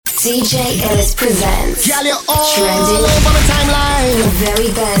DJ Ellis presents Girl, you're all Trending over the timeline. The very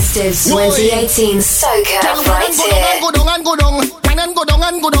best of 2018 Soca right here. Go down and go down, wine and go down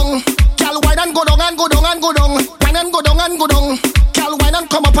and go down. Girl, wine and go down and go down and go down. Wine and go down and go down. Girl, wine and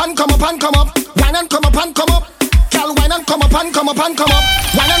come up and come up and come up. Wine and come up and come up. Girl, wine and come up and come up and come up.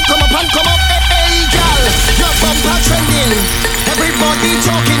 Wine and come up and come up. Hey, girl, your bumper trending. Everybody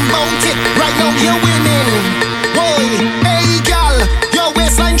talking about it. Right now you're winning. Boy, hey, girl, your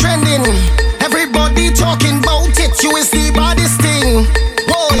waistline trending. Everybody talking about it. You is the baddest thing.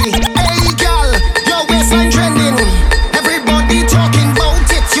 Boy, hey, girl, your waistline trending. Everybody talking about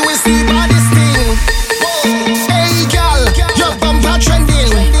it. You is the baddest thing. Boy, hey, girl, your bumper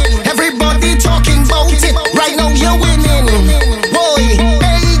trending. Everybody talking about it. Right now you're winning. Boy,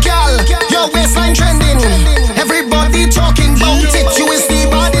 hey, girl, your waistline trending. Everybody talking about it. You is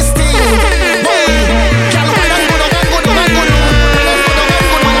the baddest thing. Boy, girl, why don't go down and go down and go down? Why don't go down and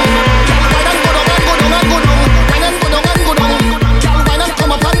go down? Girl, why don't go down and go down and go down? Why don't go down and go down? Girl, why don't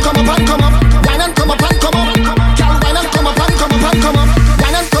come up and come up and come up? Why don't come up and come up? Girl, why don't come up and come up and come up? Why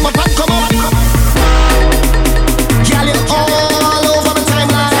don't come up and come up? Girl, you're all over the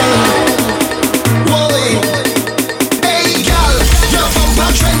timeline. Boy, hey, girl, your bumper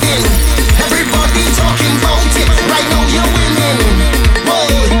trending. Everybody talking about it. Right now you're winning.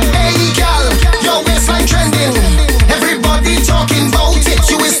 Boy, hey, girl, your waistline trending. Everybody talking about it.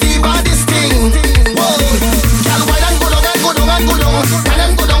 You is the baddest thing. Boy, girl, why don't go down and go down and go down? Why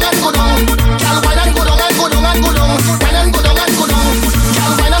don't go down and go down? Girl, why don't go down and go down and go down? Why don't go down and go down?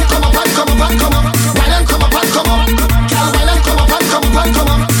 Girl, why don't come up and come up and come up? Why don't come up and come up? Girl, why don't come up and come up and come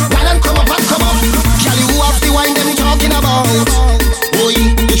up? Why don't come up and come up? Girl, you have the wine them talking about. Boy,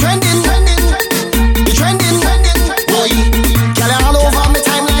 you trending, you trending, boy. Girl, all over my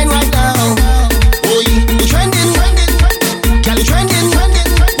timeline right now. Boy, you trending, girl, you trending,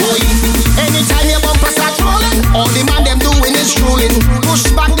 boy. Anytime your bumper start rolling, all the man them doing is trolling. Push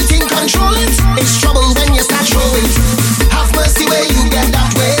back the thing, control it. It's trouble when you start trolling. Have mercy where you get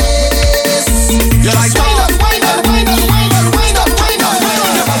that waist. You're like wind up, wind up, wind up, wind up, wind up, wind up,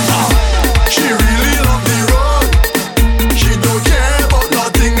 wind up. She really love the road. She don't care about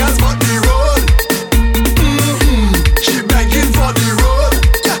nothing else but the road. She begging for the road.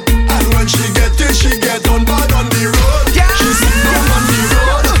 Yeah. And when she get it, she get on bad on the road. She sit down on the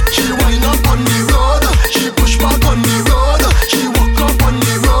road. She wind up on the road. She push back on the road. She walk up on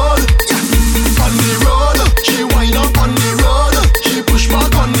the road. Yeah. On the road. She wind up on the road. She push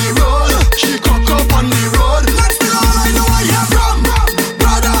back on the road. She cock up on the road. That's the all I know I hear from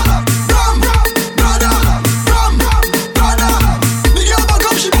brother, from brother, from brother. The girl back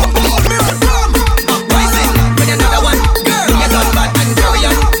up, she bump out me right from Rising, with another one. Girl, get on bad and carry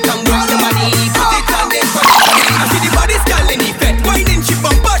on. Come work your body, put it on this one. I see the body's calling effect. Winding, she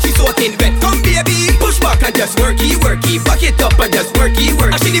bumper, she soaking wet. Come baby, push back and just worky, worky. Back it up and just worky,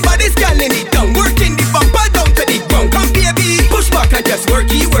 worky. I see the body's calling it down. Working the bumper down to the ground. Come baby, push back and just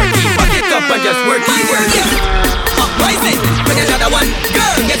worky, worky. Back it up and just worky, worky. Rising, with another one.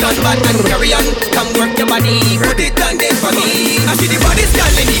 Girl, get on bad and carry on. Come work your body, put it on this for me. I see the body's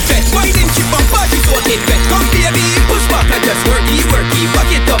calling effect. Winding, she bumper, she soaking wet. Come baby, push back and just worky, worky. Back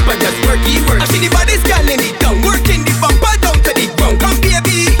it up and just worky, worky. I see the body's calling it down. Working the bumper down to the ground. Come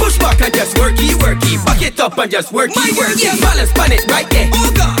baby, push back and just worky, worky. Back it up and just worky, worky. Balance pan it right there. Oh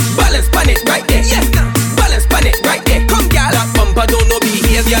God, balance pan it right there. Yes, balance pan it right there. Come gal, that bumper don't know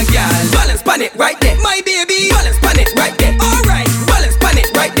behavior, gal. Balance pan it right there, my baby. Balance pan it right there. Alright, balance pan it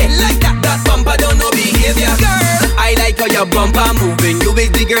right there. Like that, that bumper don't know behavior, girl. I like how your bumper moving. You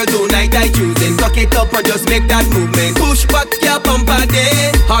is the girl tonight I choosing. Tuck it up and just make that movement. Push back your bumper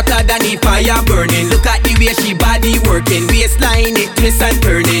there. Hotter than the fire burning. Look at the way she body working. Waistline it twist and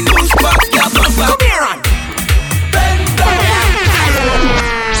turning. Push back your bumper. Come here on. Bend down.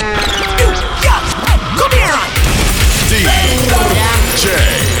 Come here on. DJ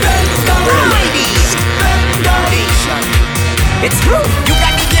Ladies, it's true. You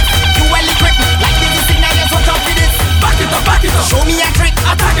got the gift, you well equipped. Like this is signal, so jump with it. Back it up, back it up. Show me a trick,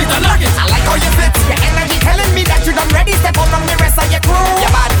 attack it, I like it. I like how you fit. Your energy telling me that you done ready. Step up from the rest of your crew. You're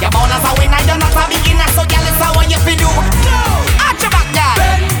bad, you're born as a winner. You're not a beginner, so girl, it's how you feel do. No, arch your back, girl.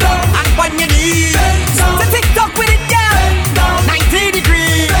 Bend down, and when you need. So tick tock with it, girl. 90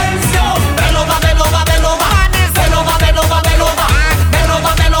 degrees. Bend over, bend over, bend over. Bend over, bend over, bend over. Bend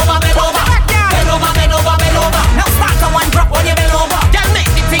over, bend over, bend over. Bend over, bend over, bend over. Now start to one drop when you bend over. Girl, make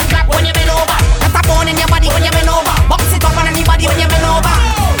the thing clap when you bend over. That's a bone in your body when you bend over. Box it up on anybody when you bend over.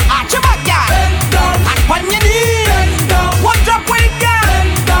 Arch your back, girl. And when you need. One drop with it, girl.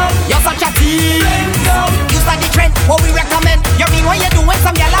 You're such a tease. You start the trend, what we recommend. You mean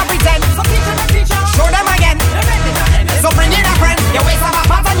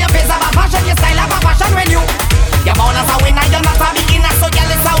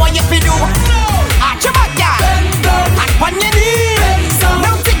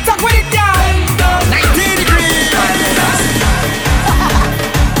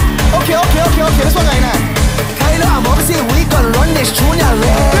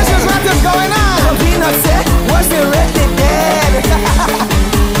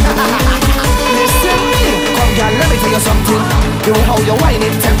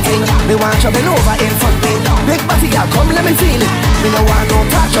bend over in front me. Big body girl, come let me feel it. Me no want no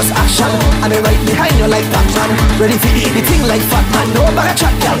talk, just action. And me right behind you like Batman. Ready to eat the thing like fat man. No bag of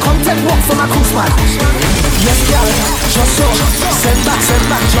chat, girl, come take walk for my cruise man. Yes, girl, just so. Send back,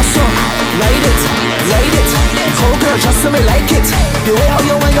 just so. Ride it. Cold girl, just so me like it. The way how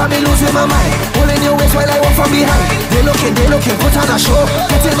you want got me losing my mind. Pulling your waist while I walk from behind. They looking, put on a show.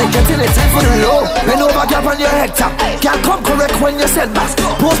 Get in it, time for the low. Bend over, gap on your head top. Girl, come correct when you send back.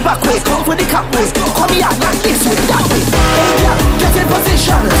 Post back way, come for the cap way. Come here, like this way, that way. Hey girl, get in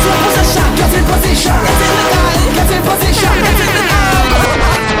position. Get in position. Get in position.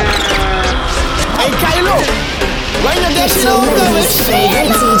 Hey Kylo, when you get it over,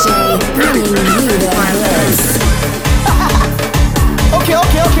 favorite DJ, bringing you the best. Okay,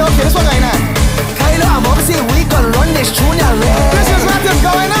 this one going on. Kylo, I'm obviously we gonna run this tune ya red. This is what is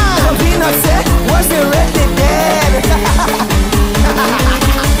going on. The peanuts say, what's the red they dead?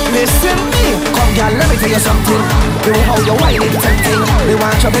 Listen me, come girl, let me tell you something. The way how you whine it tempting. They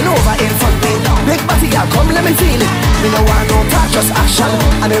want you bend over in front me. Big body girl, come let me feel it. Me no want no talk, just action.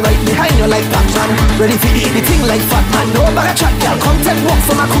 And they right behind you like Batman. Ready to eat the thing like fat man. No bag of chat, girl, come take walk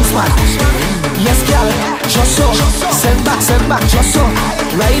for my cruise man. Yes, girl, just so. Send back, just so.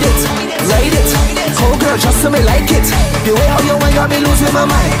 Ride it. Cold girl, just so me like it. The way how you want got me losing my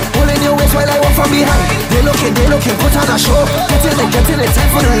mind. Pulling your waist while I walk from behind. They looking, put on a show. Get in it, time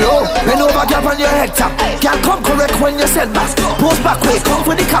for the low. Bend over, gap on your head top. Girl, come correct when you send back. Post back way, come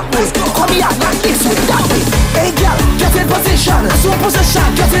for the cap way. Come here, like this way, that way. Hey girl, get in position. Get in position.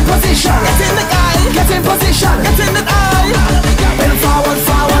 Get in the eye. Get in position. Get in the eye. Bend forward.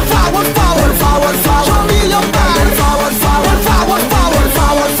 Show me your back. Bend forward.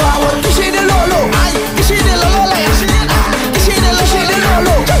 Kiss it the low. Kiss it the low. Kiss it the low. Kiss it the low.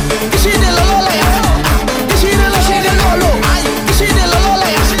 Kiss it the low. Kiss it the low. Kiss it the low. Kiss it the low.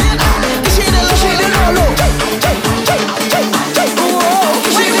 Kiss it the low.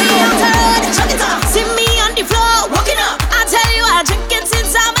 See me on the floor, walking up. I tell you, I drink it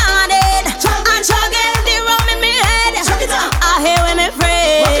since I'm on it. I'm chugging the rum in my head. I hear with my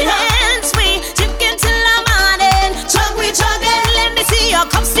friends, we drinking till I'm on it. We chugging, let me see your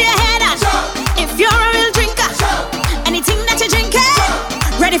cups to your head. If you're a real drinker, anything that you're drinking,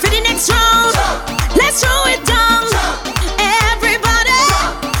 ready for the next round. Let's throw it down, everybody.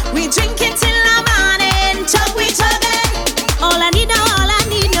 We drinking till I'm on it. We chugging. All I need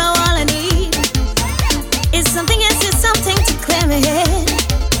is something to clear my head.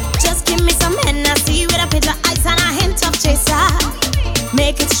 Just give me some Hennessy with a pinch of ice and a hint of chaser.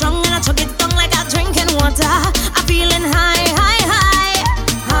 Make it strong and I chug it down like I'm drinking water. I'm feeling high.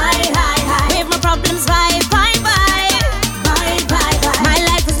 Wave my problems, bye. My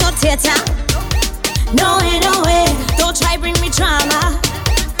life is no theater. No way. Don't try bring me drama.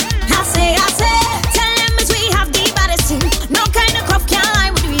 I say, tell them as we have the baddest team. No kind of crop can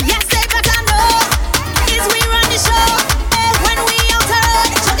lie with me. Yes, they better know. Is we run the show. When we out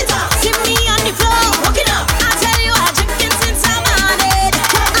see me on the floor, walking up. I tell you, I drinking since I'm on it.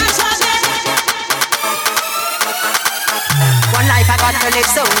 I'm chugging. One life I got to live,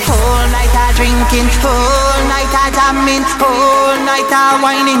 so whole night I drinking, whole night I jamming, whole night I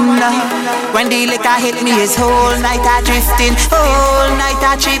whining. When the liquor hit me, it's whole night I drifting, whole night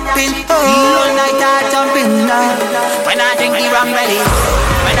I tripping, whole night I jumping. When I drink the rum ready,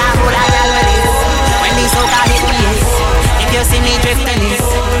 when I hold a girl ready, when the soca hit me, if you see me drifting,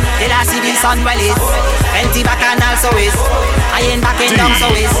 till I see the sun well is, plenty back and also is, I ain't backing down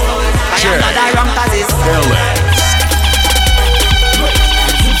so is, I am not a rum causes.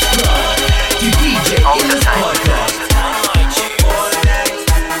 All the time.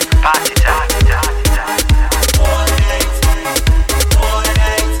 Party time.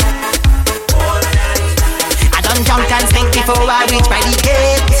 I done drunk and stink before I reach by the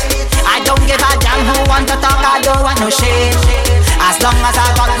gate. I don't give a damn who want to talk, I don't want no shit. As long as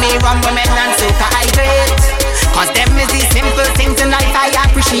I got me rum, women and soca I great. Cause them is the simple things in life I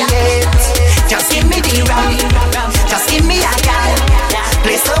appreciate. Just give me the rum, just give me a gal.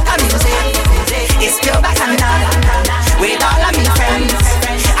 Play soca music. It's pure bacchanal with all of me friends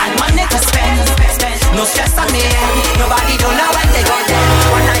and money to spend. No stress on me, nobody don't know when they go there.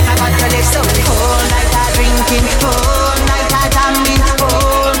 One night I got to live, so whole night I drinking, whole night I jamming,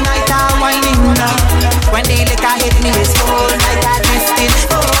 whole night I whining. When the liquor hit me, it's whole night I drifting,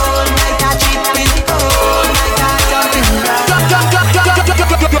 whole night I tripping, whole night I jumping.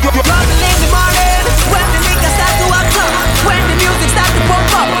 Trouble in the morning when the liquor start to act up, when the music start to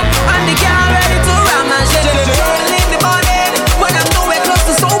pump up, and the girl ready to ram and shake. Early in the morning when I'm nowhere close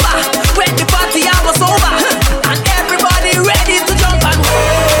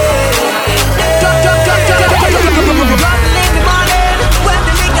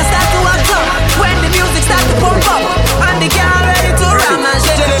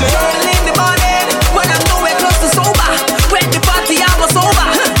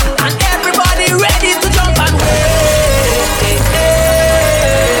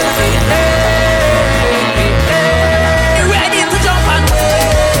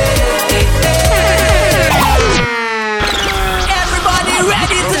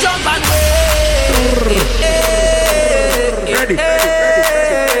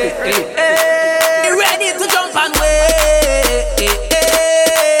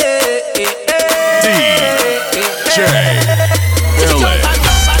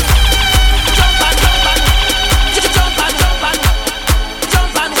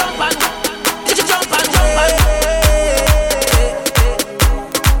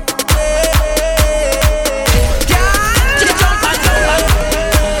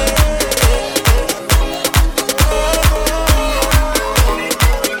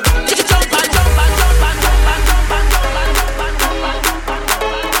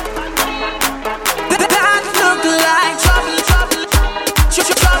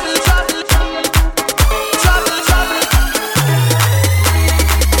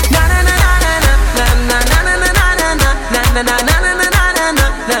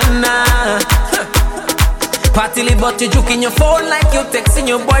Partily, but you juking your phone like you texting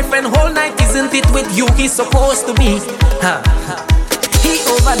your boyfriend whole night. Isn't it with you he's supposed to be? He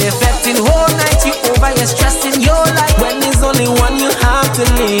over there fetting whole night. You over here stressing your life when there's only one you have to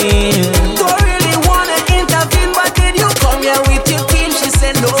live. Don't really wanna intervene, but did you come here with your team? She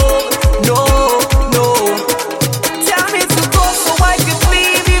said no, no, no. Tell me to go so I could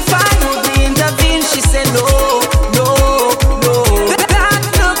leave if I would intervene. She said no, no, no. That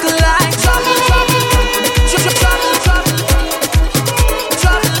look like trouble, trouble, trouble, trouble,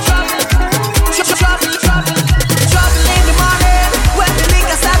 trouble, trouble, trouble, trouble, trouble in the morning when the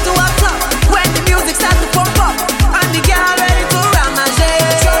liquor start to up, when the music start to pump up, and the girl ready to ramage.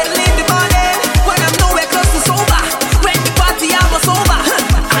 Trouble in the morning when I'm nowhere close to sober, when the party hours over,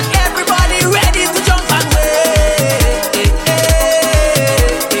 and everybody ready to jump and wait.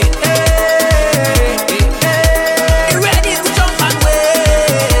 Ready to jump and wait.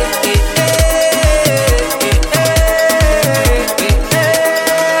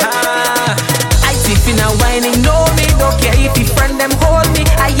 I tipping and whining, know me, don't care if he friend them hold me.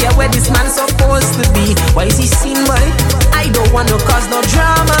 I hear where this man's supposed to be. Why is he seen, boy? I don't wanna cause no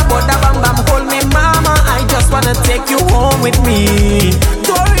drama, but that bam bam hold me, mama. I just wanna take you home with me.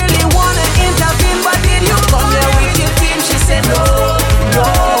 Don't really wanna intervene, but did you come here with your team? She said no, no,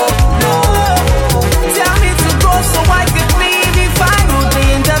 no. Tell me to go so I could leave if I would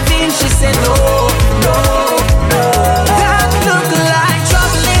intervene. She said no, no, no. That look like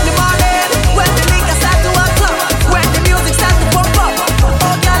trouble in the morning when the liquor start to up, when the music start to pump up.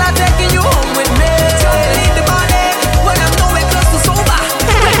 Oh, girl, I'm taking you home with me. Trouble in the morning when I'm nowhere close to sober,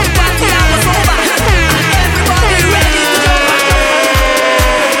 when the party hours over, and everybody ready to jump and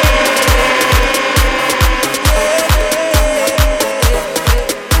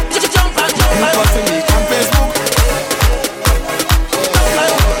jump and jump and Report to me on Facebook.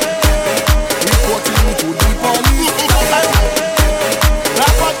 Reporting me to the police.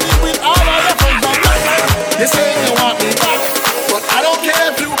 Laugh at me with all of your friends on my side. You say you want me back, but I don't care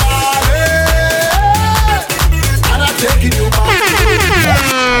if you want it. And I'm taking you back.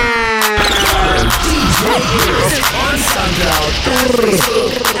 On SoundCloud,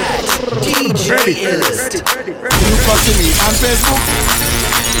 DJ Illest. Report to me on Facebook.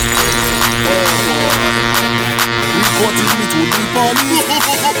 Reporting me to the police.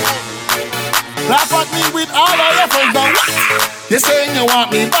 Laugh at me with all of your friends on. You saying you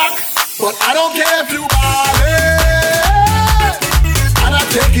want me back, but I don't care if you want it. And I'm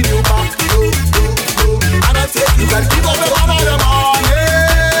taking you back. And I'm taking you back. Keep up the one of the morning.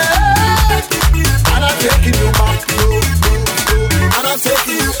 And I'm taking you back. And I'm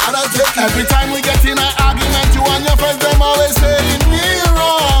taking you. And I'm taking you. Every time we get in an argument, you and your friends them always saying me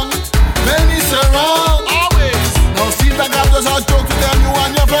wrong. Many say wrong. Always. Now seems like I'm just a joke to them. You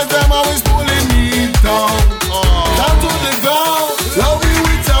and your friends them always pulling me down. Down to the ground. Love me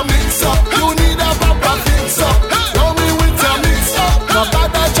with your mix up. You need a proper fix up. Love me with your mix up. Now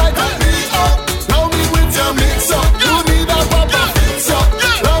bad I try to me up. Love me with your mix up. You need a proper fix up.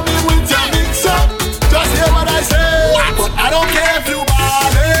 Love me with your mix up. Just hear what I say. But I don't care if you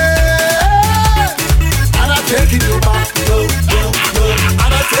want it. And I'm taking you back.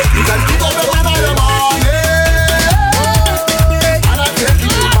 And I'm taking you back. Keep up the one of the morning. And I'm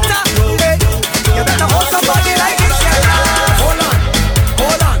taking you back.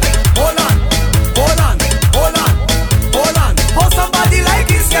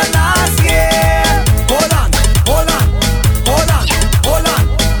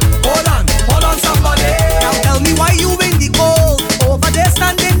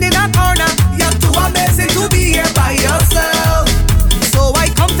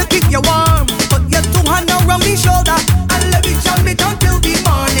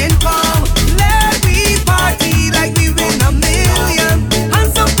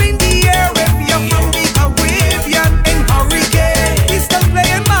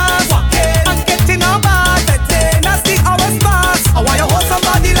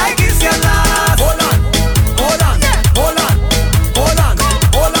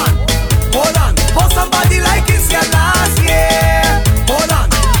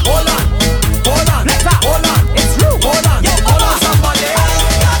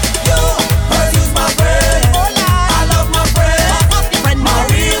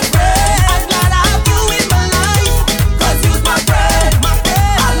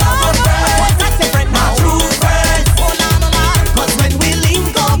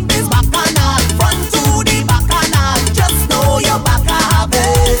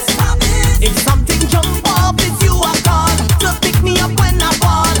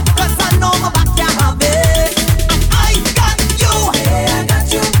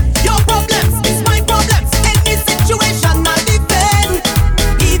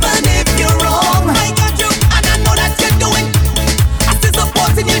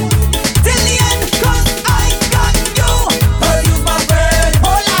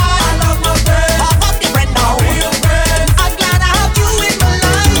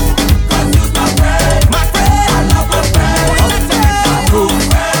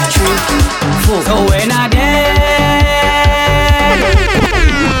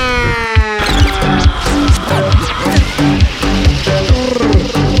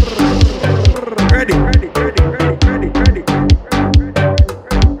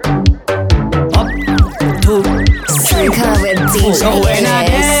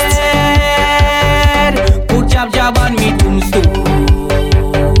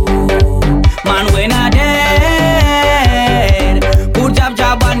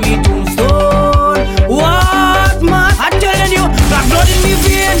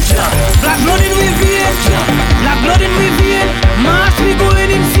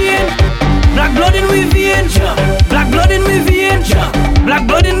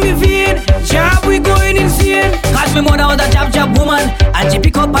 jab woman, and she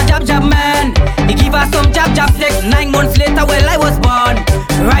pick up a jab man. He give her some jab sex. 9 months later, well I was born,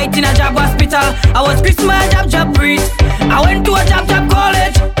 right in a jab hospital. I was Christmas jab priest. I went to a jab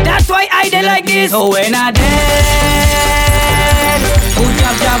college. That's why I did like this. So when I dead, put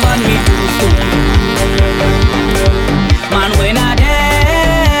jab on me too soon. Man, when I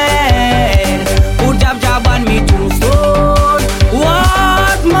dead, put jab on me too soon.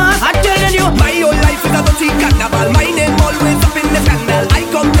 What man? I'm telling you, my whole life is a dirty carnival. My name always up in the scandal. I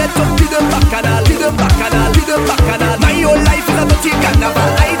come here to the back canal, to the back canal, to the back canal. My whole life is a dirty carnival.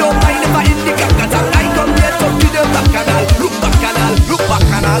 I don't mind if I hit the capital. I come here to the back canal, look back canal, look back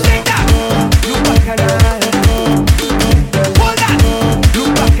canal. Like that, look back canal. Hold that,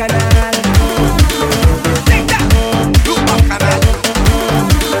 look back canal. Take that, look back canal.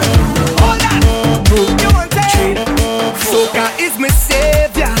 Hold that, you want it? Soca is my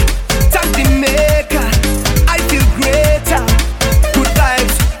savior. The maker, I feel greater. Good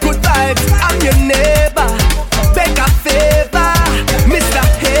vibes, I'm your neighbor. Beg a favor, Mr.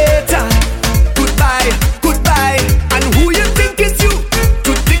 Hater. Goodbye, and who you think is you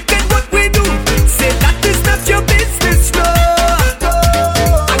to dictate what we do? Say that is not your business, no.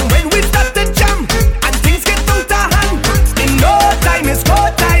 And when we start the jam and things get out of hand, in no time it's go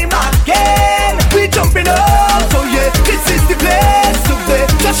time again. We jumping up, oh yeah, this is the place to be.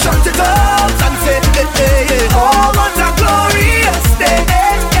 Just shut it up. Oh, what a glorious day.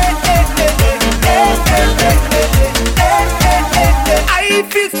 I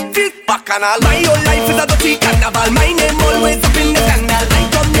feel bacchanal. My whole life is a dirty carnival. My name always up in the scandal. I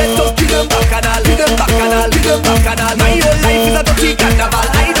come here to kill them bacchanal, kill them bacchanal, kill them bacchanal. My whole life is a dirty carnival.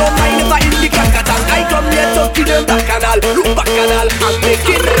 I don't mind if I hit the crackatang. I come here to kill them bacchanal, look bacchanal and make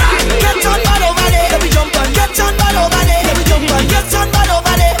it rock. Get on bad over there, let me jump on. Get on bad over there, let me jump on. Get on bad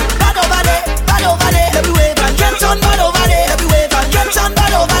over there, bad over there, bad over there. Let me wave and get on bad over there, let me wave and get on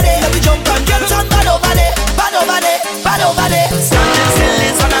bad over there. Let me jump and get on bad over there, bad over there, bad over there. Standing still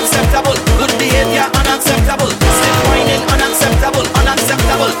is unacceptable. Good behavior unacceptable. Stiff whining unacceptable,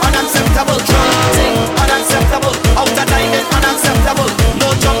 unacceptable, unacceptable. Chanting unacceptable. Out of timing unacceptable. No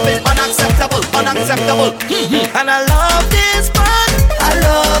jumping unacceptable, unacceptable. And I love this man, I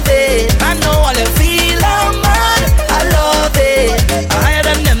love it. I know all you feel, I'm mad, I love it. Higher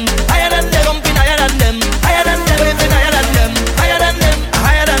than them, jumping higher than them, waving higher than them, higher than them,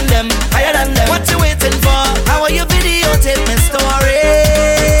 higher than them, higher than them. What you waiting for? How are you videotape my story?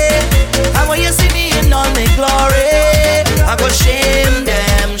 How will you see me in all my glory? I go shame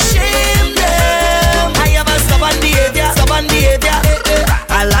them, shame them. I have a stubborn behavior, stubborn behavior.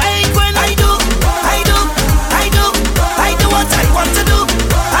 I like when I do what I want to do.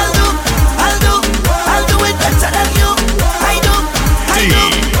 I'll do it better than you. I do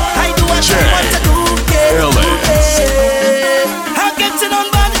what I want to do. I'm getting on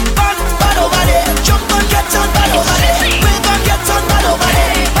bad over there. Jump on, get on bad over there. Wave on, get on bad over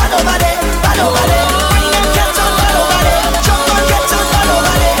there. Bad over there, bad over there. Wine and get on bad over there. Jump on, get on bad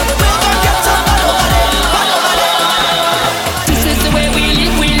over there. Wave on, get on bad over there. Bad over there. This is the way we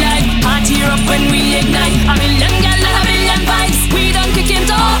live, we like. Party up when we ignite. A million gal and a million vibes. We don't kick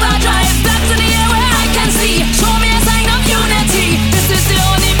into overdrive. Back to the air where I can see. Show me a sign of unity. This is the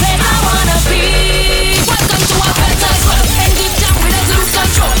only place I wanna be. Welcome to our better world. And this jam with us lose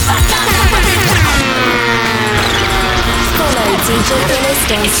control. Back down and baby. Follow DJ Illest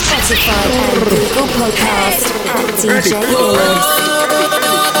on Spotify and Google Podcast at DJ Illest.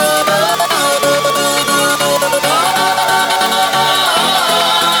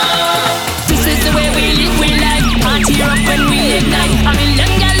 This is the way we live, we like. Party up when we ignite. A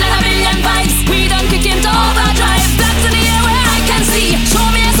million gal and a million vibes. We don't kick into overdrive. Back to the air where I can see. Show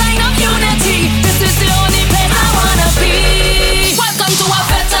me a sign of unity. This is the only place I wanna be. Welcome to our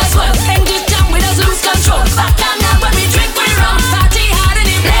better world. And this jam with us lose control. Back and down when we drink, we rum. Party hard in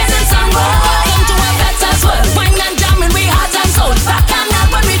the blazing sun. Welcome to our better world. Wine and jam and we heart and soul. Back and down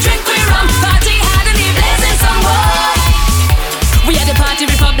when we drink, we rum. Party hard in the blazing sun. We are the party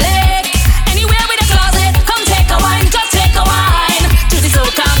republic. Anywhere with a closet, come take a wine, just take a wine. To the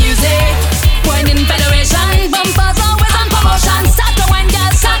soca music, winding federation, bumpers always on promotion. Start the wine,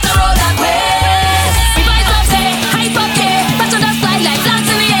 girl, start the roll that way. We vibes up there, hype up here, better than slide like flags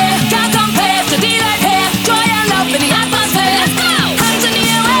in the air. Can't compare to the life here, joy and love in the atmosphere. Let's go, hands in the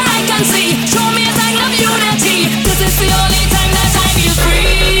air where I can see. Show me a sign of unity. This is the only time that I feel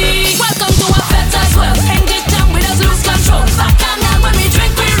free. Welcome to our better world, and this jam with us lose control. Back and down when we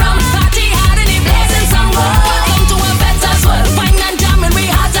drink, we rum.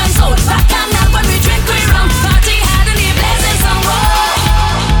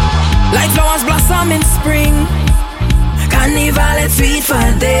 sweet for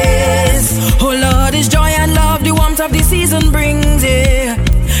this. Oh Lord, it's joy and love, the warmth of the season brings it.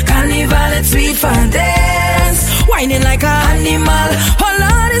 Carnival, it's sweet for this. Whining like an animal. Oh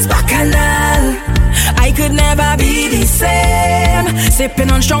Lord, it's bacchanal. I could never be the same.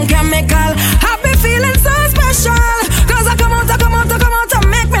 Sipping on strong chemical. I've been feeling so special. Cause I come out to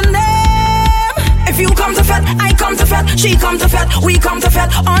make me name. If you come to fete, I come to fete. She come to fete, we come to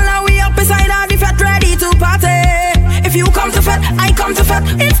fete. All our way up beside our the fete, ready to party. If you come to fete, I come to fete.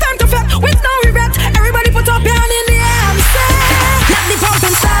 It's time to fete with no regret. Everybody put up your hand in the air and say, let the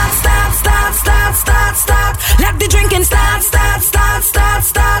pumping start, start, start, start, start, start. Let the drinking start, start, start, start,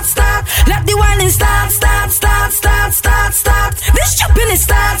 start, start. Let the whining start, start, start, start, start, start. This jumping is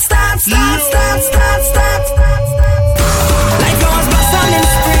start, start, start, start, start, start. Like flowers blossom in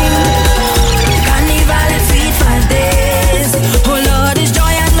spring. Carnival is sweet for days. Oh Lord, it's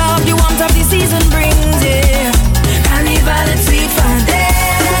joy and love, the warmth of the season brings it. Carnival is sweet for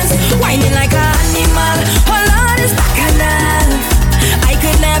days. Whining like an animal. Oh Lord, it's bacchanal. I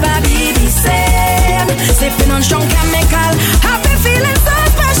could never be the same. Sipping on strong chemical. I've been feeling so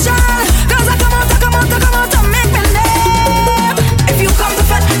special. Cause I come out to make me name. If you come to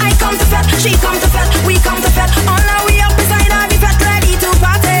fete, I come to fete. She come to fete, we come to fete. All our way up beside our the fete, ready to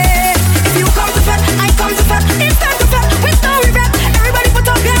party. If you come to fete, I come to fete. It's time to fete with no regret. Everybody put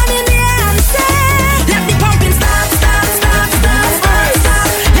up your hand in the air and say, let the pumping start, start, start, start, start, start.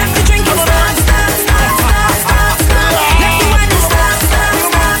 Let the drinking start, start, start, start, start, start. Let the wine start, start,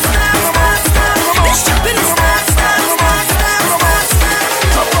 start, start, start, start. This jumping is start, start, start, start, start, start.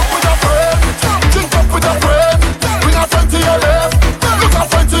 Jump up with a friend, drink up with a friend. Bring a friend to your left, look a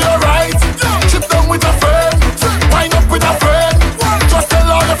friend to your right. Chip down with a friend, wind up with a friend. Just tell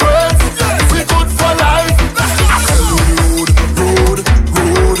all your friends, we good for life. I tell you road.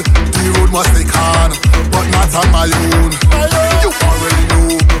 The road must be on, but not on my own. You already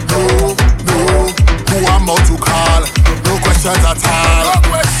know who I'm about to call. No questions at all.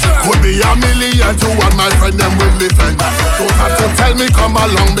 Could be a million to one, my friend, them will defend. Don't have to tell me come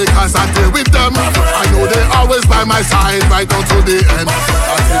along because I deal with them. I know they always by my side right down to the end.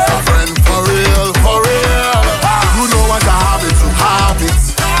 That is a friend for real, for real. You know what I have it, you have it.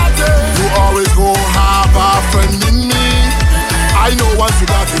 You always go have a friend in me. I know once you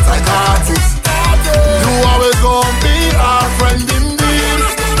got it, I got it. You always gonna be a friend indeed.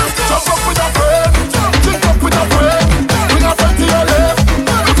 Jump up with a friend, drink up with a friend. Bring a friend to your left,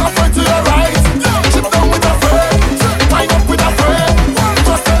 look a friend to your right. Chip down with a friend, wind up with a friend.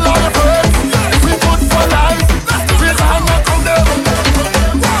 Just tell all your friends, we good for life. Raise a hand and come them.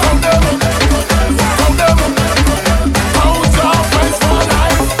 Count your friends for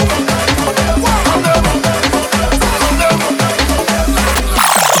life. Come them.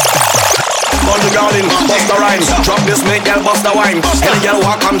 On the garden, bust the rhymes. Drop this, make girl bust the wine. Any girl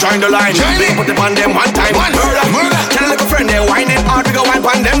walk, come join the line. They put it on them one time. Murder. Tell a little friend they whining hard, we go wine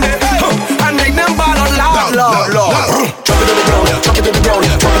on them there. And make them ball on loud. Drop it to the ground, drop it to the ground,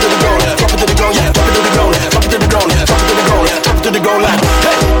 drop it to the ground, drop it to the ground, drop it to the ground, drop it to the ground, drop it to the ground, drop it to the ground like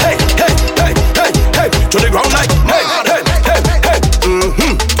hey, to the ground like hey,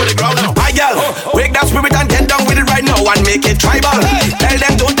 to the ground now. Hi girl, wake that spirit and get down with it right now and make it tribal. Tell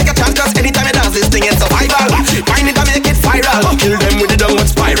them don't take a chance cause anytime you dance this thing in survival. Find it and make it viral. Kill them with the downward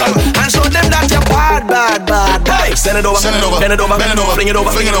spiral and show them that you're bad. Hey, send it over, bend it over, fling it over, bring it over,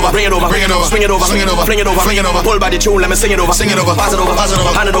 swing it over, fling it over, pull by the tune, let me sing it over, pass it over,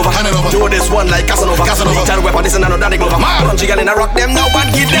 hand it over, do this one like Casanova. Tell weapon this and another Glover. Punchy girl in a rock them now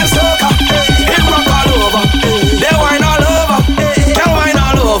and give them soca. Hit rock all over, they wine all over, they wine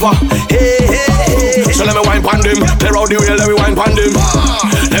all over. Hey. So let me wine pon them, clear out the wheel, let me wine pon them.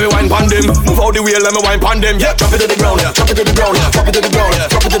 Let me wine pon them, move out the wheel, let me wine pon them. Yeah, drop it to the ground, drop it to the ground, drop it to the ground,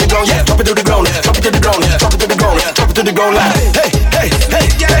 drop it to the ground, yeah, drop it to the ground, drop it to the ground, drop it to the ground, drop it to the ground like hey,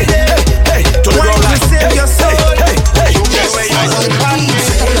 to the ground like hey. Set up yourself.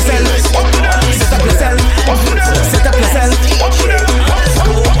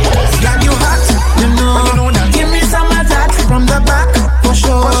 Like you hot, you know. Give me some of that from the back, for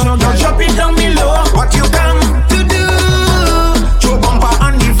sure. Don't drop it down below. What you come to do? Throw bumper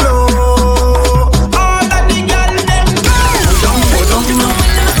on the floor. All of the girls them go down.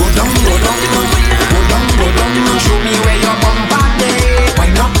 Show me where your bumper dey.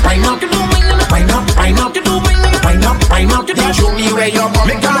 Wind up. Yeah, show me where your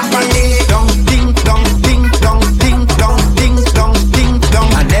bumper dey. Ding dong.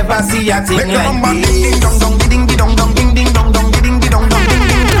 I never see a thing like this. Ding dong.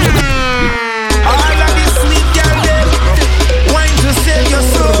 All of this sweet girl them wine to save your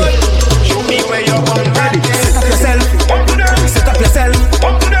soul. Show me where your bumper dey. Set up yourself.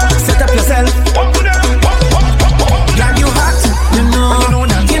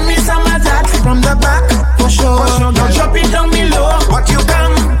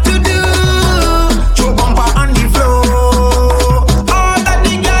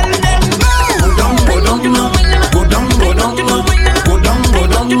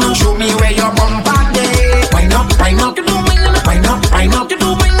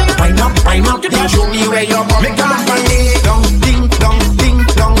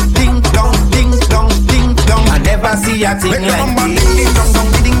 thing Make the like bumper this. ding ding dong dong,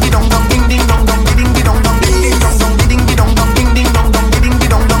 ding ding dong dong, ding ding dong dong, ding ding dong dong, ding ding dong dong, ding ding dong dong, ding ding dong dong, ding ding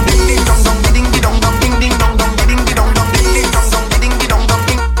dong dong, ding ding dong dong, ding ding dong dong, ding ding dong dong, ding ding dong dong, ding ding dong dong, ding ding dong dong,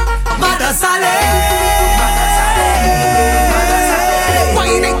 ding. Mother Saleh,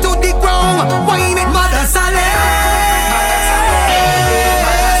 wine it to the ground, wine it, Mother Saleh.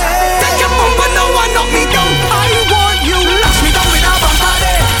 Take your bumper, no one knock me down. I want you, lash me down with a bumper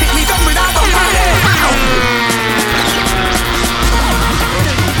day, hit me down with a bumper day.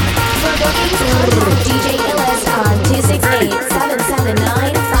 DJ Illis on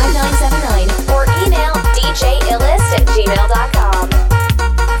 268-779-5979 or email djillis@gmail.com.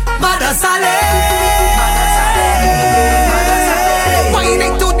 Mother Saleh, wine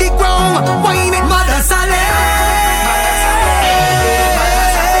it to the ground, wine it, Mother Saleh.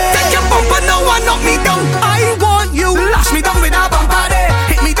 Take your bumper, no one knock me down. I want you, lash me down with a bumper day,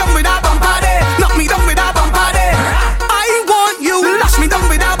 hit me down with a bumper day, knock me down with a bumper day. I want you, lash me down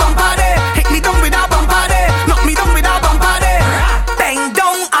with a bumper day, hit me down with a bumper day, knock me down with a bumper day. Bang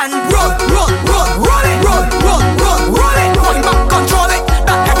down and roll, roll, roll, roll it, roll, roll, roll, roll it, roll it back, control it.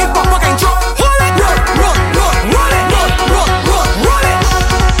 That heavy bumper can drop, hold it, roll, roll, roll, roll it, roll, roll, roll, roll it.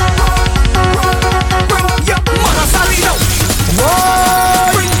 Bring your Mother Saleh down.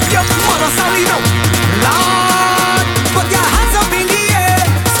 Bring your Mother Saleh down. Lord, put your hands up in the air,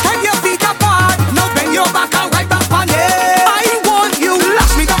 spread your feet apart, now bend your back and right back on it. I want you,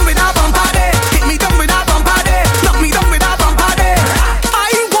 lash me down with a bumper day, hit me down with a bumper day, knock me down with a bumper day.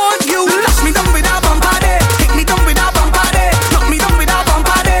 I want you, lash me down with a bumper day, hit me down with a bumper day, knock me down with a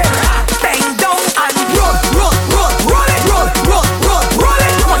bumper day. Bang down and roll, roll, roll, roll it, roll, roll, roll, roll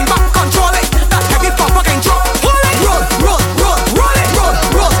it. One back, control it. That heavy bumper can drop, hold it, roll, roll, roll, roll it, roll,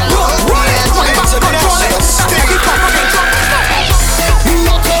 roll, roll, roll it. One back, control it. That heavy bumper can drop.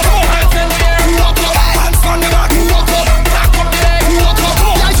 Walk up, walk up, hands on the back, walk up, back up, walk up.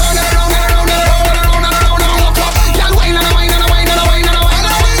 Yeah, turn it around, around, around, around, around, around, walk up. Yeah, wine and a wine and a wine and a wine and a wine and a wine.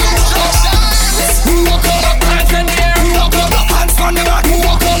 Walk up, hands in the air, walk up, hands on the back,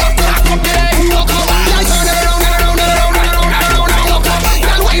 walk up, back up, walk up. Yeah, turn it around, around, around, around, around, walk up.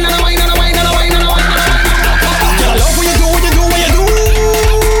 Yeah, wine and a wine and a wine and a wine and a wine and a wine. Girl, love what you do, what you do, what you do.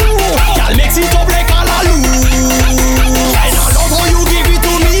 Girl, mix it up like a lalu. I love how you give it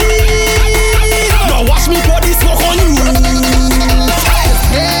to me. Now watch me pour this smoke on you.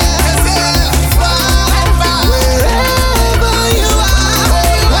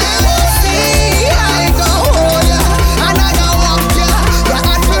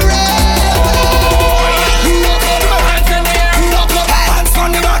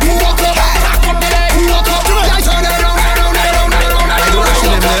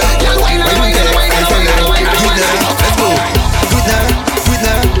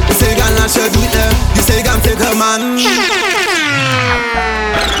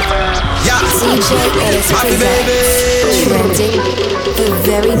 DJ Illis presents Trending, the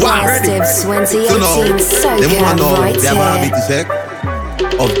very best of 2018 soca right they have a habit here. effect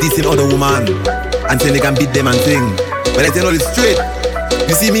of dissing other woman and saying they can beat them and thing. But I tell you straight,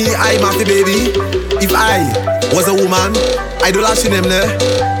 you see me, I'm happy baby. If I was a woman, I do lash in them there.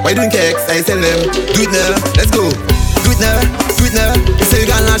 Why doing cakes? I tell them, do it now, let's go. Do it now, do it now. You say you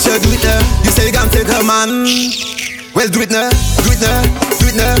can lash her, do it now. You say you can take her man. Well, do it now, do it now, do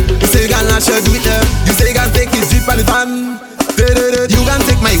it now. You say you can lash her, do it now. You say you can take his jeep and his van. You can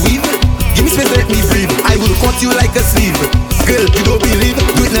take my weave. Give me space, let me breathe. I will cut you like a sleeve. Girl, you don't believe.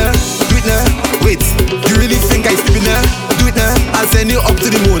 Do it now, do it now. Wait, you really think I stupid now? Do it now, I'll send you up to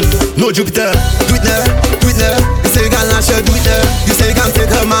the moon. No Jupiter. Do it now, do it now. You say you can lash her, do it now. You say you can take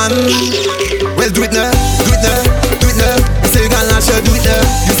her man. Well, do it now, do it now, do it now. You say you can lash her, do it now.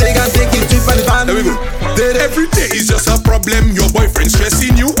 You say you can take his jeep and his van. There we go. Every day is just a problem. Your boyfriend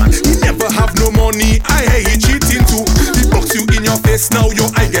stressing you. He never have no money. I hear he cheating too. He box you in your face. Now your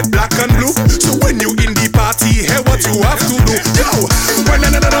eye get black and blue. So when you in the party, hear what you have to do. Yo, when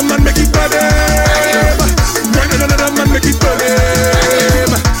another man make it better. When another man make it better.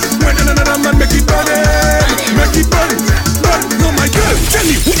 When another man make it better. Make it better. But no, my girl, tell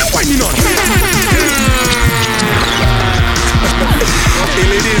me who you whining on. Hey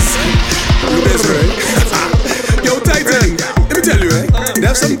ladies, you best right. Yo, Titan, let me tell you,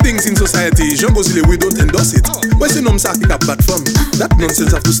 there are some things in society, Jean Gosile, we don't endorse it. But it's nom ça pick up bad fun. That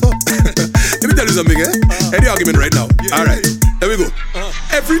nonsense have to stop. Let me tell you something, Any argument right now? Alright, here we go.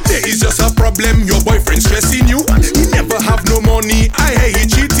 Every day is just a problem. Your boyfriend stressing you. He never have no money. I hear he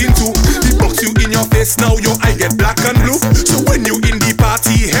cheating too. He box you in your face. Now your eye get black and blue. So when you in the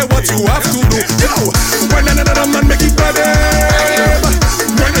party, hear what you have to do. Yo, when another man make it better.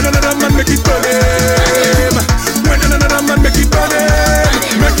 When another man make it better. When another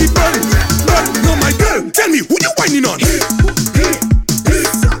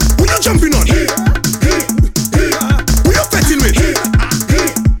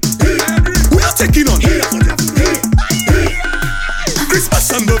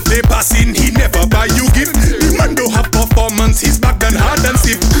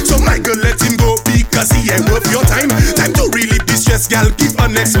ain't worth your time. Time to relieve the stress, gal. Give a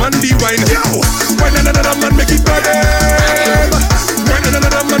next man the wine. Yo, wine another man, make it burn him. Wine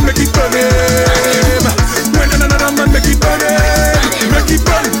another man, make it burn him. Wine another man, make it burn him. Make it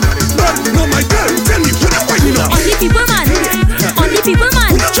burn, burn. No, my girl, tell me what you whining on. On the people, man. On the people,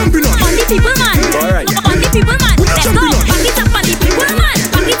 man. Jumping on. On the people, man. Alright. On the people, man. Let's go. Back it up on the people, man.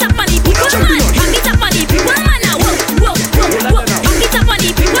 Back it up on the people, man. Back it up on the people, man. Now, whoa. Back it up on the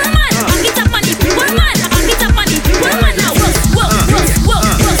people, man. Back it up on the people, man. Back it up on the people, man. Now,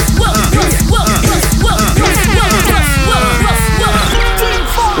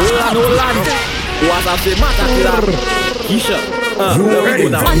 Hola, what's up, the matter, Keisha? on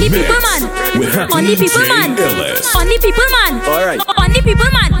the people, man. On the people, man. On the people, man. Alright. On the people,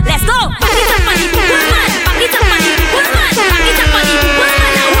 man. Let's go. Back it up on the people, man. Back it up on the people, man. Back it up on the people,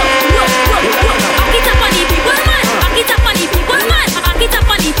 man. Now, back it up on the people, man. Back it up on the people, man. Back it up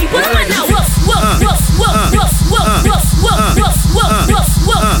on the people, man. Now,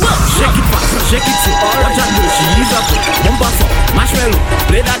 shake it fast, shake it slow. Watch out, girl, she is up. Bumper song, marshmallow.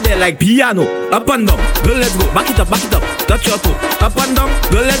 Play that there like piano. Up and down, girl, let's go. Back it up, touch your toe. Up and down,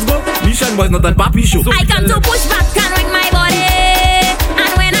 girl, let's go. Mission boys, not a papi show. I come to push back and wing my body,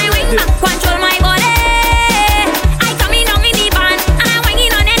 and when I wing back, control my body. I come in down in the van, and I wing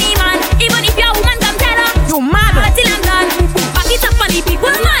on any man. Even if your woman come tell her, you mad until I'm done. Back it up on the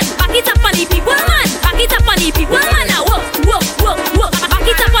people, man. Back it up on the people, man. Back it up on the people, man. Now, whoa. Back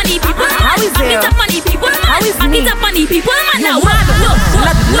it up on the people, man. How is Back there? it up on the people, man. How is Back me? it up on the people, man. Now,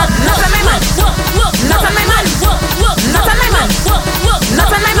 Not on my man. Not on my man. Not on my man. Not on my man.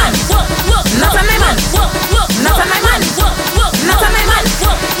 Not on my man. Not on my man. Not on my man. Not on my man.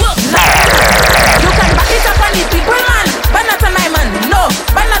 You can back it up on the people, man, but not on my man. No,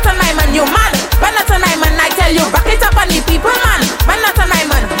 but not on my man. You mad, but not on my man. I tell you, back it up on the people, man, but not on my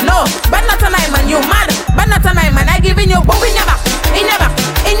man. No, but not on my man. You mad, but not on my man. I giving you boom in your back, in your back,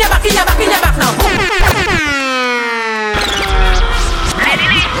 in your back, in your back, in your back now. Boom.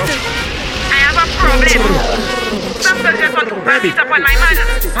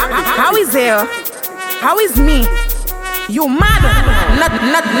 How is there? How is me? You mad? Not on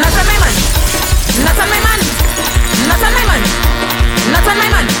my man. Not on my man. Not on my man. Not on my man. Not on my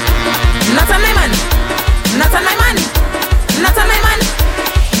man. Not on my man. Not on my man.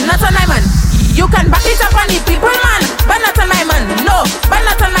 Not on my man. You can back it up on the people, man, but not on my man. No, but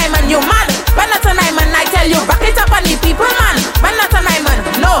not on my man. You mad, but not on my man. I tell you, back it up on the people, man, but not on my man.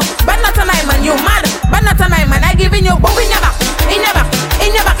 No, but not on my man. You mad, but not on my man. I giving you boom in your back, in your back,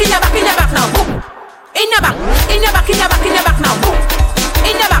 in your back, in your back, in your back now. Boom. In your back, in your back, in your back, in your back now. Boom.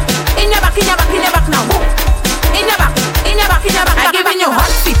 In your back, in your back, in your back, in your back now. Boom. In your back, in your back, in your back. I giving you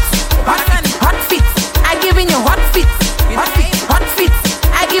hot feet, hot feet. I giving you hot feet, hot feet, hot feet.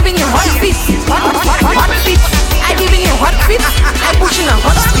 I giving you hot feet, hot feet. I giving you hot feet. I pushing a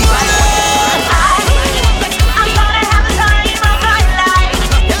hot feet. I'm gonna have a time of my life,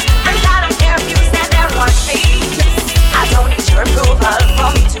 and I don't care if you stand there and watch me. I don't need your approval for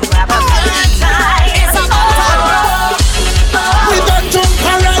me to have a good time. We done drunk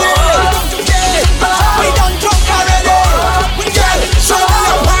already. We done drunk already. Girl, show me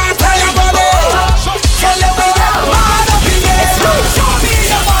your part of your body. Tell them we get mad up in here. Show me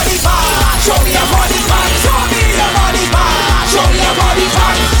your body part. Show me your body part. Show me your body part. Show me your body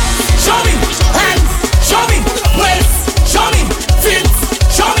part.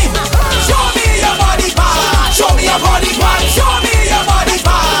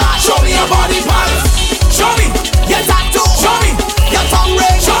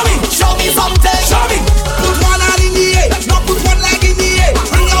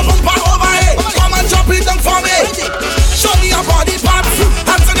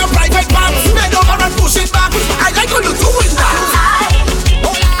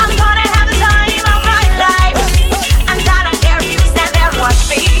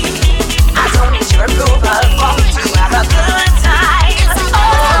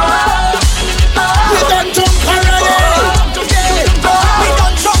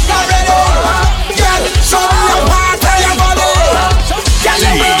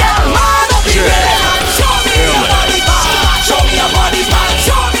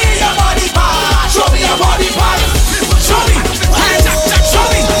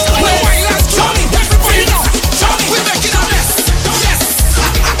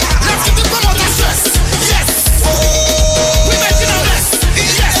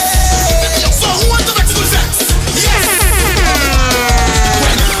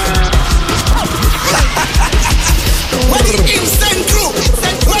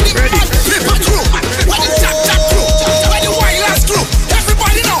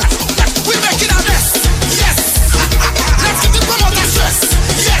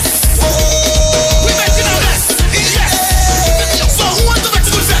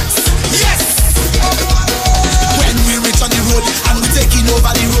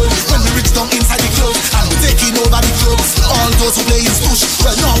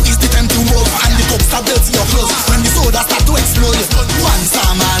 Well, now is the time to move, and the cups start built to your clothes. When the soda start to explode, one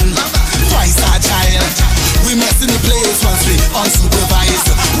star man, twice star child. We mess in the place once we unsupervised.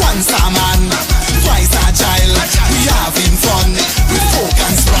 One star man, twice star child. We having fun with Coke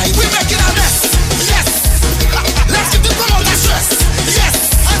and Sprite. We making a mess, yes. Let's get the come out the stress,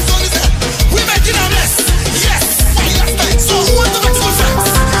 yes. Anthony said, we making a mess, yes. So who wants to make some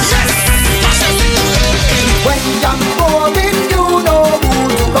sense? Yes. When I'm boring, you know who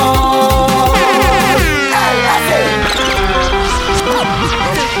to call.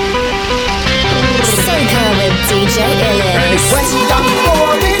 Soca with DJ Illis. When I'm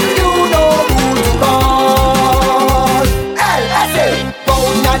boring, you know who to call. LSA.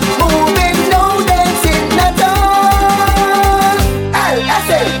 Phone and moving, no dancing at all.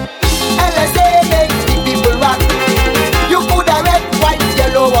 LSA. LSA makes the people rock. You could have red, white,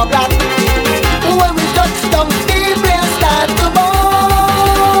 yellow or black. When we touch down, the place start to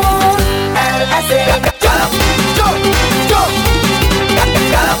burn. LSA. Jump, jump, jump.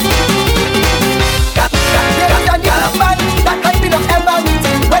 That can be of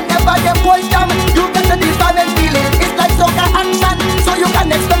everything. Whenever them boys jam, you get a different feeling. It's like soca action, so you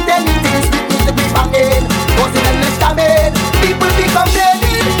can expect anything. Sweet music be banging, cause in the next coming, people be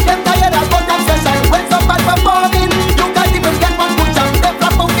complaining. Them tired of gun and session. When somebody performing, you can't even get one good jam. They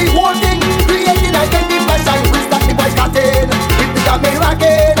flap out the whole thing, creating a deadly passion. We start the boys cutting, with the camera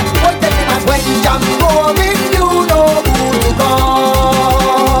rocking. Boy tell me man, when jam going, you know who to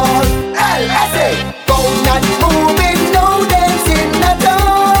call. LSA. Phone and moving, no dancing at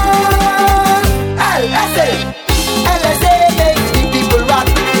all. LSA. LSA makes the people rock.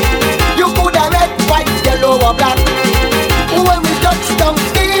 You could have red, white, yellow or black. When we touch down,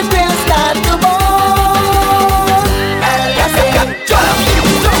 the place start to burn. LSA. Jump, jump,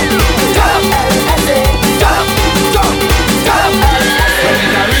 jump. LSA. Jump, jump, jump. When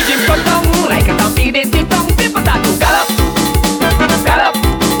it's a rhythm cut down, like a stampede in tongue, people start to gallop, gallop.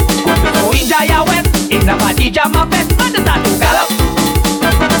 So enjoy your wet, in the party jam a fest, and they start to gallop,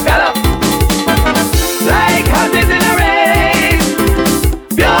 gallop. Like horses in a race,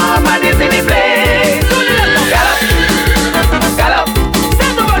 pure man is in the place. Do the left now, gallop, gallop.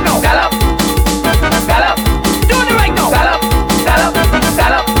 Stand the right now, gallop, gallop. Do the right now, gallop, gallop,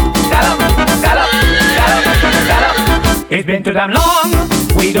 gallop, gallop, gallop, gallop, gallop. It's been too damn long,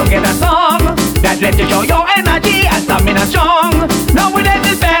 we don't get a song that lets you show your energy and stamina strong. Now we let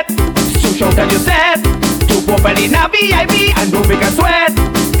this bet, so show that you said to open in a VIP and do big and sweat.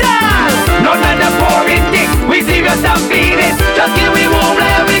 Dance, none of the boring thing, we serious and feeling. Just give me warm,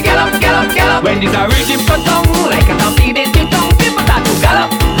 let me gallop, gallop, gallop. When this a rhythm cut down, like a stampede in tongue, people start to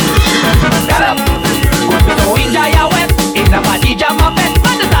gallop, gallop. So enjoy your wet, in the party jam a fest,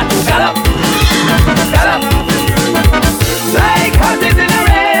 and they start to gallop, gallop. Like horses in a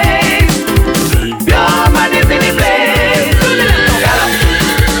race, pure man is in the place. Do the left now, gallop,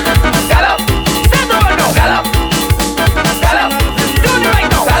 gallop. Stand the right now, gallop, gallop. Do the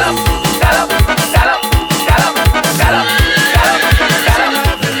right now, gallop, gallop, gallop, gallop, gallop, gallop,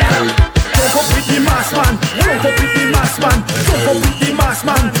 gallop. Jump up with the mass man, jump up with the mass man, jump up with the mass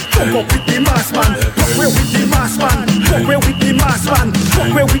man, jump up with the mass man, fuck away with the mass man, fuck away with the mass man, fuck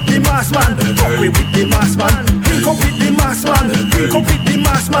away with the mass man, fuck away with the mass man. Drink up with the mass man, drink up with the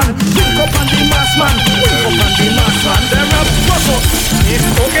mass man, drink up on the mass man, drink up on the mass man. Them rap fuck up, it's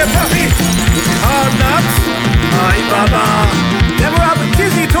okay papi, hard knocks, aye baba. Them rap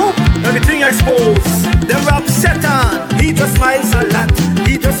dizzy too, everything exposed. Them rap Satan, he just smiles a lot,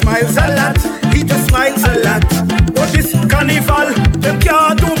 he just smiles a lot, he just smiles a lot. But this carnival, them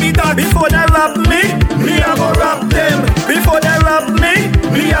can't do me that. Before they rap me I go rap them. Before they rap me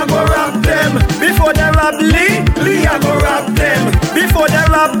I go rap them. Before they rap Lee I go rap them. Before they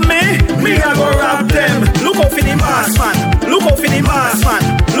rap me I go rap them. Look out for the mass man, look out for the mass man,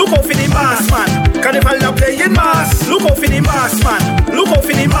 look out for the mass man. Carnival now playing mass. Look out for the mass man, look out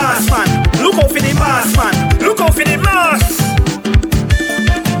for the mass man, look out for the mass man, look out for the mass.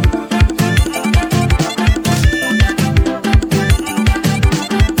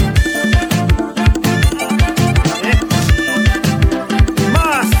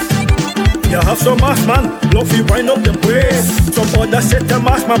 You have some mask man, love you wind up them waist. Some other set the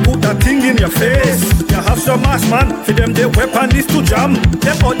mask man, put that thing in your face. You have some mask man, for them the weapon is to jam.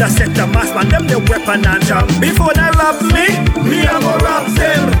 Them other set the mask man, them the weapon and jam. Before they rap me I go rap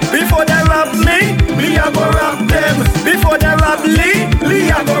them. Before they rap me I go rap them. Before they rap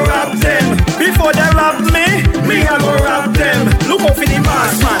Lee I go rap them. Before they rap me I go rap them. Look out for the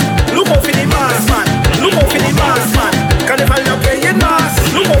mask man, look out for the mask man, look out for the mask man. Carnival now playing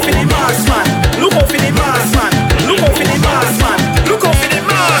mask. Look out for the mask man, look out for the mask man, look out for the mask man, look out for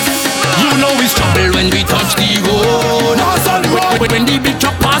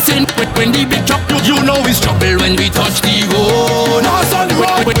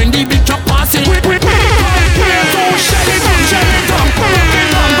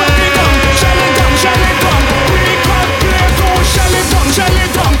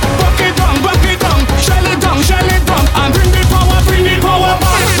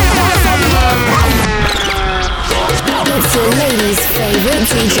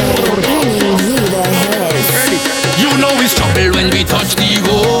bringing you the hits. You know it's trouble when we touch the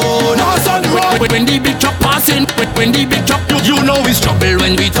road. When the big truck passing, when the big truck, you know it's trouble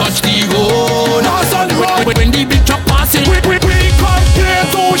when we touch the road. When the big truck passing, we come here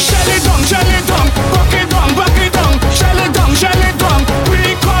to shell it down, rock it down, shell it down.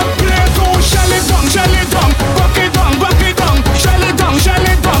 We come here to shell it down, rock it down, shell it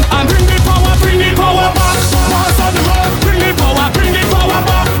down, and bring the power back. Mass on the road, bring the power back.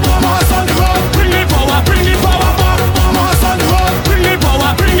 Mass on the road, bring the power back. Mass on the road, bring the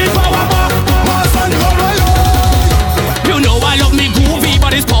power back. Mass on the road. You know I love me groovy,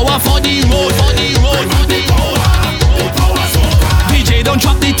 but it's power for the road. DJ don't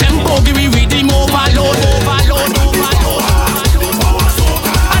drop the tempo, give me rhythm overload.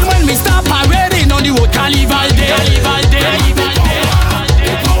 And when we start parading on the road, Carnival Day.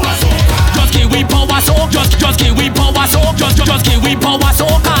 Just give we power soak, just give we power soak, just give we power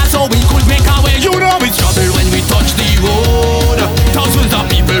soak, so we could make our way. You know it's trouble when we touch the road. Thousands of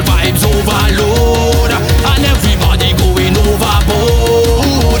people, vibes overload, and everybody going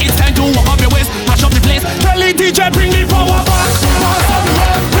overboard. It's time to walk up your waist, mash up the place. Tell the DJ bring the power back. Mass on the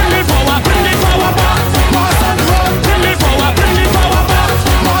road, bring the power back. Mass on the road, bring the power back.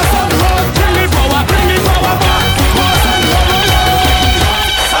 Mass on the road, bring the power back. Mass on the road.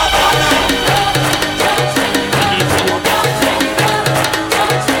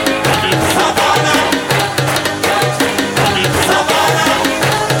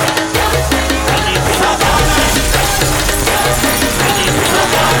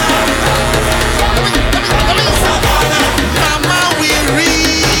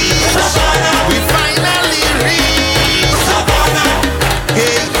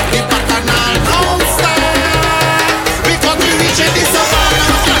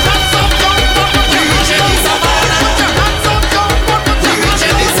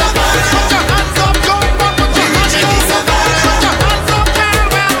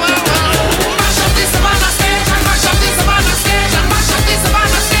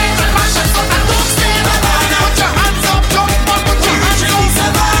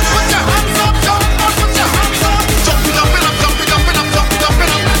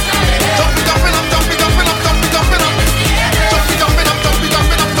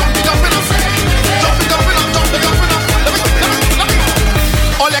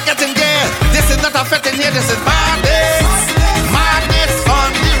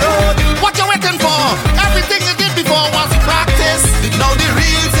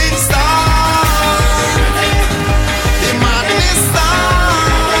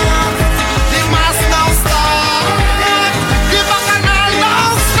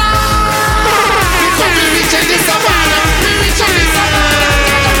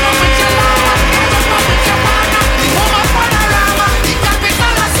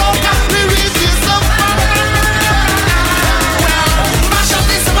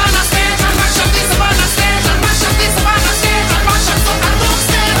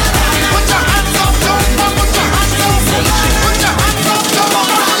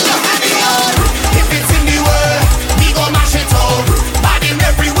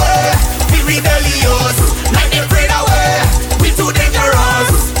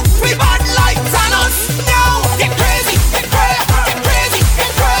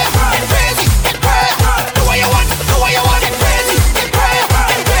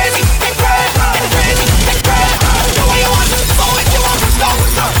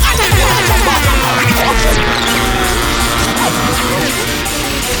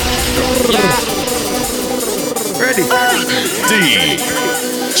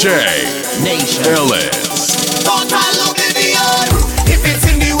 DJ Ellis. Total oblivion. If it's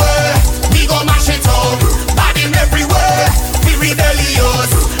in the world, we go mash it up. Bad him everywhere. We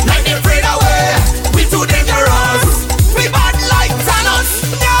rebellious, like the afraid away. We too dangerous. We bad like Thanos.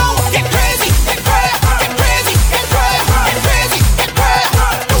 No, get crazy, get crazy, get crazy, get crazy, get crazy, get crazy.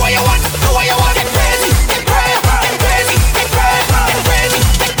 Do what you want, do what you want. Get crazy, get crazy, get crazy, get crazy, get crazy,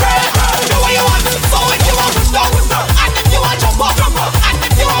 get crazy. Do what you want, so what you want, so. And if you want jump up, and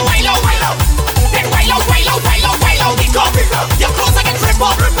if you want wild out, then wild out, wild out, wild out, wild out. Pick up, your clothes like a trip.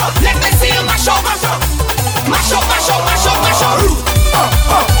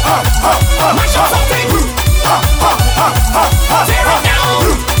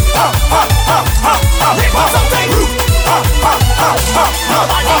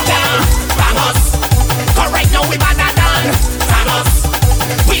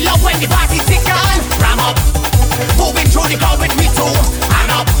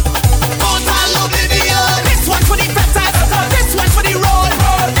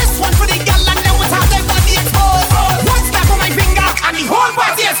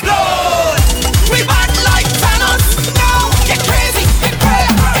 explode. We bad like Thanos. Now get crazy, get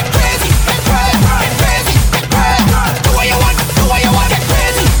crazy, get crazy, get crazy, get crazy, get crazy. Do what you want, do what you want. Get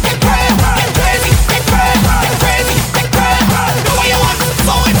crazy, get crazy, get crazy, get crazy, get crazy, get crazy. Do what you want.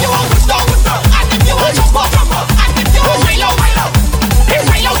 So if you want push down, and if you want jump up, and if you want wild out, wild out,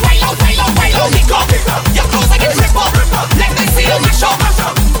 wild out, wild out, wild out, wild out. Pick up, your clothes like it's rip up. Let me see you mash up, mash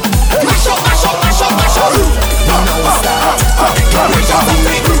up, mash up, mash up, mash up, mash up. We know we start.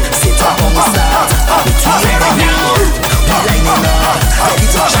 Sit up on the start. We tear it down. We line it up. Ready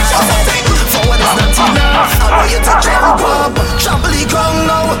to charge something. Forward is not enough. I want you to jump up. Trample the ground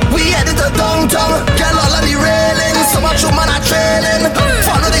now. We headed to downtown. Get all of the railings. So much woman are trailing.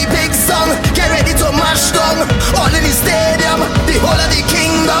 Follow the big song. Get ready to mash down. All in the stadium. The whole of the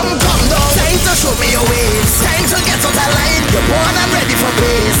kingdom. Come down. Time to show me your ways. Time to get out of line. You're born and ready for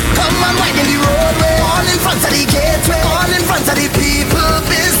pace. Come and widen the roadway. All in front of the gateway. All in front of the people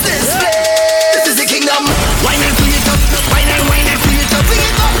business place. This is the kingdom. Wine and free it up. Wine and free it up. Free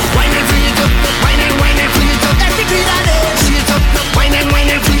it up. Wine and free it up. Wine and free it up. Every beat I did. Free it up. Wine and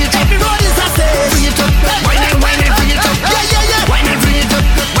free it up. Every road is a stage. Free it up. Wine and free it up. Yeah, yeah, yeah. Wine and free it up.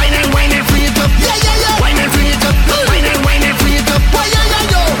 Wine and free it up. Yeah, yeah, yeah. Wine and free it up. Wine and free it up. Why, yeah,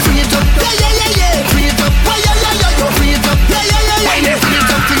 yeah, yo. Free it up. Yeah, yeah, yeah, yeah. Free it up. Why, yeah, yeah, yeah, yo. Free it up. Yeah, yeah, yeah, yeah. Wine and free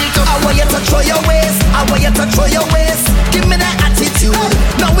it up. Free it up. I want you to throw your waist. I want you to throw your waist. Give me that attitude.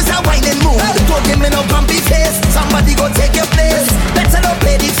 Now it's a whining mood. Don't give me no grumpy face. Somebody go take your place. Better not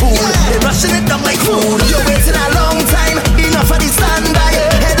play the fool. They're rushing it down like food. You're waiting a long time. Enough of the standby.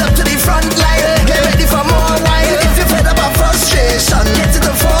 Head up to the front line. Get ready for more wine. If you're fed up of frustration, get to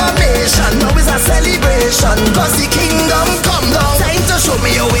the formation. Now it's a celebration. Cause the kingdom come down. Time to show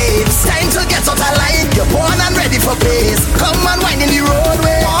me your waves. Time to get out of line. You're born and ready for pace. Come and wine in the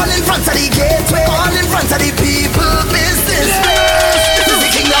roadway. All in front of the gateway. All in front of the people business place. This is the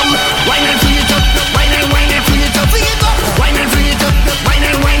kingdom. Wine and free it up. Wine and free it up. Free it up. Wine and free it up. Wine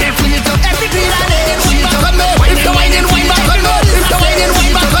and free it up. Every beat I did. Free it up. If the wine and wine back on me. If the wine and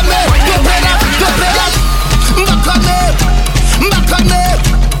wine back on me. Go play that. Go play that. Back on me. Back on me.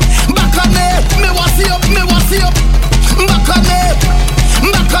 Back on me. Me want see up. Me want see up. Back on me.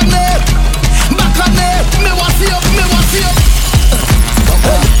 Back on me. Back on me. Me want see up. Me want see up.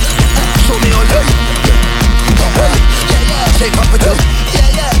 Show me all your. Shake up with you.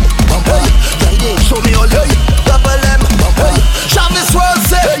 Show me all your. Double M. Travis World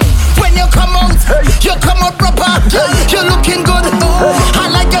say, when you come out proper. You're looking good. I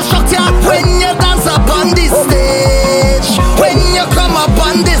like your structure when you dance up on this stage. When you come up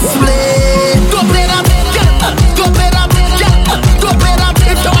on display. Go play that. Go play that. Go play that.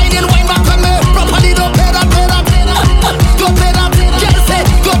 If you're whining, wine back on me. Properly don't play that. Go play that. Get it.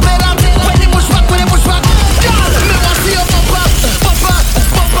 Go play that. When you push back. Me want see your bumper.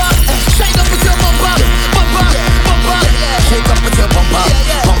 Shake up with your bumper. Shake up with your bumper.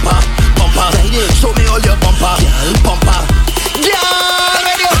 Show me all your bumper. Yeah,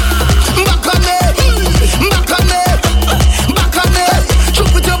 ready. Back on me.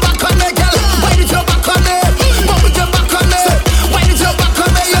 Choke with your back on me, girl. Why did your back on me? Bump with your back on me. Why did your back on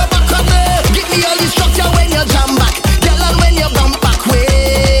me? Your back on me. Give me all the structure when you jam back, girl, and when you bump back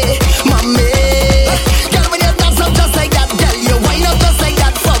way, mommy. Girl, when you dance up just like that, girl, you wind up just like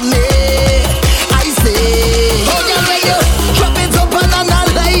that for me. I say, oh girl, when you drop it up and I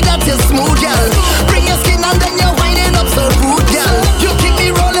like that you smooth, girl. Bring your skin and then you're winding up so rude, girl. You keep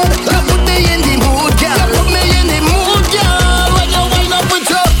me rolling, you put me in the mood, girl. You put me in the mood, girl. When you wind up with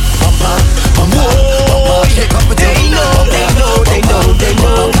your bumper. Shake up with your.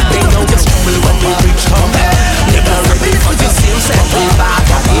 They know just trouble when we reach home. Never ready for the same set, we back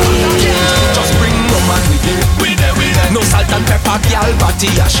again. Just bring woman with you. No salt and pepper, girl, body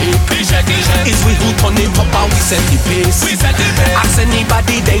a shake. It's we who turn it up and we set the pace. Ask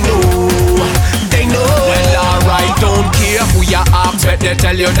anybody, they know. Well, alright, don't care who you ask, but they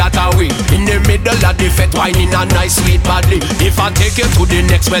tell you that I win. In the middle of the fete, whining a nice sweet body. If I take you to the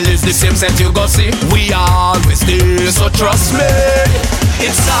next, well, it's the same set you go see. We always there, so trust me.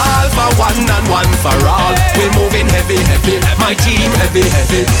 It's all for one and one for all. We're moving heavy, my team heavy.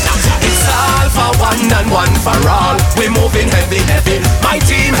 It's all for one and one for all. We're moving heavy, my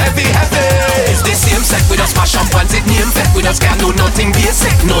team heavy. It's the same set, we just mash up once it name fet. We just can't do nothing thing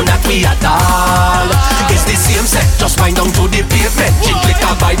basic, no not we at all. It's the same set, just wind down to the pavement. Chick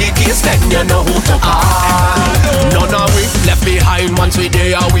liquor by the case, then you know who to call. None of we left behind once we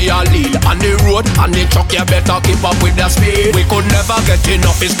there, we are lead. On the road, on the truck, you better keep up with the speed. We could never get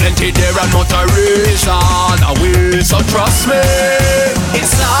enough, it's plenty there and not a race all the way. So trust me,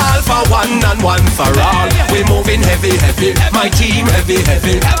 it's all for one and one for all. We're moving heavy, heavy, my team heavy,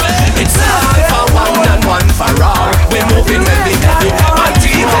 heavy. It's all for one and one for all. We're moving heavy, heavy, my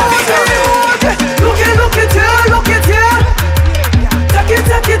team heavy, heavy. Look it here, look it here. Take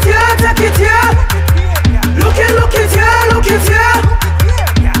it here, take it here. Look it here, look it here.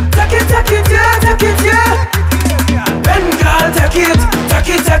 Take it here, take it here. Ben girl, take it.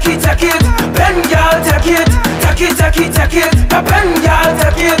 Ben girl, take it. Ben girl, take it.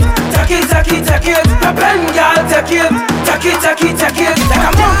 Ben girl, take it. Like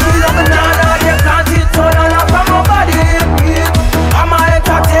a monkey love banana, they plant it all on up from my body. I'm a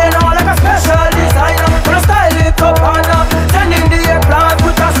entertainer, like a special designer. Gonna style it up and send in the eggplant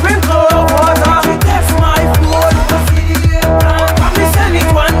with a sprinkle of water. She text my phone to see the eggplant. And me send it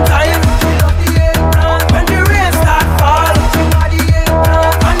one time. She love the eggplant. When the rain start fall, she want the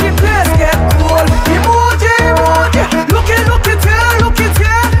eggplant. And the place get cold. Emoji. Look it here, look it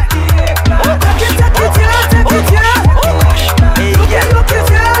here. Take it here. Look it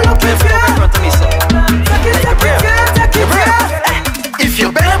here, look it here. Take it here. If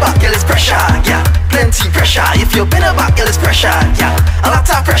you bend back, girl, it's pressure, yeah. Plenty pressure. If you bend back, girl, it's pressure, yeah. A lot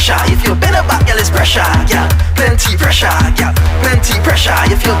of pressure. If you bend back, girl, it's pressure, yeah. Plenty pressure, yeah. Plenty pressure.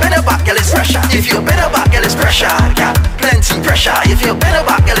 If you bend back, girl, it's pressure. If you bend back, girl, it's pressure, yeah. Plenty pressure. If you bend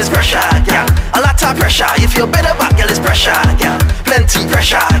back, girl, it's pressure, yeah. A lot of pressure. If you bend back, girl, it's pressure, yeah. Plenty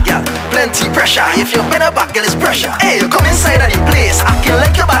pressure, yeah. Plenty pressure. If you bend back, girl, it's pressure. Hey, you come inside of the place, acting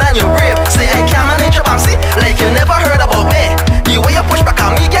like you're bad and you're brave. Say I can't manage your bouncy, like you never heard about me. The way you push back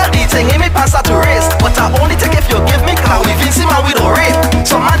on me, girl, the thing in me pants out to race. But I only take if you give me clout. If you see my we don't rape.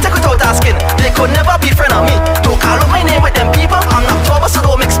 Some man take it out asking, they could never be friend of me. Don't call out my name with them people. I'm not October, so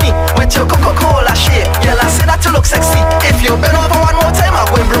don't mix me with your Coca-Cola shape. Girl, I say that you look sexy. If you bend over one more time, I'm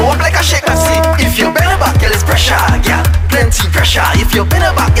going to blow up like a shake Pepsi. If you bend back, girl, it's pressure, yeah. Plenty pressure. If you bend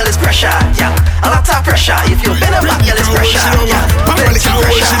back, girl, it's pressure, yeah. A lot of pressure. If you bend back, girl, it's pressure, yeah. Plenty pressure.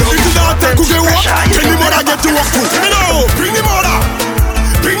 Plenty pressure. Bring the mother get to work too. Bring the mother.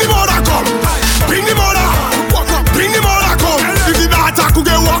 Bring the mother come. Bring the mother. Bring the mother come. If the daughter could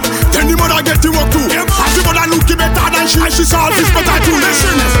get work, then the mother get to work too. As the mother look better than she solve this better too.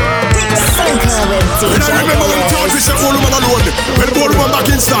 Listen. When I remember when George said all woman alone, when the woman back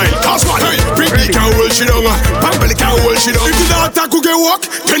in style. Cause what? Bring the cow hold she down. Bambel cow hold she down. If the daughter could get work,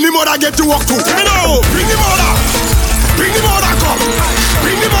 then the mother get to work too. Bring the mother. Bring the mother come.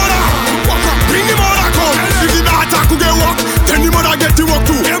 Bring the mother. Bring the mother come. If the daughter could get work, then the mother get to work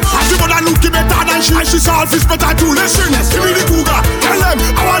too. As the mother look better than she solve this better too. Listen, give me the cougar. Tell them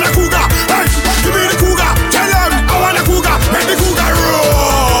I want a cougar. Hey, give me the cougar. Tell them I want a cougar. Make the cougar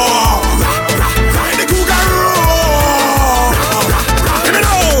roar. Make the cougar roar. Give me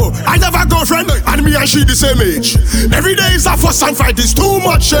no. I have a girlfriend and me and she the same age. Every day is a fuss and fight. It's too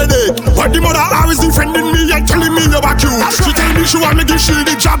much headache. But the mother always defending me and telling me you're cute. She tell me she want me give she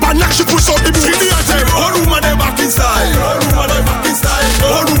the job and now she puts up the boot. Give me a tell. All woman they back in style. All woman they back in style.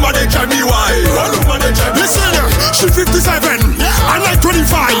 All woman they drive me wild. All woman they drive me. Listen, she 57 and like 25.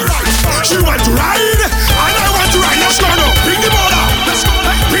 She want to ride and I want to ride. Let's go now. Bring the mother.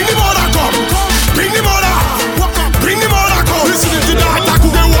 Bring the mother come. Bring the mother. Bring the mother come. Listen, if the daughter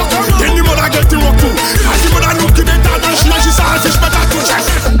could get walk, then the mother get to walk too. As the mother look better than she saw fish better too.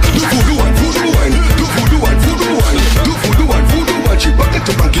 Do voodoo and voodoo wine. Do voodoo and voodoo wine. Do voodoo and voodoo wine. She back it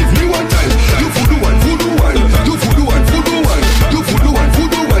up and give me one time. Do voodoo and voodoo wine. Do voodoo and voodoo wine. Do voodoo and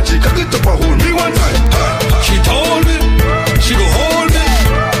voodoo wine. She cock it up and hold me one time. She told me she go hold me,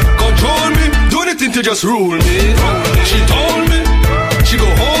 control me, do anything to just rule me. She told me she go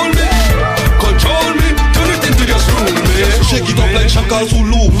hold me, control me, do anything to just rule me. Shake it up like Shaka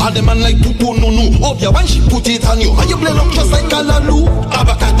Zulu. All the man like Pupu Nunu. Oh yeah, when she put it on you, and you blend up just like Kalalu.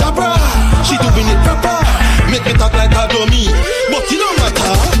 Abacadabra, she doing it proper. Make me talk like a dummy, but it don't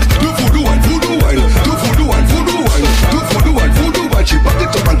matter. Do voodoo and voodoo wine. Do voodoo and voodoo wine. Do voodoo and voodoo wine. She back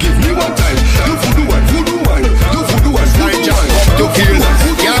it up and give me one time. Do voodoo and voodoo wine. Do voodoo and voodoo wine. To kill,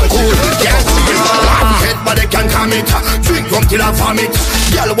 can't cool, can't steal. Head but they can't calm it. Drink rum till I vomit.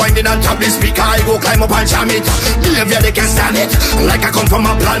 Girl winding on top the speaker, I go climb up and jam it. Behavior they can stand it, like I come from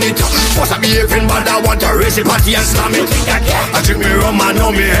a planet. What's I behaving bad, I want to raise the party and slam it. I drink me rum and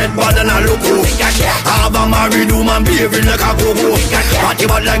know me head bad and I look cool. I have a married woman behaving like a go-go. Party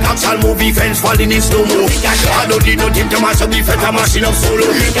bad like action movie, fence falling in slow-mo. I don't need no team to mash up the fete, I'm mashing up solo.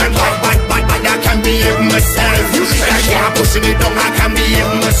 Bad, I can behave myself. I'm pushing it down, I can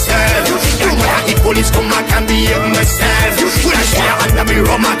behave myself. When I hit police come, I can behave myself. When I stare under me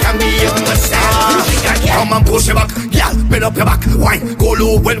rum, I can behave myself. Come and push your back, girl, bend up your back. Wine, go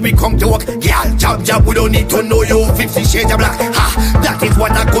low when we come to work. Girl, jab, we don't need to know you 50 shades of black. Ha, that is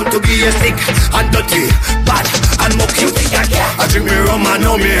what I got to be a stick. And dirty, bad, and mucky. I drink me rum, I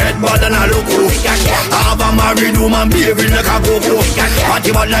know me head bad and I look cool. I have a married woman behaving like a go-go.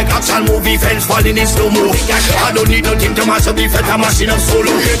 Party bad like action movie, fence falling in slow-mo. I don't need nothing to mash up the fete, I'm mashing up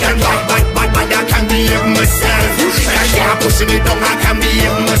solo. Bad, I can behave myself. I'm pushing it down, I can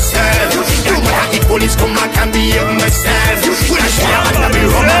behave myself. When I hit police come, I can behave myself. When I stare under me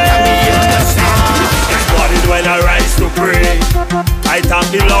rum, I can behave myself. What is when I rise to pray? I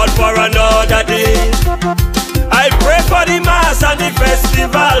thank the Lord for another day. I pray for the mass and the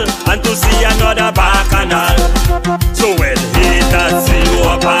festival, and to see another bacchanal. So when haters see you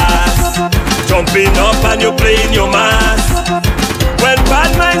pass, jumping up and you playing your mass. When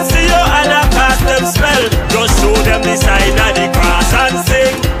bad minds see you and I cast them spell, just show them the sign of the cross and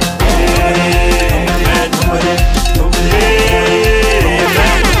sing amen.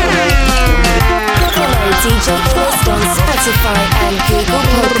 Follow DJ Illest on Spotify and Google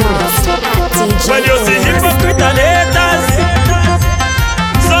Podcast at DJ When you see hypocrite and haters,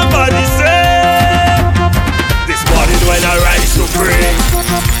 somebody say, this morning when I rise to pray,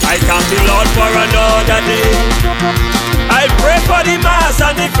 I thank the Lord for another day. I pray for the mass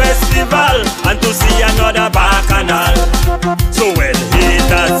and the festival, and to see another bacchanal. So when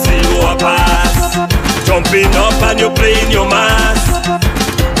haters see you pass, jumping up and you playing your mass.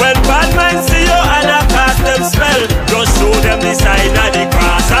 When bad minds see you and I cast them spell, just show them the sign of the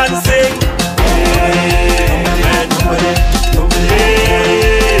cross and sing amen.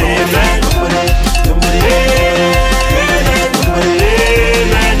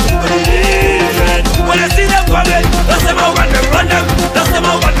 When I see them coming, dust them out, run them, dust them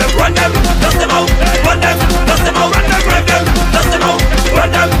out, run them, dust them out, run them, dust them out, run them, rev them, dust them out,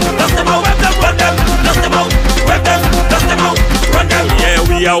 run them, dust them out, rev them, run them, dust them out, rev them, dust them out, run them. Yeah,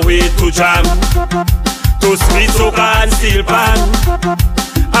 we are way to jam, to sweet soca and steel pan.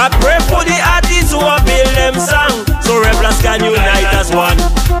 I pray for the artists who are build them song, so rebels can unite as one.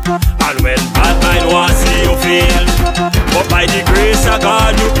 And when bad mind wants see you fail, but by the grace of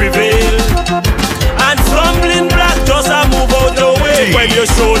God you prevail. And stumbling black just a move out the way when you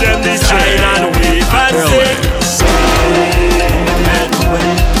show them the sign and wave and sing amen.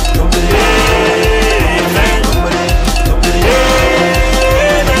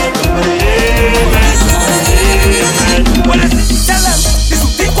 Well, tell them this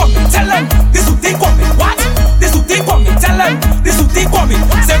will take on me. Tell them this will take on me. What? This will take on me. Tell them this will take on me.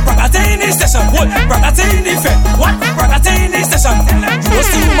 Say Bragate in the station. What? Bragate in the fed. What? Bragate in the station. You don't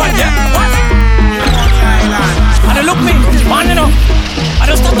see woman yet. What? And they look me, man, you know. I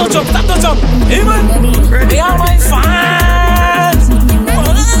just stop to jump. Hey man, they are my fans.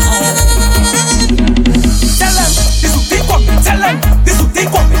 Tell them this will take on me. Tell them this will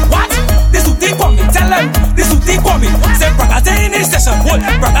take on me. What? This will take on me. Tell them this will take on me. Say Bragate in the station. What?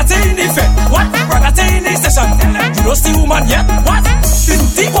 Bragate in the fed. What? Bragate in the station. You don't see woman yet. What? This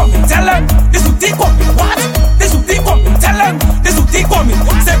will take on me. Tell them this will take on me. What? This will take on me. Tell them this will take on me.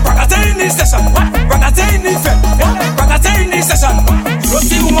 Say Bragate in the station. What? Bragate in the fed. What? Bragate in the station. You don't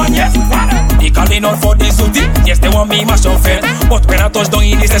see woman yet. What? They calling out for this duty. Yes, they want me mash up fair. But when I touch down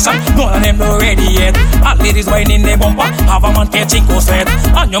in the session, none of them not ready yet. All ladies whining the bumper, have a man catching coast sweat.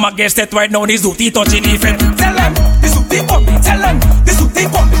 And you might get set right now, this duty touching the fed. Tell them, this will take on me. Tell them, this will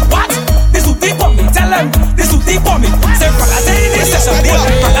take on me. What? This will take on me. Tell them, this will take on me. Say Bragate in the session.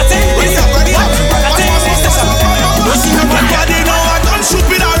 Bragate in the session. What? Bragate in the session. You don't see woman yet. I done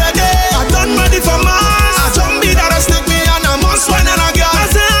stupid already. I done ready for mass. I done be that I stick me and I must wine and I get. I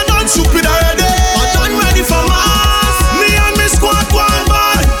say I done stupid already. I done ready for mass. Me and me squad one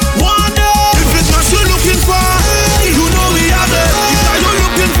band. One day. If it's not you looking for, you know we have it. If that you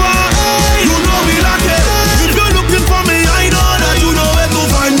looking for, you know we like it. If you're looking for me, I know that you know where to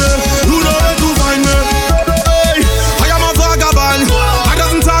find me. You know where to find me. Hey, I am a vagabond. I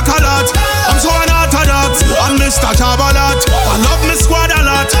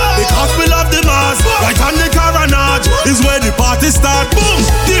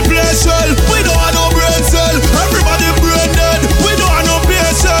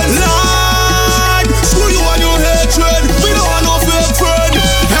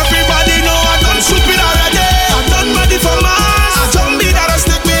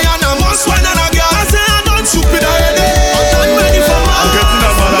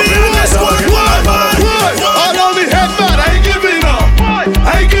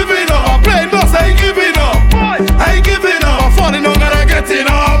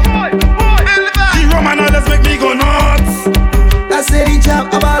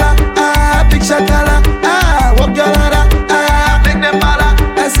bala, big shakala, walk your ladder, make them bala.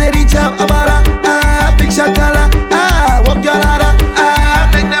 I said each up a bala, big shakala, walk your ladder,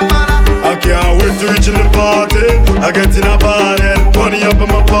 make them bala. I can't wait to reach in the party. I get in a ballin', money up in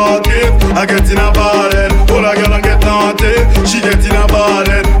my pocket. I get in a ballin', all I girl and get naughty. She get in a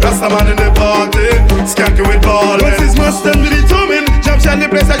ballin', that's the man in the party. Skanky with ballin'. What's his master with the tumming? Jump shot the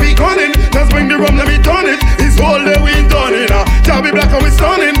place like we gunning. Just bring the rum, let me turn it. It's all day we done it. Jabby black and we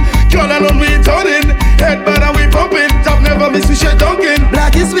stunning. Girl and on we turning. Head bad and we pumping. Job never miss we shit dunking.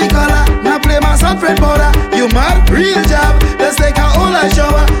 Black is we color, now play my son Fred Border. You mad? Real job, let's take a whole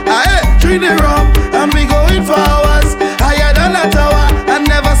shower. Drink the rum and we going for hours. Higher than a tower and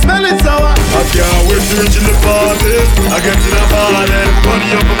never smell it sour. I can't wait to reach in the party. I get in a ballin',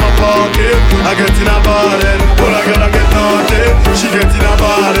 money up in my pocket. I get in a ballin', all I gotta get naughty. She get in a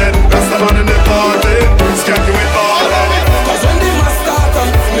ballin', that's the man in the party. Skanky with ballin'. Cause when the mass start up,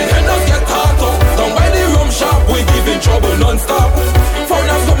 we head us get hot up. Down by the rum shop, we giving trouble non-stop.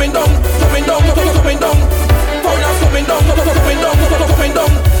 Foreigners coming down, coming down, coming down. Foreigners coming down, coming down, coming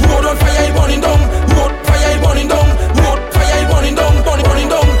down. Road on fire, burning down. Road fire, burning down. Road fire, burning down, burning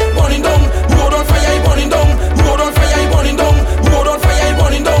down, burning down. Road on fire, burning down. Road on fire, burning down. Road on fire,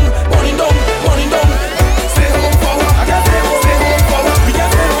 burning down, burning down, burning down. Stay home forward, I got stay home forward. We got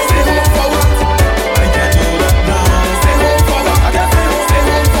stay home forward. I can't do that now. Stay home forward, I got stay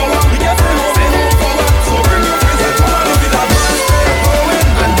home forward. We got stay home forward. So bring your friends and come on, live it up. Stay going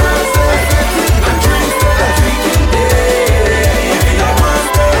and girls stay sweating and drinks stay drinking day.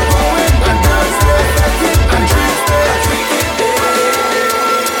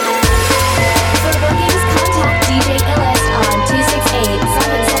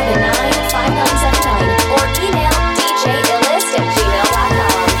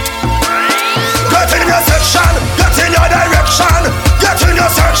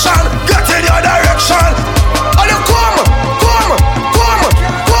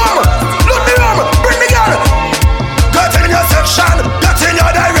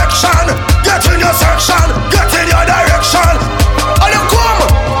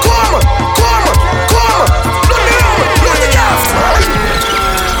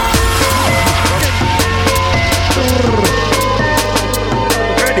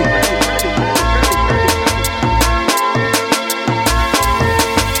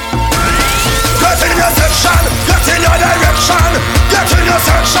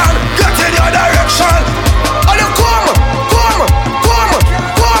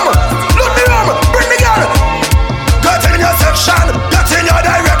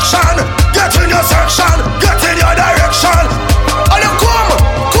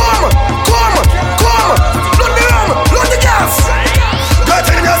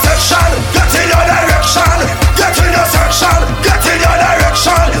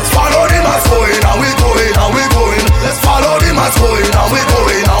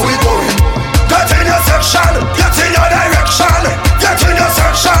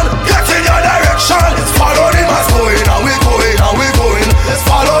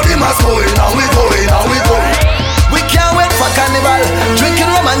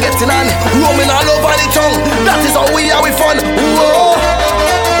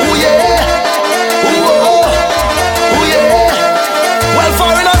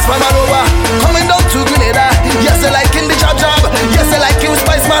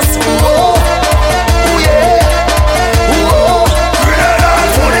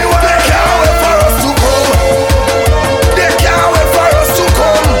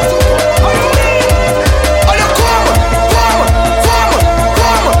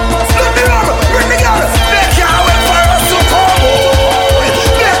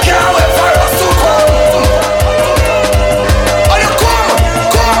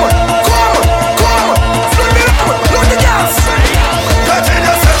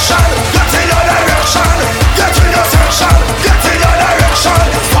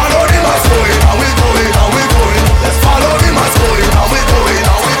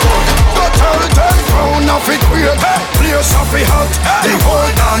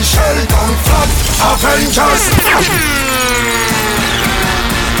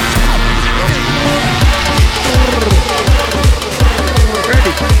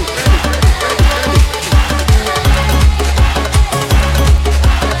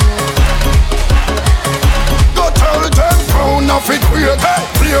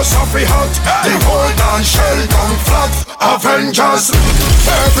 Avengers,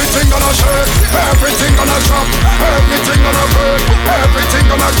 everything gonna shake, everything gonna drop, everything gonna break, everything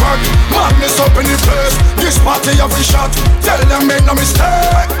gonna crack. Madness up in the place, this party have a shot. Tell them make no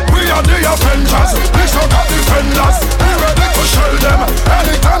mistake, we are the Avengers. This out of defenders, we ready to shell them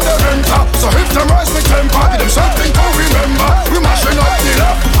anytime they enter. So if them rise with temper, give them something to remember. We mashing up the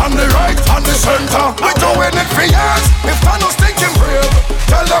left and the right and the center. We doing it for years. If Thanos thinking brave,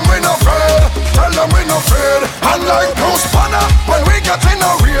 tell them we no afraid. Tell them we no afraid. And like Bruce Banner, when we get in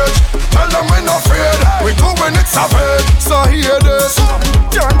a rage, tell them we no afraid. We doing it savage. So hear this.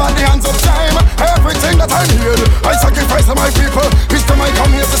 Turn by the hands of time. Everything that I need, I sacrifice to my people. Wisdom I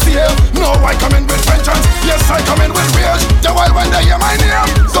come here to steal. No, I come in with vengeance. Yes, I come in with rage. The while when they hear my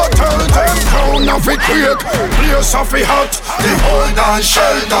name, so tell them crown of it quick. Place of it hot. The whole down,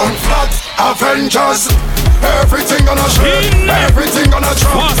 shell down flat. Avengers. Everything gonna shake, everything gonna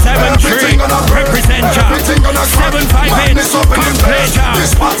drop, everything gonna break, everything gonna crack. 758, come play job.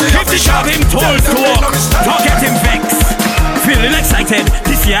 Give the job him tools to walk, don't get him vexed. Feeling excited,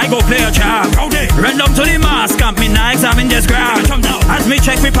 this year I go play a job. Random to the mask, camp me now examine this ground. As me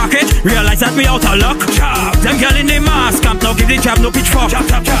check me pocket, realize that me out of luck. Them girl in the mask, camp now give the job no pitchfork.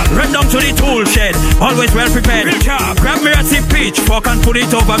 Random to the tool shed, always well prepared. Grab me a sip pitchfork and put it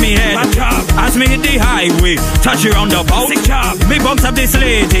over me head. As me hit the highway, touch the roundabout. Me bounce up this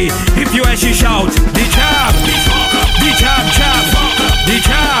lady, if you hear she shout, the job, the job, job, the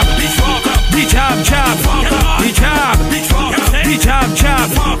job, the job, job, the job, the job, job,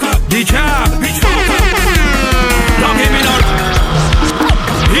 the job. Don't give me no.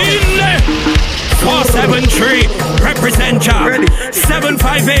 In there, 473, represent job.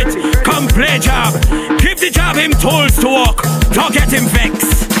 758, come play job. Give the job him tools to walk. Don't get him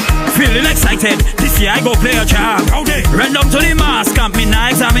vexed. Feeling excited, this year I go play a job. Random to the mask, camp me now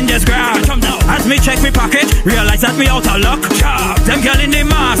examine this ground. As me check me pocket, realize that me out of luck. Them girl in the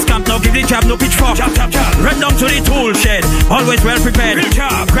mask, camp now give the job no pitchfork. Random to the tool shed, always well prepared.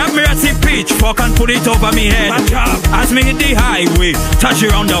 Grab me a sip pitchfork and put it over me head. As me hit the highway, touch the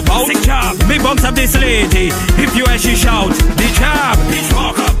roundabout. Me bounce up this lady, if you hear she shout, the job,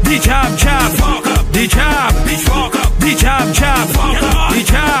 the job, job, the job, the job, job, the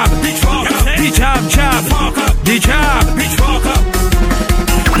job, the job, job, the job.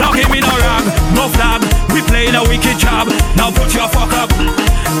 Don't give me no rag, no flag. We playing a wicked job. Now put your fuck up,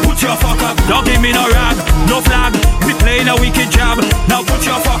 put your fuck up. Don't give me no rag, no flag. We playing a wicked job. Now put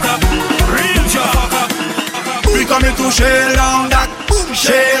your fuck up, put your fuck up. We coming to shell down that,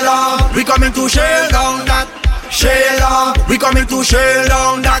 shell down. We coming to shell down that, shell down. We coming to shell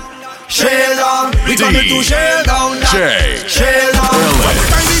down that. Shell down, we coming to shell down that. Shell down, every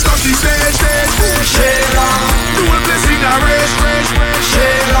time we touch the stage, shell down. Do a blessing a race,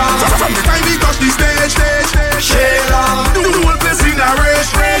 shell down. From the time we touch the stage, shell down. Do a blessing a race.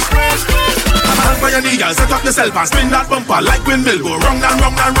 And for your knee, girl, set up yourself and spin that bumper like windmill. Go round and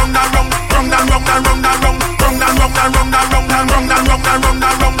round and round and round, round and round and round and round, round and round and round and round and round and round and round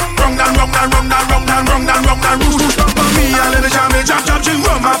and round, round and round and round and round and round and round and round. Me a little jam, chop chop, she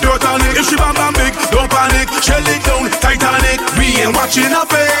run my pure tonic. If she bam bam big, don't panic. Shell it down, Titanic. We ain't watching her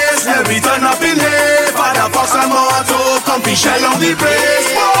face. Let me turn up in here. Father Fox and Motto, come be shell on the place.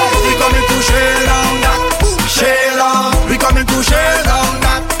 We coming to shell down that, shell down. We coming to shell down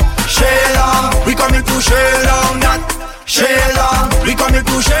that, shell down. We coming to shell down that, shell down. We coming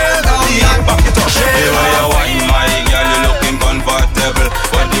to shell down that. The way you wine, my girl, you looking comfortable.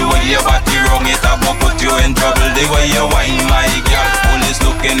 But the way you body wrong, it up will put you in trouble. The way you wine, my girl, police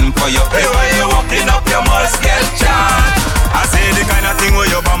looking for you. The way you walking up, you must get shot. I say the kind of thing where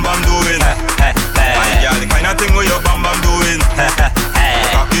you bam bam doing. My girl, the kind of thing where you bam bam doing.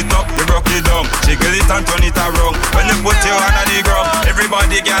 Cock it up, you broke it down. Jiggle it and turn it around. When you put your hand on the ground,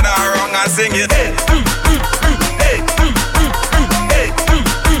 everybody gather around and sing it.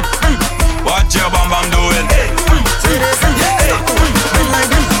 What your bam bam doing?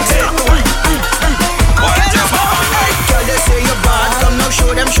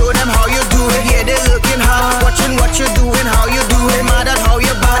 Show them how you do it. Yeah, they looking hard, watching what you doing, how you do it. Mad at how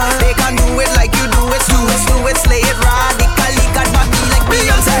you bad. They can do it like you do it. Do it, slay it radically. Got body like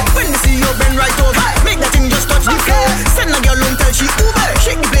Beyonce. When you see you bend right over, make that thing just touch the floor. Send a girl home, tell she Uber.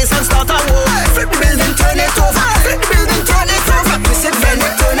 Shake the place and start a war. Flip the building.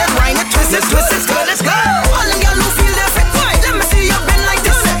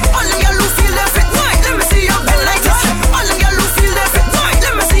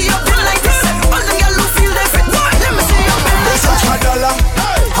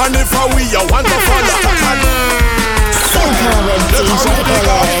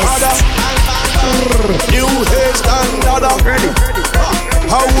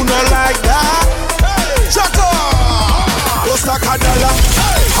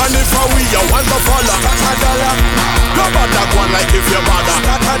 like if you're bother.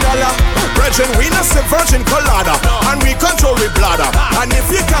 Stack a dollar. Virgin, we not say virgin colada. And we control with bladder. And if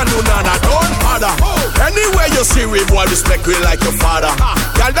you can do nada, don't bother. Anywhere you see we boy, respect we like your father.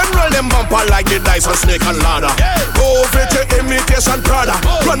 Y'all them roll them bumper like the dice on snake and ladder. Go over to imitation Prada.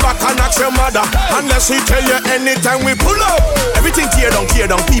 Run back and ask your mother. Unless we tell you anytime we pull up. Everything tear down.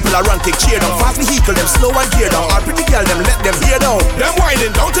 People are run, take cheer down. Fast vehicle, them slow and gear down. All pretty girl, them let them hear down. Them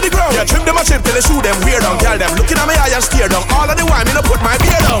whining down to the ground. Yeah, trip them a chip till they shoot them weird down. Girl, them looking at me eye and steer down. All of the wine, me no put my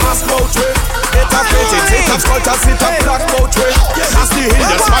beer down. Ask about it. It a painting, it a sculpture, sit up black boat way. Ask the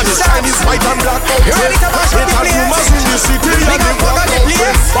Indian, Spanish, Chinese, white and black boat way. It a rumors in the city and the black boat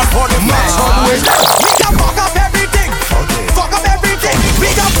way. But for the max on way. We can fuck up everything. Fuck up everything.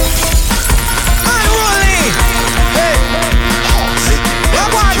 Big up. Unruly. Hey. Your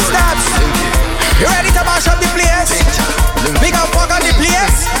one steps. You ready to mash up the place? We can fuck up the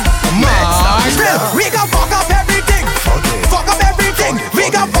place. We can fuck up everything. Fuck up everything. We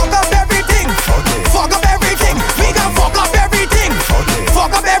can fuck up everything. Fuck up everything. We can fuck up everything.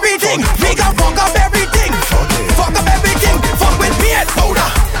 Fuck up everything. We can fuck up everything. Fuck up everything. Fuck with beard. Powder.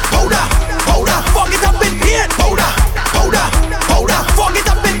 Fuck it up with beard. Powder. Fuck it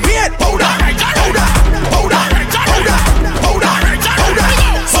up with beard. Powder.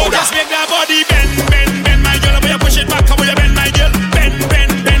 So just make that body bend, my girl. Will you push it back? Will you bend, my girl? Bend,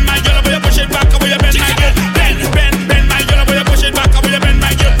 my girl. Will you push it back? Will you bend, my girl? Bend, my girl. Will you push it back? Will you bend,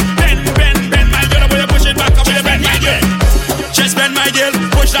 my girl? Bend, my girl. Will you push it back? Will you bend, my girl? Just bend, my girl.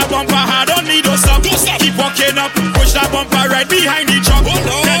 Push that bumper hard, don't need no stop. Keep walking up. Push that bumper right behind the truck.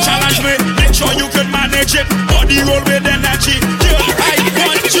 Then challenge me. Make sure you can manage it. Body roll with energy. Girl, I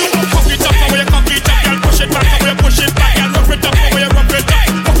want you. Cock it up, will you cock it up? Girl, push it back, will you push it back? Girl, rough it up, will you rough it up?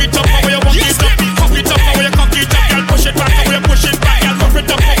 Cock it up, will you walk it up? Cock it up, will you cock it up? Girl, push it back, will you push it back? Girl, rough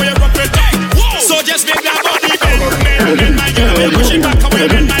it up, will you rough it up? So just make that body bend, my girl. Will you push it back, will you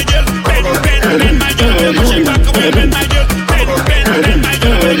bend, my girl? Bend, my girl. Will you push it back, will you bend, my girl? Bend, my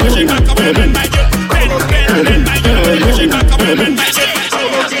girl. Will you push it back, will you bend, my girl? Bend, my girl. Will you push it back, will you bend, my girl?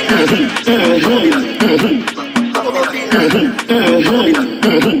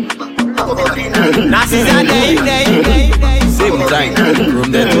 Nazis are day. Same time,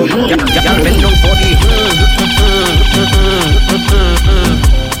 from there to y'all bend down for the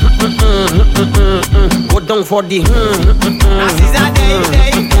go down for the Nazis are day.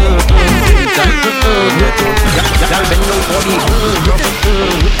 Same time, y'all bend down for the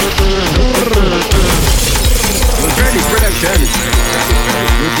Credit production.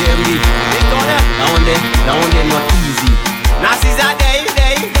 You hear me? That one there not easy. Nazis are day.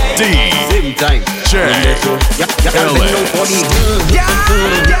 Same time. Y'all bend down for the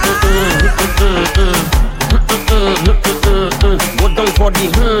go down for the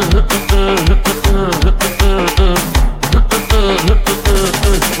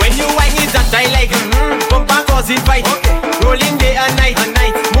When you whine is that I like bumper cause it fight. Rolling day and night.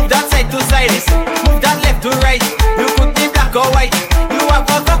 Move that side to side. Move that left to right. You could be black or white. You have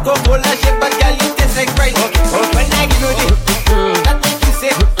a Coca-Cola shape, but girl you taste like Sprite. When I give you this, that make you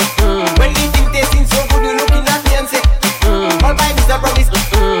say. When you think tasting so good, you looking at me and say, all by Mr. Promise.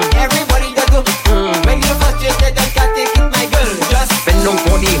 Everybody does go. When you're frustrated and can't take it, my girl, just bend down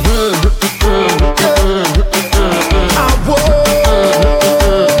for the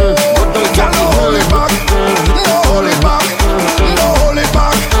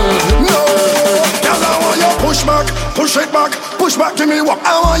Push back, give me walk.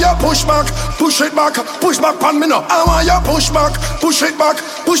 I want you push back on me now. I want you push back,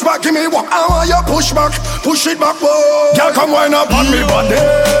 give me walk. I want you push it back, whoa. Girl, come wind up on me body.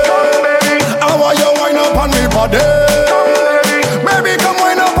 I want you wind up on me body. Baby, come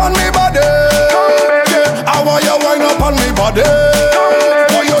wind up on me body. I want you wind up on me body.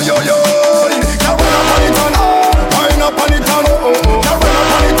 Oh, yo. Girl, wind up on it on. Girl, wind up on it on.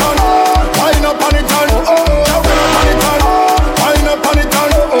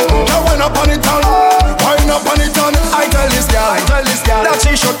 I tell this girl that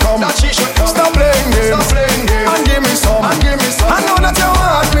she should come. Stop playing games and give me some. I know that you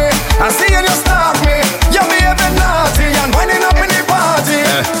want me. I see you stalk me. You behaving naughty and winding up in the party.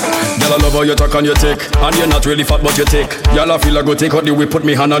 Girl, I love how you talk and you take, and you're not really fat but you take. Girl, I feel I go take out the whip, put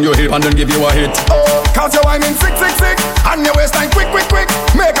me hand on your hip and then give you a hit. Oh, cause you whining sick, and your waistline quick.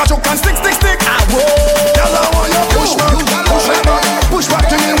 Make a choke and stick. Ah, whoa. Girl, I want you push back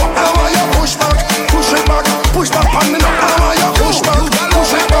to me. I want you push back on me now. I want you push back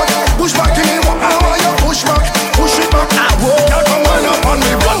to me. I want you push it back. Ah, whoa. Girl, come wind up on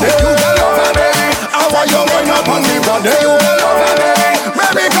me body. I want you wind up on me body.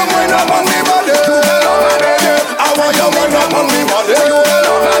 Baby, come wind up on me body. I want you wind up on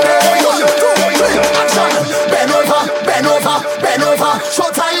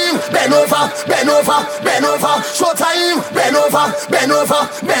over, bend over, showtime, bend over, bend over,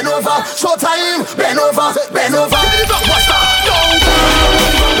 bend over, showtime, bend over, bend over. Give me the blockbuster.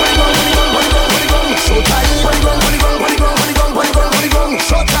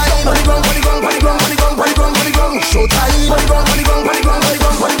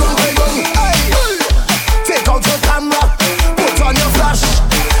 Take out your camera, put on your flash,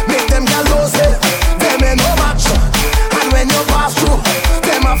 make them get lost, them ain't no match. And when you pass through,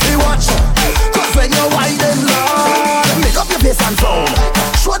 them have to watch. Cause when you wind them Lord, make up your face and frown,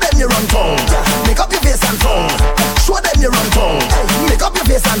 show them you run town. Make up your face and frown, show them you run town. Make up your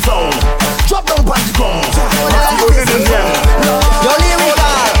face and frown, drop down on the ground. Yo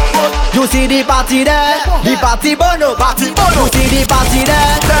lyrical, you see the party there, the party bono, party bono. You see the party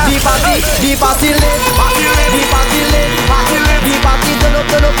there, the party lit, the party lit, the party turn up,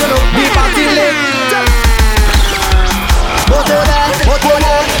 the party lit. Moto there.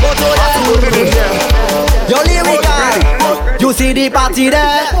 Yo lyrical, you see the party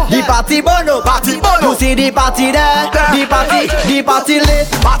there, the party bono, party bono. You see the party there, the party lit, the party lit,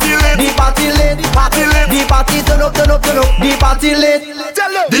 the party turn up, the party lit. The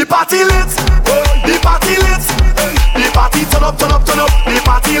party lit, the party lit, the party turn up, the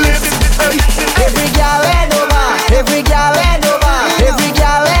party lit. Every girl and over, every girl and over, every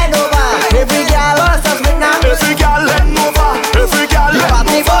girl and over, every girl wants us right now. Every girl and over, every girl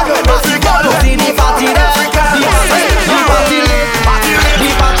and over, every girl. You see the party there, the party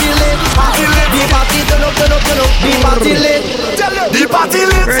lit, the party lit, the party turn up, the party lit. The party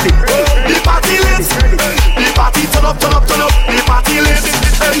lit, the party lit, the party turn up, the party lit.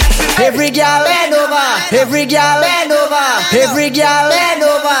 Every girl and over, every girl and over, every girl and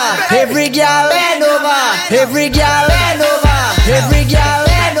over, every girl and over, every girl and over, every girl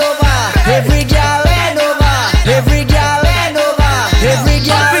and over, every girl and over, every girl and over, every girl and over, every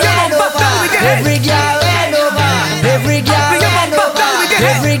girl and over, every girl and over, every girl and over, girl and over,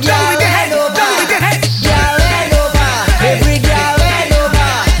 every girl and over, every girl and over, every girl and over,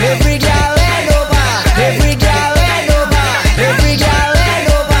 every girl and over, every girl and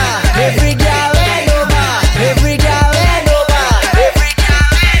over, every girl and over, every girl and over, every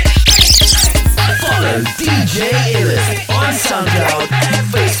girl. Follow DJ Illest on SoundCloud and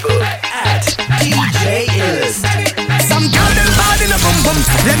Facebook at DJ Illest. Some girl them bad in a bum bum.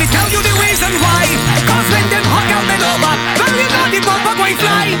 Let me tell you the reason why. Cause when them hot girl bend over, well you know the bumper going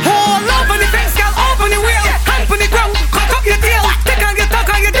fly. Hold up on the fence, girl, open the wheel, hand on the ground, cock up your tail, take on your tuck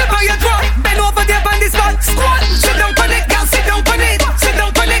on your dip on your draw. Bend over there on this spot, squat, sit down on it, girl, sit down on it, sit down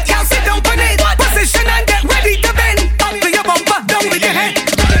on it, girl, sit down on it. Position and get ready to bend. Up to your bumper, down with your head.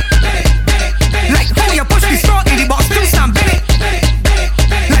 Like how you push the straw in the box, do some bend it.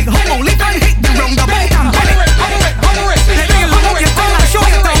 Like how only can hit the roundabout and bend it. Let me look up your tongue and show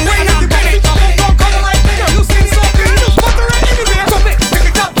you the way and bend it. You seem so good, butter it anywhere. Drop it, pick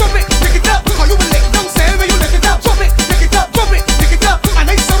it up, drop it, pick it up. Cause you will lick down, say when you lick it up. Drop it, pick it up, drop it, pick it up. And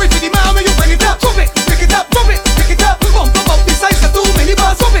I'm sorry to the man when you bring it up. Drop it, pick it up, drop it, pick it up. Bump about the size of too many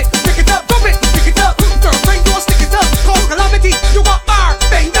bars. Drop it, pick it up, drop it, pick it up. Girlfriend, don't stick it up. Cause calamity, you got R,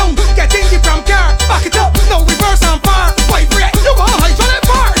 bang down, get in the from car. Back it up, no reverse and far. Vibrate, you got hydraulic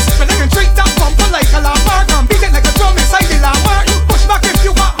bars. But I can treat that bumper like a lambar. Can beat it like a drum inside the lambar. Push back if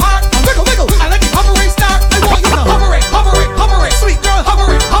you got heart. And wiggle, wiggle, I like it hovering start. I want you to hover it, hover it, hover it. Sweet girl,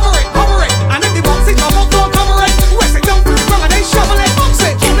 hover it, hover it, hover it. And if the box is up, don't cover it. Rest it down, wrong and then shovel it. Box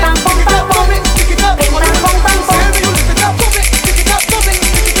it, pick it up, bump it, pick it up. On the bump, bang, say when you lift it up, bump it, pick it up, bump it,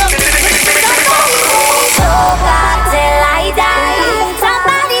 pick it up, pick it up. Soca till I die.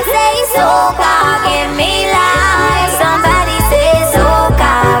 Somebody say soca, give me life. Somebody say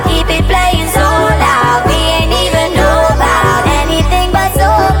soca, keep it playing so loud. We ain't even know about anything but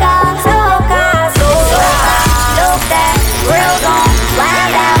soca, soca, soca. Look that girls on,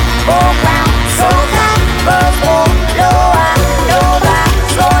 wild out, go round. Soca, girls go lower, Nova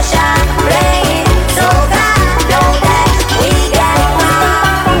Scotia, playing soca. Know that we got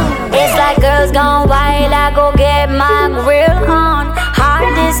it. It's like girls gone wild. I go get my grill on. Hard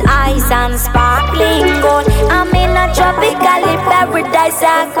as ice and sparkling gold. I'm in a tropical paradise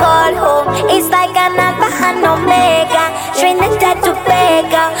I call home. It's like an alpha and omega, Trinidad to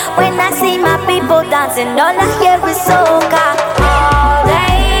Vega. When I see my people dancing, all I hear is soca. All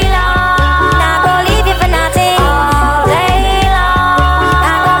day long, not gonna leave you for nothing. All day long,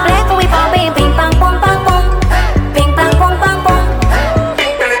 I'm gonna play for we bumping. Ping pong pong pong pong, ping pong pong pong pong.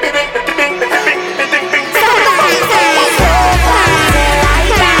 Somebody say soca till I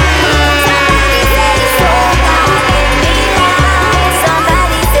die. Somebody say soca, give me life.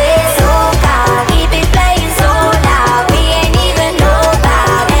 Somebody say soca, keep it playing so loud. We ain't even know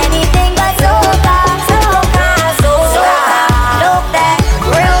about anything but soca.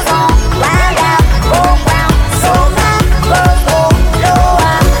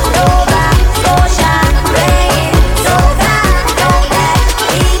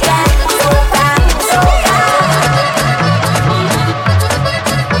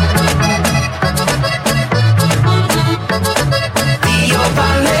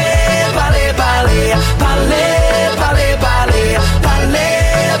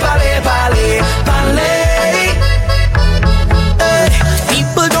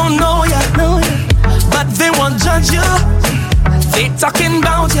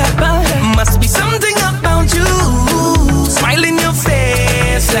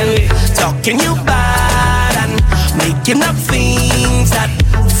 talking you bad and making up things that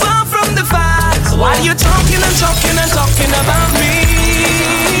far from the facts. Why you talking and talking and talking about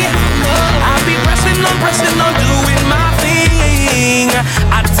me? I'll be pressing on, doing my thing.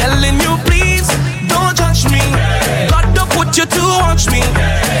 I'm telling you, please don't judge me. God don't put you to watch me.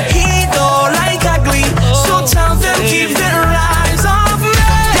 He don't like ugly, so tell them keep their eyes off me.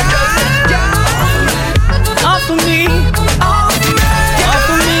 Off of me, off me, off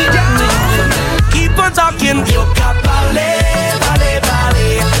of me. Keep on talking. You got ballet, ballet,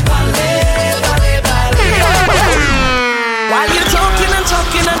 ballet, ballet, ballet, ballet. While you're talking and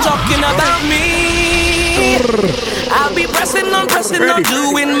talking and talking about me, I'll be pressing on,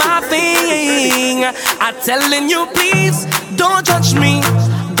 doing my thing. I'm telling you, please don't judge me.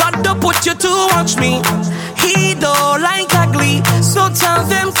 God don't put you to watch me. He don't like ugly, so tell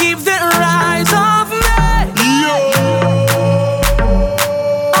them keep their eyes off me.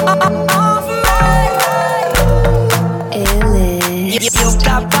 Off me. You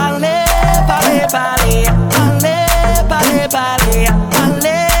got ballet, ballet, ballet, ballet, ballet, ballet,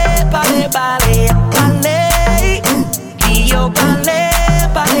 ballet, ballet, ballet, ballet. Yo ballet,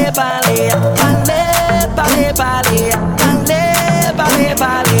 ballet, ballet, ballet, ballet, ballet, ballet, ballet, ballet,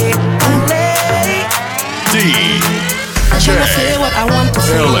 ballet. I wanna say what I want to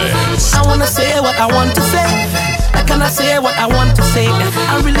say. I wanna say what I want to say. I cannot say what I want to say.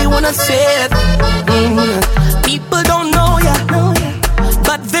 I really wanna say it. People don't know ya,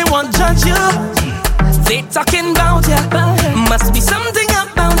 but they won't judge you. They talking about ya. Must be something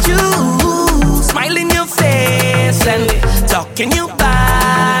about you. Smile in your face and talking you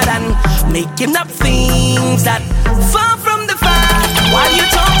bad and making up things that far from the fact. While you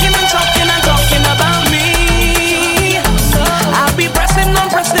talking and talking and talking about me, I'll be pressing on,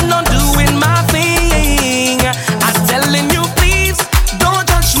 doing my thing. I'm telling you, please don't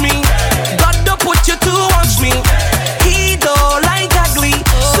touch me. God don't put you to watch me. He don't like ugly,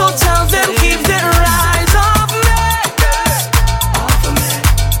 so tell them keep their eyes off me.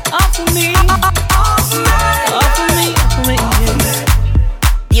 Off of me, off of me, off of me, off of me.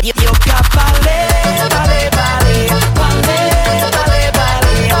 You got ballet, ballet, ballet, ballet, ballet, ballet,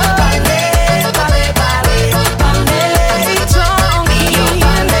 ballet, ballet, ballet, ballet. Don't be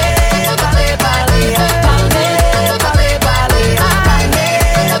ballet, ballet, ballet, ballet, ballet, ballet, ballet,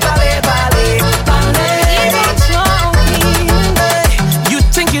 ballet, ballet, ballet. You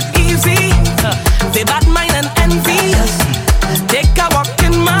think it's easy? They bad mind and envious. Take a walk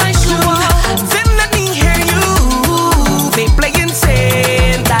in my shoes, then let me hear you. They play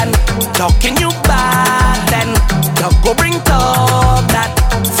insane and talking you bad and don't go bring talk that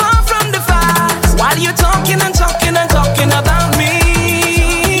far from the facts. While you talking and talking and talking about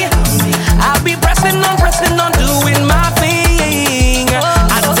me, I'll be pressing on, doing my thing.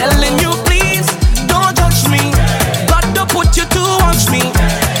 I'm telling you, please don't judge me. God don't put you to watch me.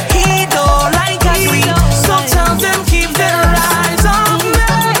 He don't like ugly, so tell them keep their eyes on me.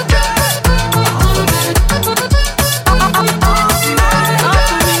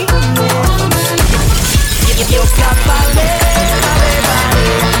 You got ballet, ballet, ballet,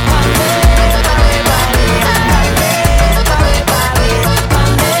 ballet, ballet, ballet, ballet, ballet,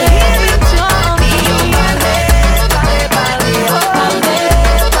 ballet. Here it comes. You ballet, ballet, ballet, ballet,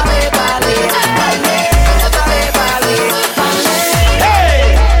 ballet, ballet, ballet, ballet. Hey,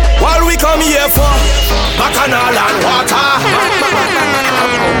 what we come here for? Bacchanal and water.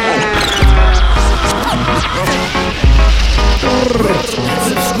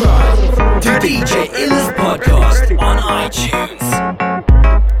 Subscribe to DJ Illis Podcast on iTunes.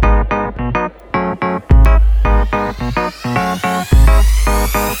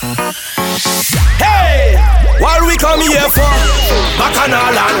 Hey, what we come here for?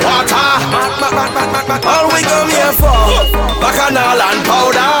 Bacchanal and water. All we come here for? Bacchanal and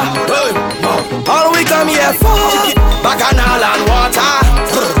powder. All we come here for? Bacchanal and water.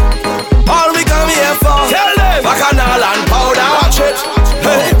 All we come here for? Bacchanal and powder. Watch it.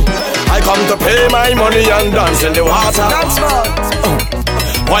 Hey, I come to pay my money and dance in the water.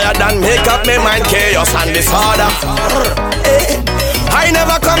 Why than make up my mind chaos and disorder. Hey, I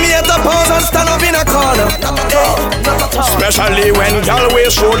never come here to pose and stand up in a corner. Especially when y'all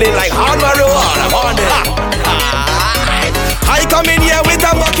waist rolling like hard marijuana. I come in here with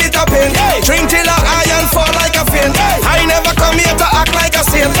a bucket of pain. Drink till a iron fall like a fin. I never come here to act like a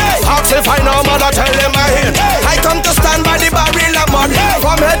saint. Ask if I know mother, tell them I hate. I come to stand by the barrel of mud.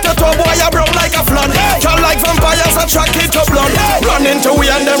 From head to toe, boy, I broke like a flood. Y'all like vampires, attract it to blood. Run into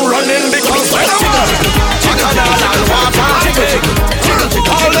we and them running because we're the one. Bacchanal and water.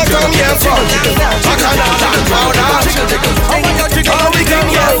 All they come here for. Bacchanal and powder. All we come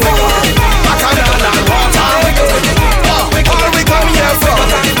here for.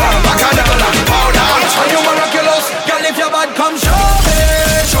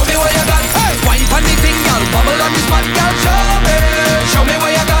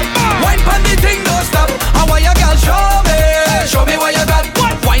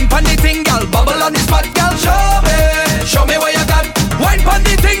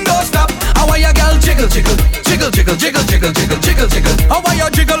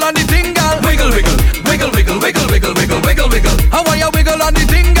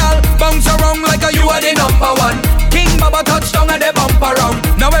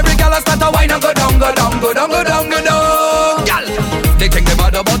 gyal a start a wine and go down, go down, go down, go down, go down. Gyal, they think they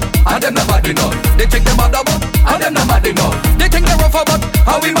bad about, and them not bad enough. They think they bad about, and them not mad enough. They think they rough about,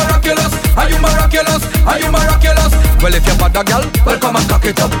 how we miraculous? Are you miraculous? Are you miraculous? Well, if you're bad a gyal, well come and cock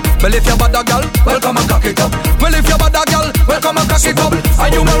it up. Well, if you're bad a gyal, well come and cock it up. Well, if you're bad a gyal, well come and cock it up. Are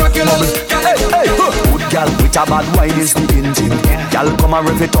you miraculous? Hey, hey, good gyal with a bad wine is the engine. Gyal come and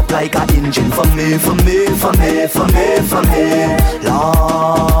rev it up like a engine. For me, for me, for me, for me, for me,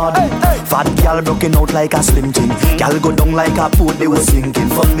 Lord. Fat gyal broken out like a slim thing. Gyal go down like a boat they was sinking.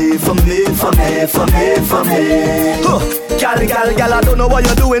 For me, for me, for me, for me, for me. Gyal, gyal, gyal, I don't know what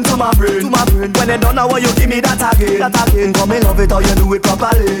you're doing to my brain. When you don't know what you give me that again. Come me love it how you do it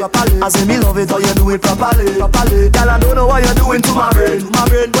properly. I say me love it how you do it properly. Gyal, I don't know what you're doing to my brain.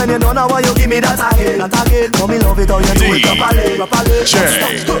 When you don't know what you give me that again. Come me love it how you do it properly. Got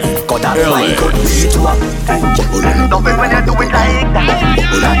that wine could lead to a love it when you do it like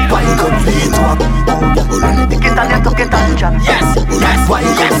that. Wine could lead to a Take it and you took it and jam. Yes, yes. Wine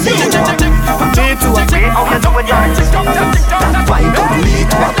could lead to a how you do it like that. Wine could lead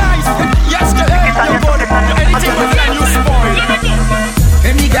to a yes, take it and you took it and you spoil.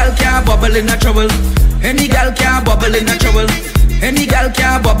 Any gal can't bubble in a trouble. Any gal can't bubble in a trouble. Any gal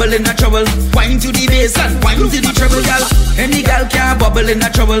can't bubble in a trouble. Wine to the bass and wine to the treble, gal. Any gal can't bubble in a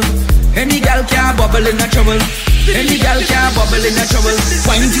trouble. Any gal can't bubble in a trouble. Any gal can't bubble in a trouble.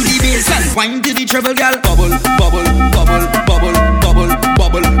 Wine to the bass and wine to the treble, gal. Bubble, bubble, bubble, bubble, bubble,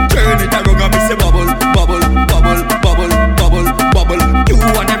 bubble. Turn it around and me say bubble, bubble, bubble, bubble, bubble, bubble. You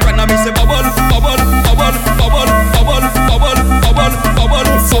want it run and me say bubble, bubble, bubble, bubble, bubble, bubble, bubble, bubble, bubble,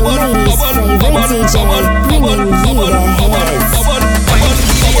 bubble, bubble, bubble.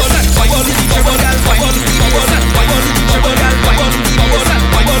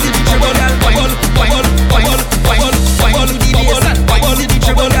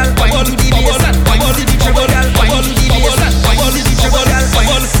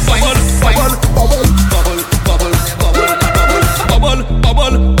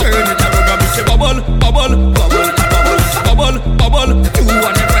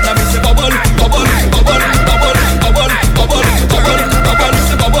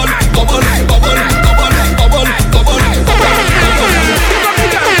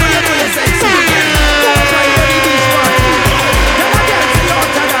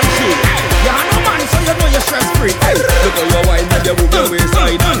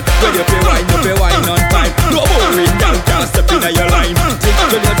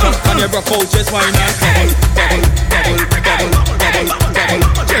 Just wine and bubble, bubble, bubble, bubble, bubble, bubble.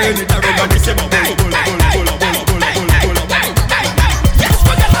 Turn it around and me say bubble, bubble, bubble, bubble, bubble, bubble, bubble. Yes,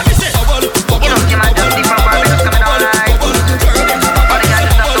 but that's what me say. Bubble, bubble, bubble,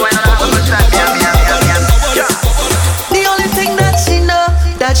 the only thing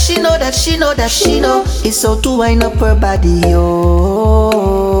that she know is so to wind up her body,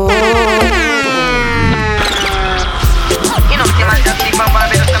 oh.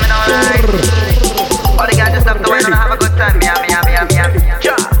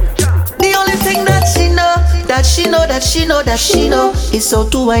 The only thing that she know is so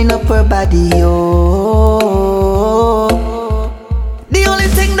to wind up her body, oh. The only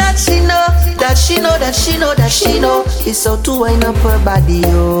thing that she know is so to wind up her body,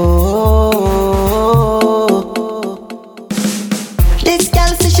 oh. This girl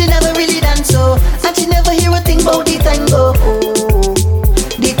says she never really dance so, and she never hear a thing about the tango, oh.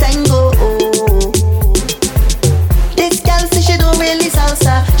 The tango, oh. This girl says she don't really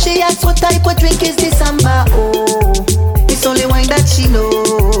salsa. She asks what type of drink is this samba, oh. It's only wine that she know.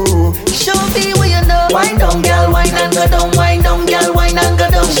 Show me what you know. Wine down, girl, wine and go down. Wine down, girl, wine and go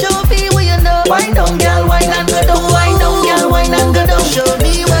down. Show me what you know. Wine down, girl, wine and go down. Wine down, girl, wine and go down. Show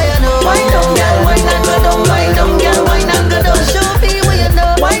me what you know. Wine down, girl, wine and go down. Wine down, girl, wine and go down. Show me what you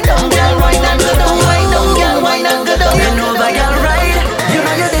know. Wine down, girl, wine and go down. Wine down, girl, wine and go down. Bend over, girl, ride. You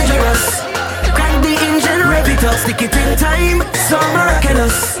know you're dangerous. Crank the engine, rev it up, stick it in time. So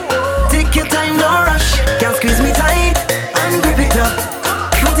miraculous. Take your time, no rush. Can't squeeze me tight and grip it up.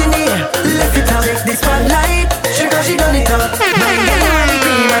 Foot in the air, lift it up. Take the spotlight. She done it up. My girl, you want the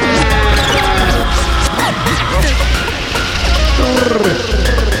cream.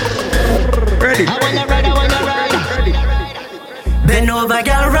 Ready. I wanna ride. Bend over,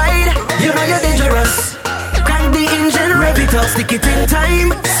 girl, ride. You know you're dangerous. Crank the engine, rev it up, stick it in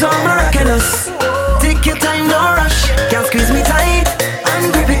time. So miraculous. Take your time, no rush. Can't squeeze me tight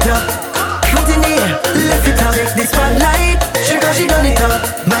and grip it up. Foot in the air, lift it up. Take the spotlight. She done it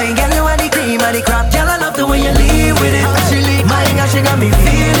up. My girl, you are the cream of the crop. Girl, I love the way you leave with it. My girl, she got me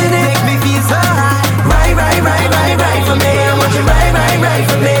feeling it. Make me feel so high. Ride for me. I want you ride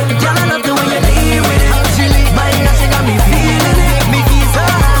for me.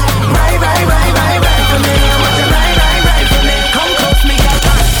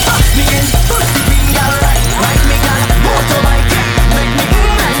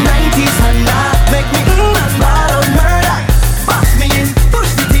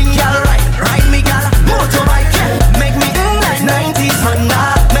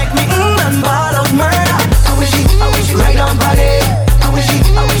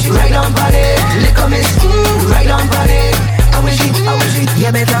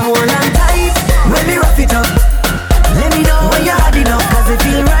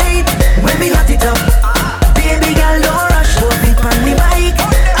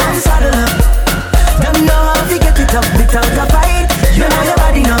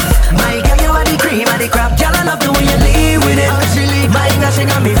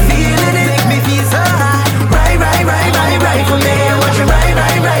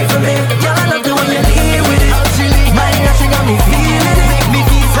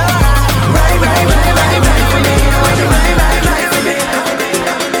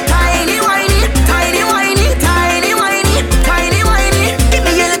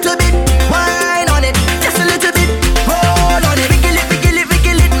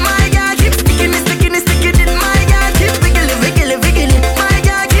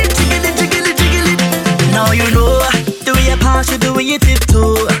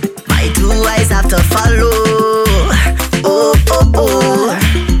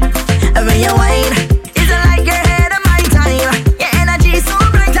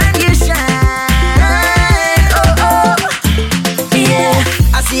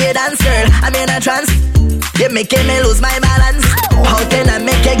 making me lose my balance. How can I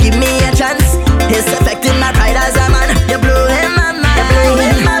make you give me a chance? It's affecting my pride as a man. You're blowing my mind. You're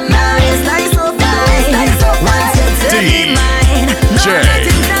blowing my mind. It's like so fine. Once you take me mine, no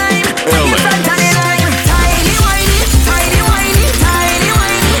getting time. When you're front of the line, tiny whiny, tiny whiny, tiny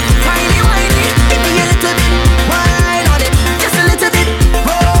whiny, tiny whiny. Give me a little bit, wine on it, just a little bit.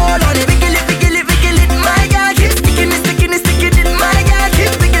 Roll on it, wiggle it, wiggle it, wiggle it. My God, keep sticking it, sticking it, sticking it. My God,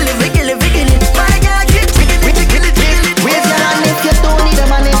 keep wiggle it, wiggle it, wiggle it. My God, keep wiggle it, wiggle it, wiggle it. Wave your hand if you don't need a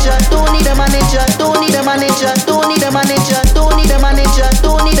manager, don't need a manager, don't need a manager, don't need a manager, don't need a manager,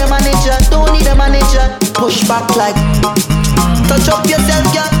 don't need a manager, don't need a manager. Push back like, touch up yourself,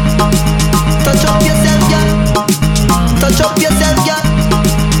 yeah. Touch up yourself, yeah. Touch up yourself, yeah.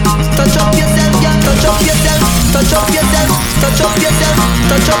 Touch up yourself, yeah. Touch up yourself, touch up yourself, touch up yourself,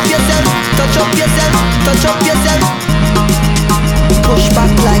 touch up yourself, touch up yourself, touch up yourself. Push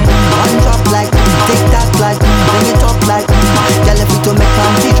back like, one drop like, take that like, bring it up like, girl if it to make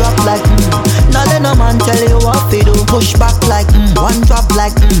panty drop like, now let no man tell you what to do. Push back like, one drop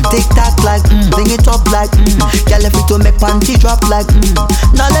like, take that like, bring it up like, girl if it to make panty drop like,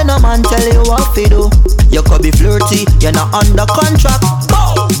 now let no man tell you what to do. You could be flirty, you're not under contract.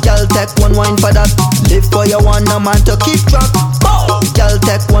 Girl take one wine for that, live for your one, no man to keep track. Girl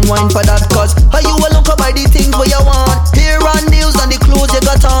take one wine for that, cause how you will look buy the things where you want. Here on deals and the clothes you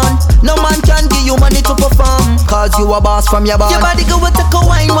got on. No man can give you money to perform, cause you a boss from your bond. Your body go with take a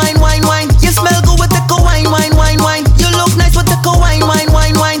wine, wine, wine, wine. You smell good with take a wine, wine, wine, wine. You look nice with take a wine, wine,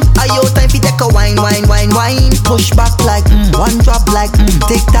 wine, wine. Are you time for take a wine, wine, wine, wine? Push back like, one drop like,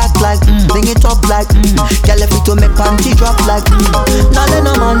 take that like, bring it up like, girl if it to make panty drop like, now let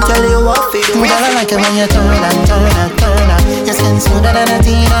no man tell you what to do. Girl, I like it when you turn and turn and turn up. Your skin smoother than a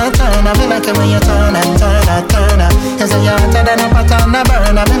Tina Turner. Me like it when you turn and turn and turn up. You say you're hotter than a pot on a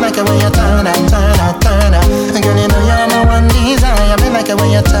burner. Me like it when you turn and turn and turn up. Girl, you know you're my one desire. Me like it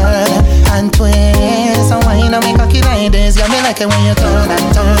when you turn and twist and wine and make cocky like this. Yeah, me like it when you turn and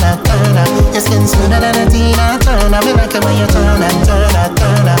turn and turn up. Your skin smoother than a Tina Turner. Me like it when you turn and turn and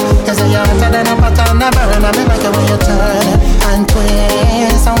turn up. You say you're hotter than a pot on a burner. Me like it when you turn and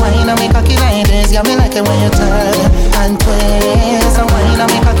twist and wine and make cocky like this. Yeah, me like it when you turn and twist and wine and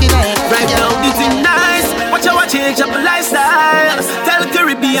make cocky like this. Right now, this is nice. Watch how I change up my lifestyle. Tell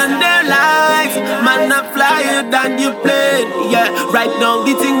Caribbean their life. Man, I'm flyer than you played. Yeah, right now,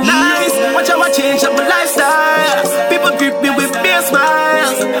 this is nice. Watch how I change up my lifestyle. People greet me with big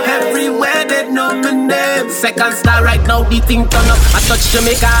smiles. Everywhere they know my name. Second star right now, the thing turn up. I touch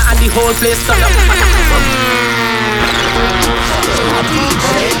Jamaica and the whole place turn up.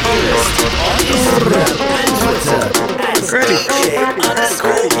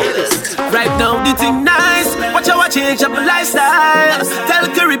 Right now, the thing nice. Watch how I change up my lifestyle. Tell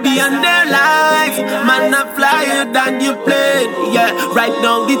Caribbean their life. Man, I'm flyer than you played. Yeah, right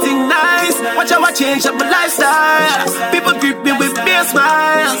now, the thing nice. Watch how I change up my lifestyle. People greet me with big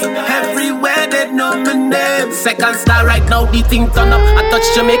smiles. Everywhere they know my name. Second star right now, the thing turn up. I touch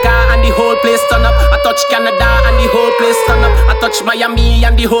Jamaica and the whole place turn up. I touch Canada and the whole place turn up. I touch Miami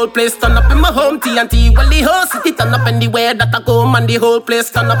and the whole place turn up. In my home TNT, well the whole city turn up. Anywhere that I go, man, the whole place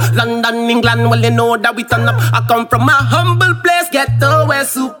turn up. London, England, well you know that we turn up. I come from a humble place, ghetto where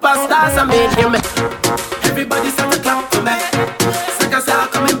superstars are made here. Everybody start to clap for me. Second star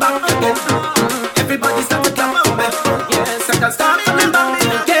coming back again. Everybody start to clap for me. Yeah, second star coming back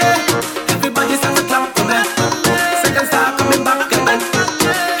again. Everybody start to clap for me. Second star coming back again.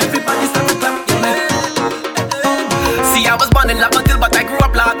 Everybody start to clap for me. See, I was born in Laventille, but I grew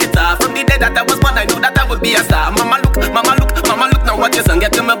up like guitar. From the day that I was born, I knew that I would be a star. Mama look, mama look, mama look. Now what you son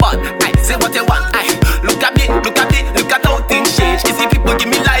get to my butt? I say what you want. I look at me, look at me, look at how things change. You see people give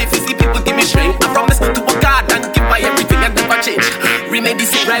me life, you see people give me strength. I promise to work hard and give my everything and never change. Remain the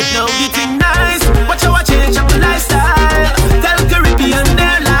same right now, the thing nice. Watch how I change up my lifestyle. Tell Caribbean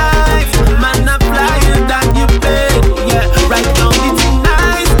their life. Man, I'm flyer than you played. Yeah, right now the thing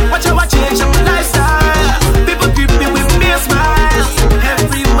nice. Watch how I change up my lifestyle. People greet me with big smiles.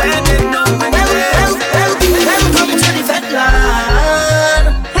 Everywhere they know me. Welcome to the Fedland.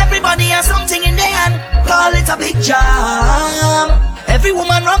 Everybody has something in their hand. Call it a big jam. Every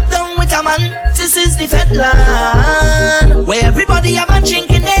woman rock down with a man. This is the Fedland, where everybody have a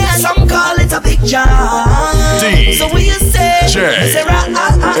drink in their hand. Some call it a big jam. So what you say? DJ Say Ellis.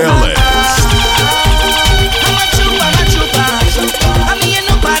 I'm a trooper. I'm a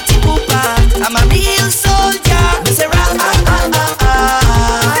no party pooper. I'm a real soldier. Say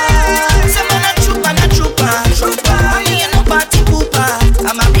Say man a trooper. I'm a no party pooper.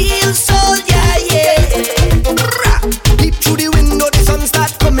 I'm a real soldier, yeah. Peep through the window, the sun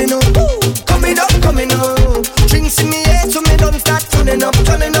start coming up. Coming up.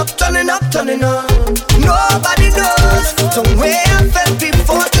 turning up, turning up. Nobody knows the way I felt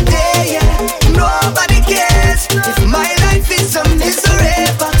before today, yeah. Nobody cares if my life is a misery,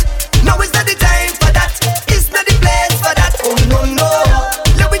 but now is not the time for that. It's not the place for that. Oh no, no.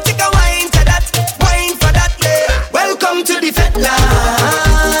 Let me take a wine to that. Wine for that, yeah. Welcome to the fat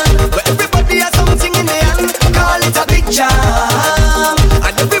land, where everybody has something in their hand. Call it a big jam,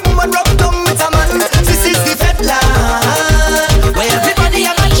 and every woman rub down with a man. This is the fat land, where everybody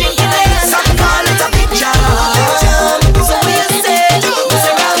have a drink in their hand. Some call it a big jam. So we say,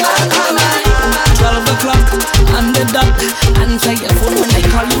 12 o'clock on the dot. Answer your phone when I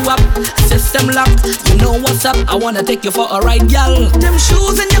call you up. System locked, you know what's up. I wanna take you for a ride, girl. Them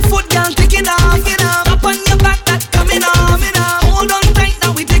shoes in your foot, girl, take it off. Up on your back, that coming off. Hold on tight,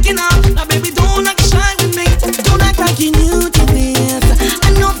 now we taking off. Now baby, don't act shy with me. Don't act like you new to this. I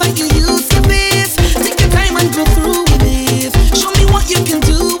know that you used to this. Take your time and go through with this. Show me what you can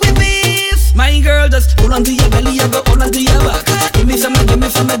do with this. My girl, just hold on to your belly, I go hold on to your back. Give me some, give me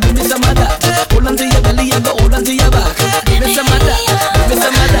some, give me some of that. Hold on to your belly, I go hold on to your back. Give me some of that, give me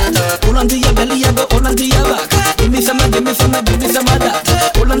some of that. Hold on to your belly, I go hold on to your back. Give me some, give me some, give me some of that.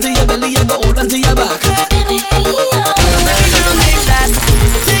 Hold on to your belly, I go hold on to your back.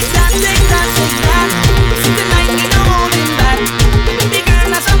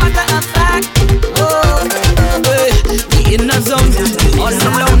 In the zone, all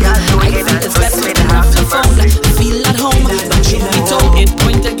alone. I feel it's best when I have the phone. Feel at home, but truth be told, it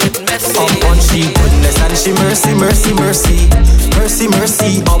going to get messy. Up on she goodness and she mercy, mercy, mercy, mercy,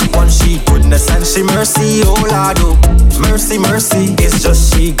 mercy. Up on she goodness and she mercy, oh Lord, oh. Mercy, mercy, it's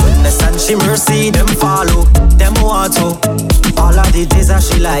just she goodness and she mercy. Them follow, them want to. All of the days that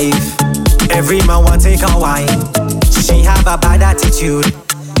she life, every man want take a wine. She have a bad attitude.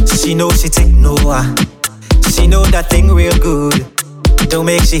 She know she take no. She know that thing real good. Don't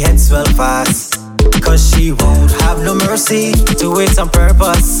make she head swell fast, cause she won't have no mercy. Do it on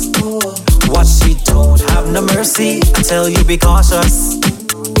purpose. What she don't have no mercy, I tell you be cautious.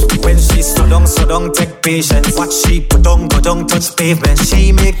 When she so don't take patience. What she put on, go down, touch pavement.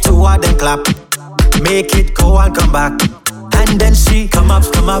 She make two of them clap, make it go and come back. And then she come up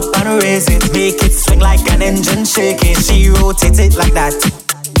and raise it. Make it swing like an engine shaking. She rotate it like that.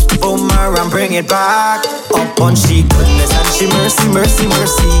 Boomerang, bring it back. Up on she goodness and she mercy, mercy,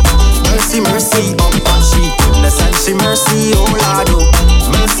 mercy, mercy, mercy. Up on she goodness and she mercy, oh Lord, oh.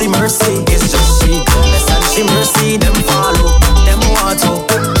 Mercy, mercy, it's just she goodness and she mercy. Them follow, them want to.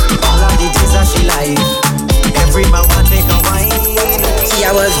 All of the days that she life, every man want take a wine. See,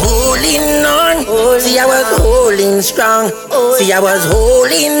 I was holding on. See, I was holding strong. See, I was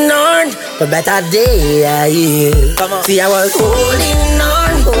holding on for better day. See, I was holding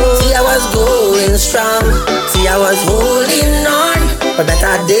on. See, I was going strong. See, I was holding on for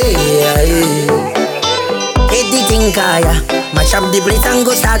better day. Hit the thing, kaya. Mash up the place and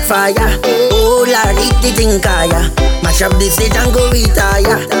go start fire. Oh Lord, hit the thing, kaya. Mash up the stage and go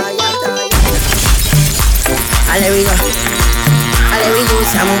retire. And there we go. And there we go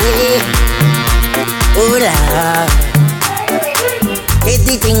some way. Oh Lord, hit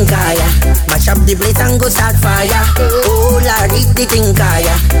the thing, kaya. Mash up the place and go start fire. Oh Lord, hit the thing,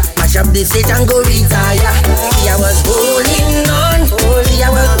 kaya. Mash up the stage and go retire. See, I was holding on. See, I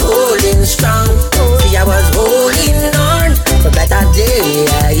was holding strong. See, I was holding on for better day.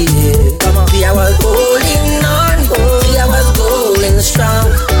 See, I was holding on. See, I was going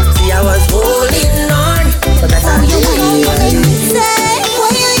strong. See, I was holding on for better day.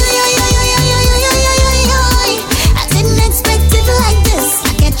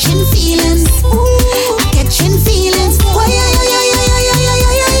 Feelings, catching feelings. I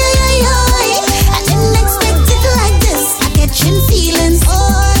didn't expect it like this.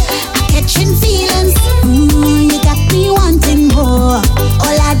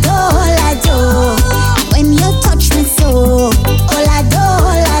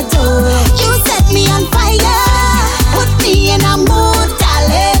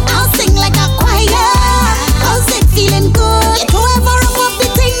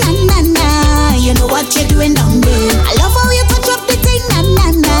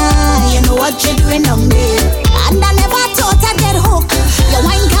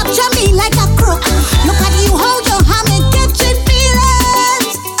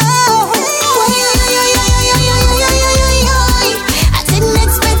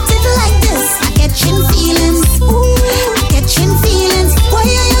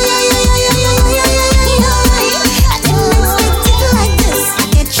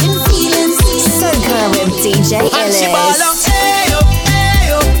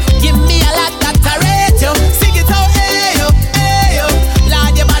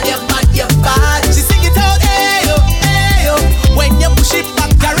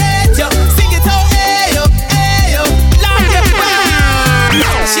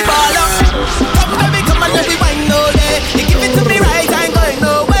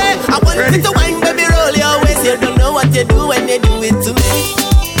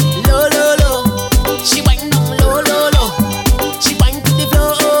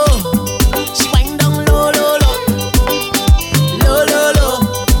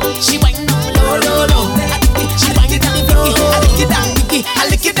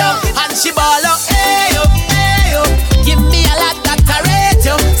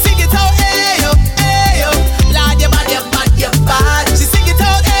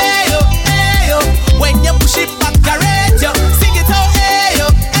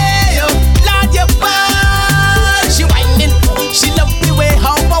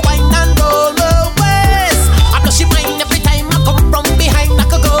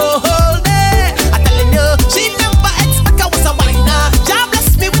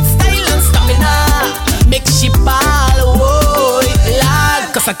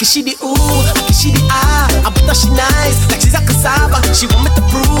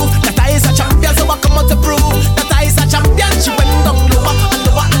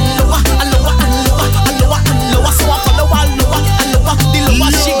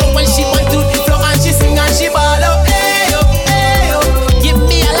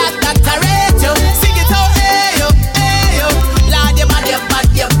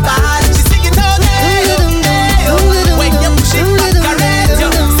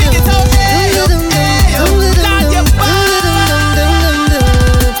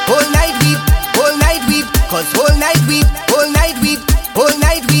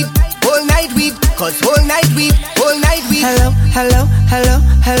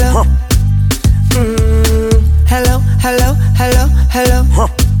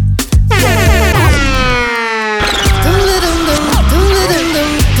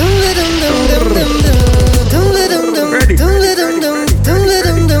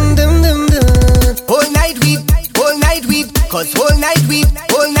 night weed,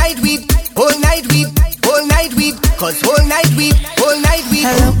 all night weed, all night weed, all night weed, cause all night weed, all night weed.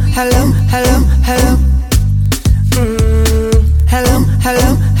 Hello, hello, hello, hello. Hello,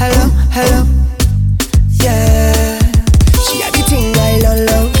 hello, hello, hello. Yeah. She had the thing I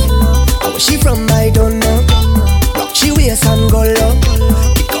love. How was she from? I don't know. Rock she waist and go low.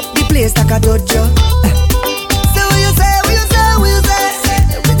 Pick up the place like a dojo. So what you say, what you say, what you say?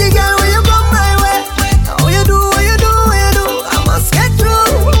 Pretty girl, when you come my way, what you do, what you do, what you do? I must get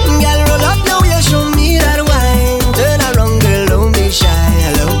through. Girl, roll up now, you show me that wine. Turn around, girl, don't be shy.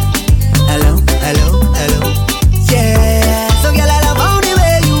 Hello, hello, hello, hello. Yeah. So girl, I love how the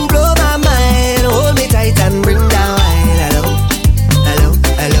way you blow my mind. Hold me tight and bring down wine. Hello, hello,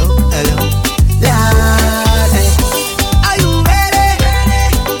 hello, hello. Lord, hey. Are you ready?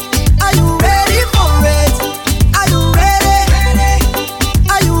 Are you ready for it? Are you ready?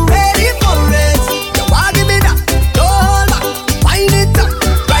 Are you ready for it? You want give me that? No hold back. Wind it up,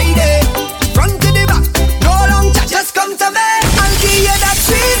 right there, front to the back. No long chat, just come to me. I'll give you that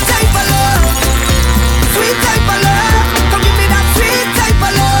sweet type of love, sweet type of love. Come give me that sweet type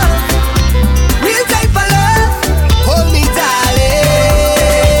of love, real type of love. Hold me, darling.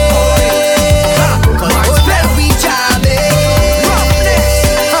 Cause hold me, we jamming.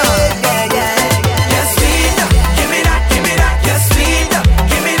 Yeah, yeah. Yes, sweet. Give me that, give me that. Yes, sweet.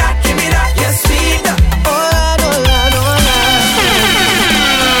 Give me that, give me that. Yes, sweet. Oh Lord, oh Lord, oh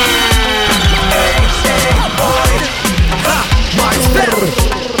Lord.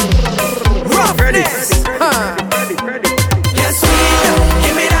 Roughness. Yes, sweet.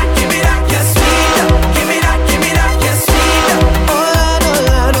 Give me that, give me that. Yes, sweet. Give me that, give me that. Yes, sweet. Oh Lord, oh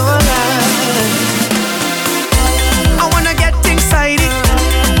Lord, oh Lord. I wanna get excited,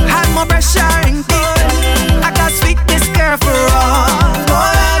 have more pressure in it. I got sweetness, girl, for all. Oh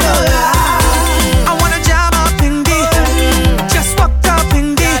Lord, oh Lord. I wanna jam up in it, just walk up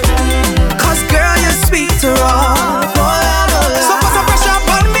in it. Cause girl, you're sweet to all. Oh Lord, oh Lord. So put some pressure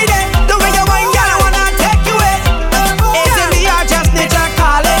upon me then. The way you whine, girl, I wanna take you in. Easily or just nature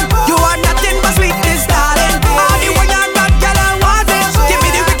calling. You are nothing but sweetness, darling. All the way you're bad, girl, I want it. Give me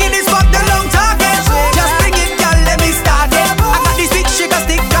the wickedness, fuck the long talking. Just bring it, girl, let me start it. I got this sweet sugar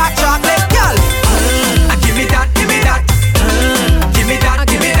stick, hot chocolate, girl. Give me that, give me that. Give me that,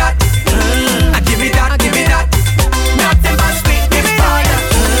 give me that. Give me that, give me that. Nothing but sweetness, fire.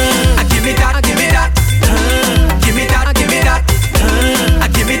 Give me that, give me that. Give me that, give me that.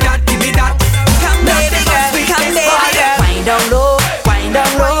 Give me that, give me that. Come baby girl, come baby girl. Wind down low, wind down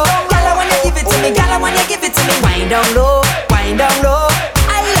low. Girl, I wanna give it to me, girl, I wanna give it to me. Wind down low, wind down low.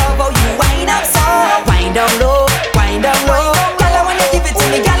 I love how you wind up so. Wind down low, wind down low. Girl, I wanna give it to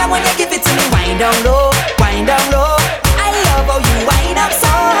me, girl, I wanna give it to me. Wind down low, wind down low. I love how you wind up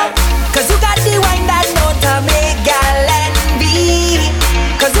so. Cause you got the wine that know to make gal envy.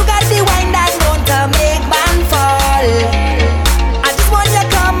 Cause you got the wine that know to make man fall. I just want you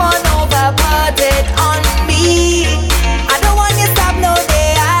come on over, put it on me. I don't want you stop no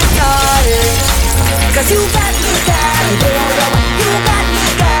day at all. Cause you got me, girl. You got me,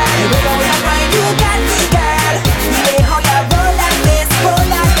 girl. You got me, girl. The way how you roll like this, roll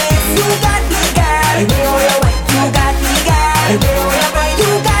like this. You got me, girl.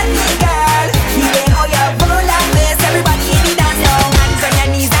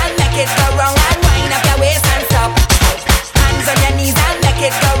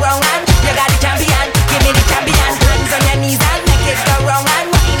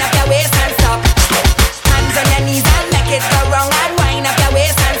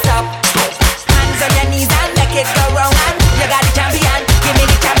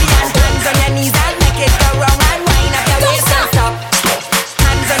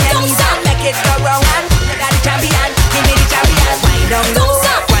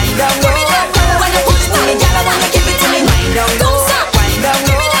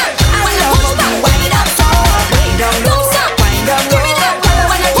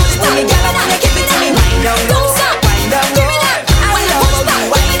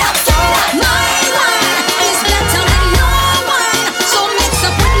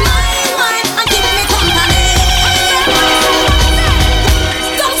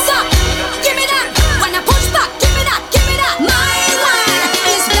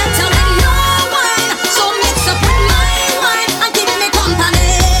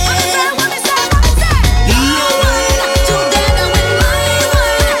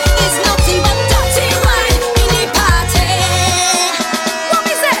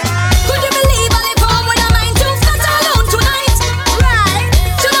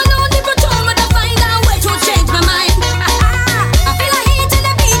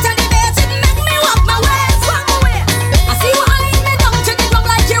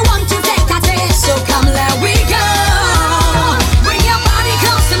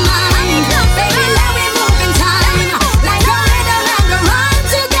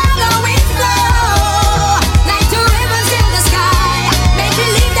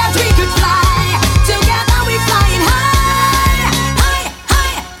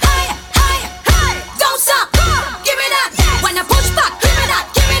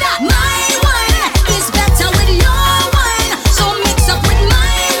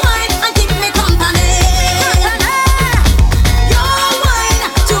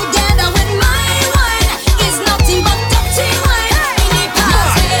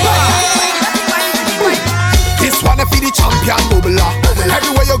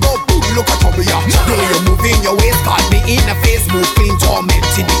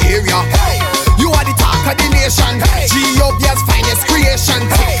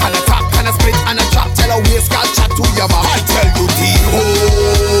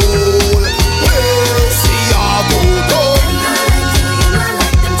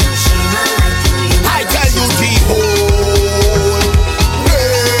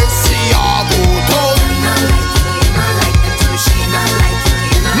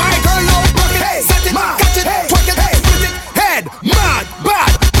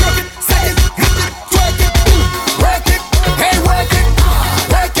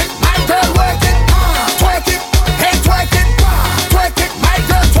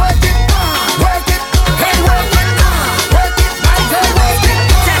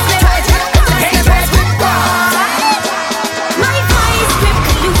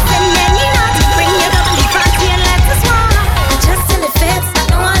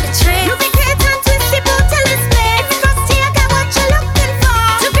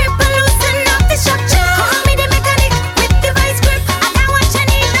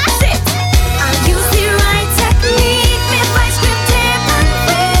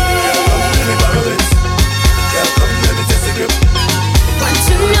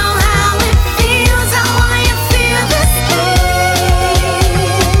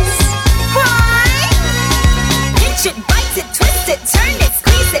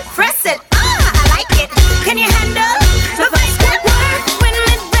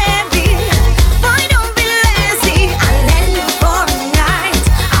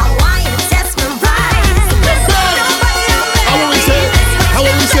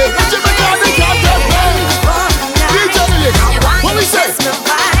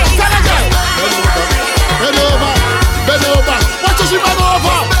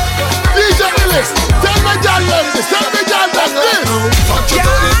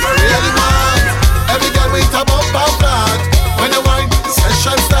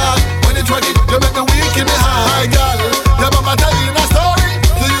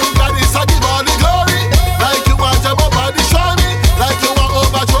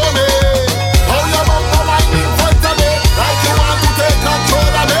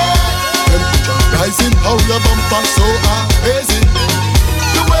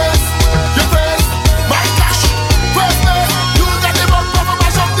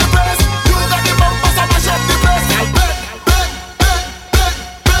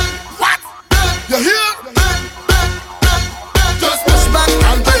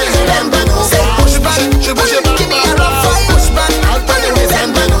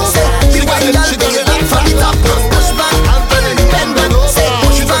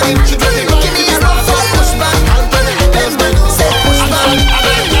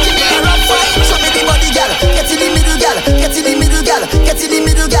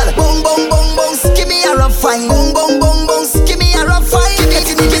 fine. Boom, boom, boom, boom. Give me a rough fine. Get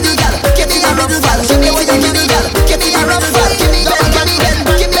in the middle, gal. Get in the middle, gal. Give me a middle, gal. Get me a rough fine. Give me a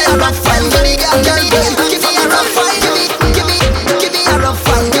rough fine. Give me a gal, gal. Give me a rough fine. Give me a rough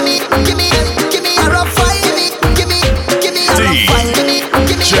fine. Give me a rough fine. Give me a rough fine. Give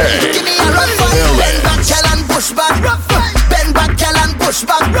me a rough fine. Bend back, gal, and push back. Bend back, gal, and push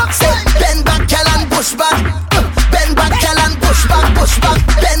back. Say, bend back, gal, and push back. Bend back, gal, and push back, push back.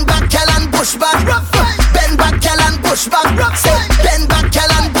 Bend back, gal, and push back. Bend back, gal, and push back. Say, bend back, gal,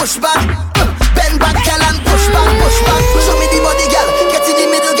 and push back. Bend back, gal, and push back, push back. Show me the body, gal. Get in the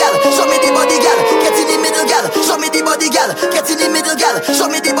middle, gal. Show me the body, gal. Get in the middle, gal. Show me the body, gal. Get in the middle, gal. Show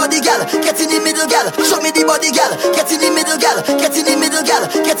me the body, gal. Get in the middle, gal. Show me the body, gal. Get in the middle, gal. Get in the middle, gal.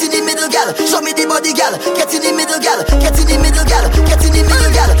 Get in the middle, gal. Show me the body, gal. Get in the middle, gal. Get in the middle, gal. Get in the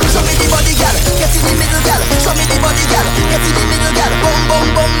middle, gal. Show me the body, gal. Get in the middle, gal. Show me the body, gal. Get in the middle, gal. Boom, boom,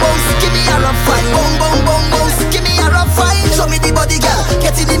 boom, boom. Give me a rough fine. Boom, boom, boom, boom. Give me a rough fine. Show me the body, gal.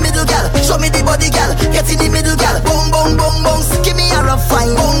 Get in the middle, gal. Show me the body, gal. Get in the middle, gal. Boom, boom, boom, boom. Give me a rough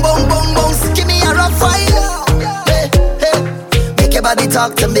fine. Boom, boom, boom, boom. Give me a rough fine. Hey, hey. Make your body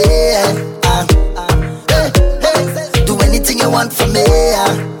talk to me. Hey, hey. Do anything you want from me. Hey.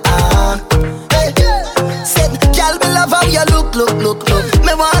 Said, gal, me love how you look.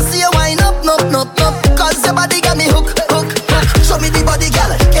 Me wanna see you wind up, no. Cause your body got me hook. Show me the body,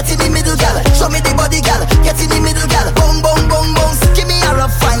 gal. Get in the middle, gal. Show me the body, gal. Get in the middle, gal. Boom, boom, boom, boom. Give me a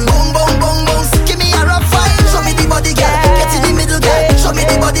rough fine. Boom, boom, boom, boom. Give me a rough fine. Show me the body, gal. Get in the middle, gal. Show me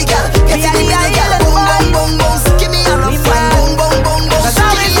the body, gal. Get in the middle, gal. Boom, boom, boom, boom. Give me a rough fine. Boom, boom, boom, boom.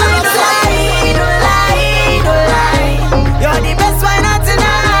 Give me a rough fine. Don't lie. You're the best one out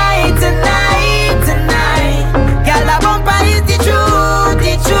tonight. Girl, the bumper is the truth.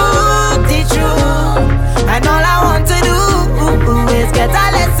 And all I want to do is get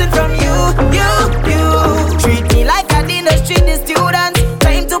a lesson from you. Treat me like I didn't treat the students.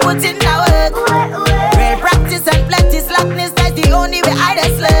 Time to put in the work. Real practice and plenty slackness. That's the only way I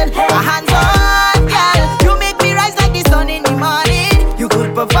just learn. My hands on, girl. You make me rise like the sun in the morning. You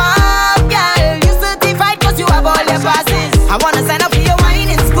could perform, girl. You certified cause you have all your passes. I wanna sign up for your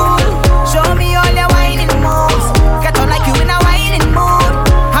whining school. Show me all your whining moves. Get on like you in a whining mood.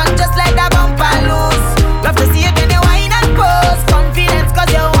 And just let that bumper loose. Love to see you when you whine and pose. Confidence cause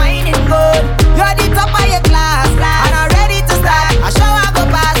you're whining good. You're the top of your class. And I'm ready to start. I show I go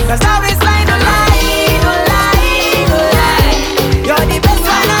past. Cause I always lie, don't lie. You're the best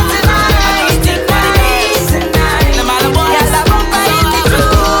one of tonight. No matter what. Yeah, the bumper is the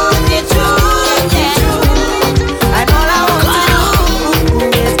truth. And all I want to do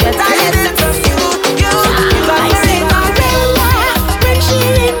is get a lesson from you. I say Marilla when she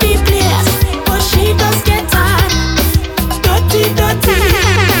in the place, but she does get tired. Dirty.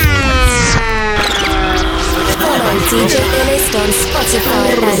 Follow DJ Illest on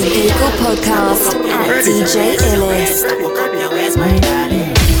Spotify and Google Podcast at DJ Illest.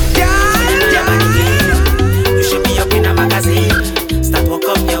 You should be up in a magazine. Start walk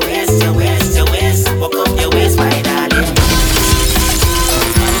up your waist. Walk up your waist, my darling.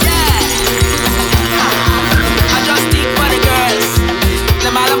 I just think for the girls, the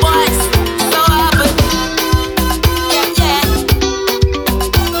mother boys, so happy. Yeah.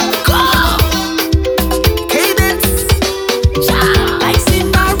 Go! Cadence. I see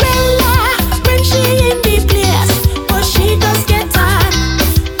Marilla when she in the place, but she does get tired.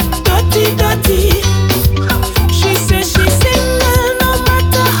 Dirty. She says she's single no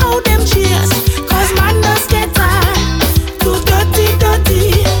matter how them cheers. Cause man does get tired. Too dirty.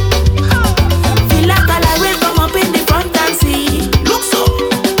 Feel like I will come up in the front and see. Look so.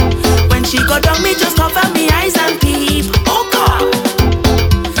 When she go down, me just cover me eyes and peep. Oh God.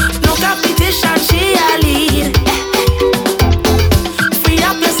 No competition, she a lead. Free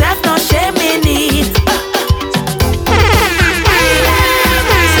up yourself, no shame in it.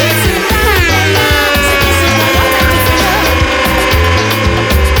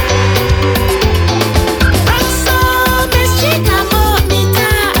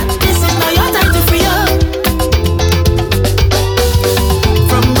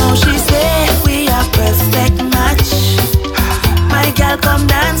 From now she say we are perfect match. My girl, come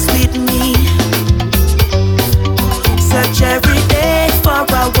dance with me. Search every day for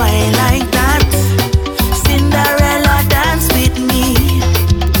a wine like that. Cinderella, dance with me.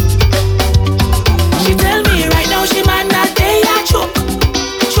 She tell me right now she might not day a choke.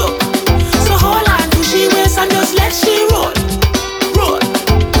 So hold on to she waist and just let she roll.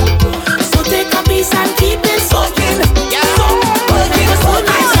 So take a piece and keep it soaking. So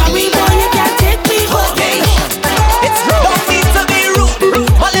nice, sorry boy, you can't take me home. It's don't need to be rude,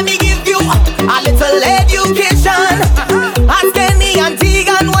 but let me give you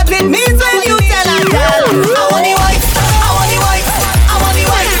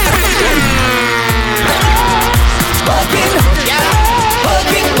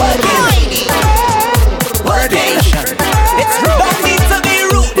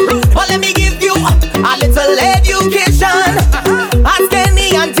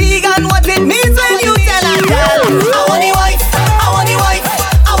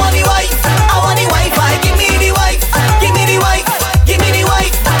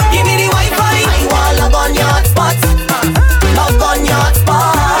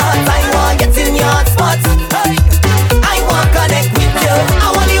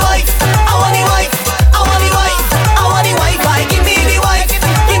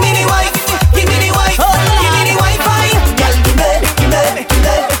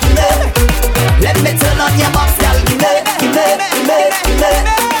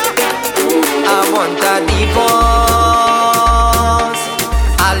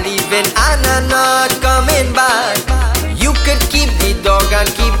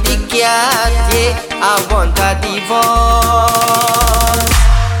cat, yeah, I want a divorce.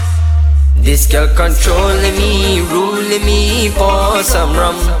 This girl controlling me, ruling me for some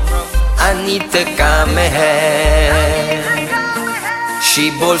rum. I need to calm my head.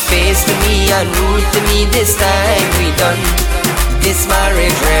 She bold-faced to me and rude to me. This time we done. This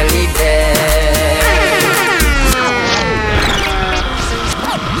marriage really dead.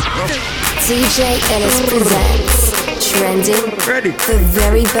 DJ Ellis presents Trending, the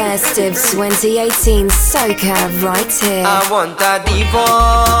very best of 2018 soca right here. I want a divorce.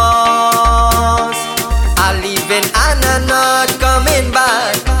 I leaving and I'm not coming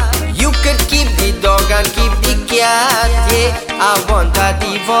back. You could keep the dog and keep the cat, yeah, I want a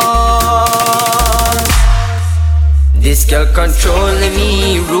divorce. This girl controlling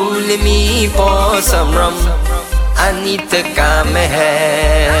me, ruling me for some rum. I need to calm my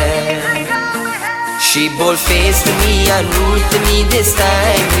head. She bold-faced to me and rude to me. This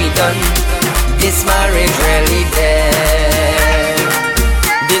time we done. This marriage really dead.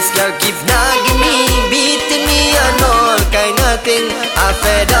 This girl keeps nagging me, beating me and all kind of thing. I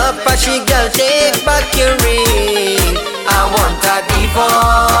fed up and she girl take back your ring. I want a divorce.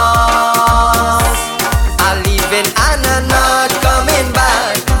 I'm leaving and I'm not coming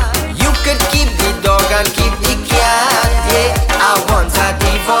back. You could keep the dog and keep the cat, yeah, I want a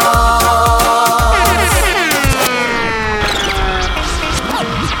divorce.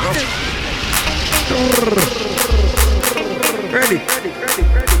 Ready.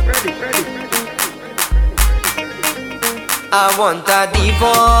 I want a divorce.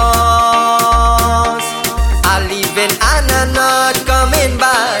 I'm leaving and I'm not coming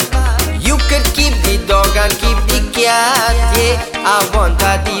back. You could keep the dog and keep the cat, yeah, I want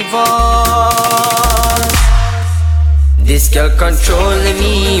a divorce. This girl controlling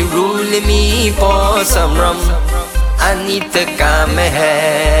me, ruling me for some rum. I need to calm my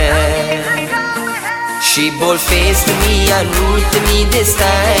head. She bold-faced to me and rude to me. This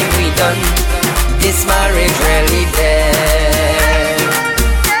time we done. This marriage really dead.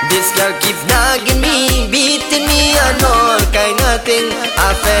 This girl keeps nagging me, beating me and all kind of thing.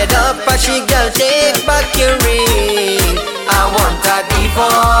 I fed up and she girl take back your ring. I want a divorce.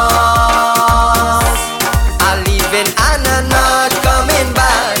 I'm leaving and I'm not coming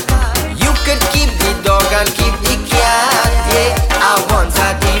back. You could keep the dog and keep the cat, yeah, I want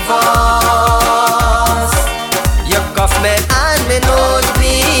a divorce. You cuff me and me nose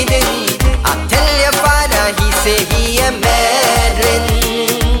bleeding. I tell your father, he say he a meddling.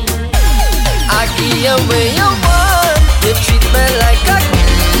 I give you where you want, you treat me like a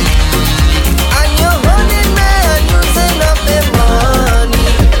king. And you're running me and using up the money.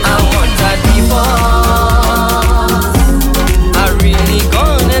 I want a divorce. I really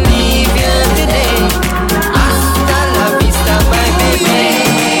gonna leave you today. Hasta la vista, my baby.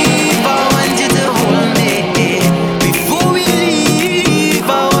 I want you to hold me. Before we leave,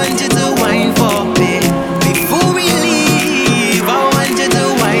 I want you to wine for me. Before we leave, I want you to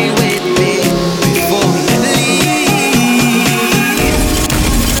wine with me. Before we leave,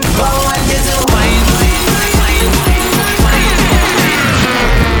 I want you to wine with me.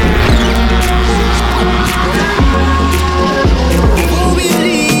 Before we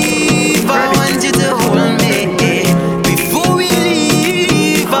leave, I want you to hold me. Before we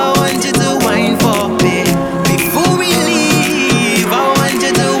leave, I want you to wine for me. Before we leave, I want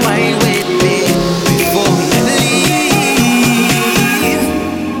you to wine with me. Before we leave,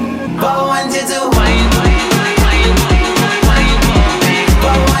 I want you to wine. I want you to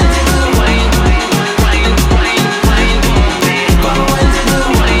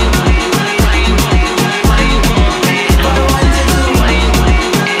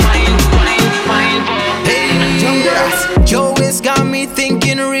wine. Joe has got me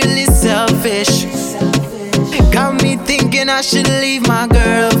thinking really selfish. Got me thinking I should leave my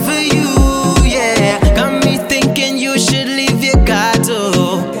girl for you, yeah. Got me thinking you should leave your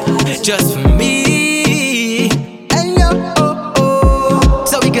gato just for me. And yo,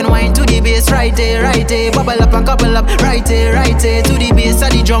 so we can wind to the bass right there, bubble up and couple up right there, to the bass of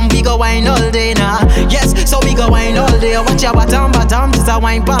the drum. We go wine all day now, yes. So we go wine all day. Watch your bottom, just a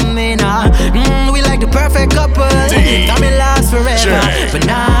wine pon me now. We like the perfect couple. Time it lasts forever, but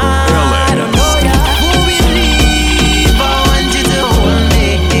now I don't know ya. Before we leave, I want you to hold me.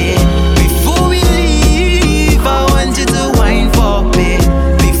 Before we leave, I want you to wine for me.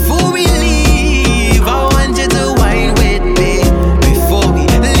 Before we leave, I want you to wine with me. Before we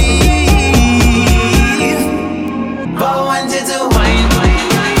leave, I want you to wine.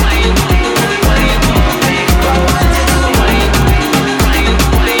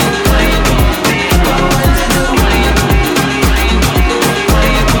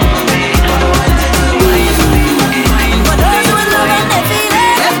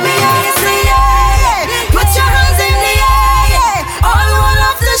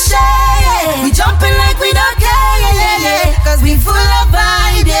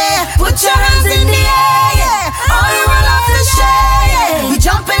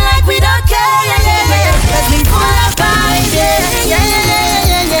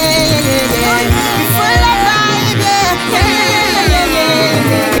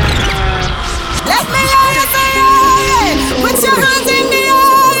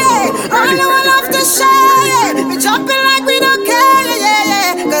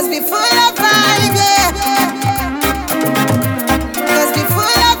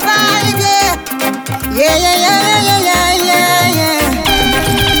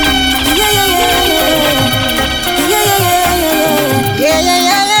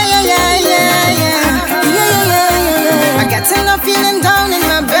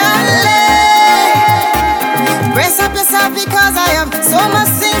 So much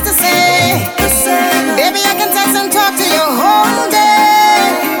things to say. Baby, I can text and talk to you whole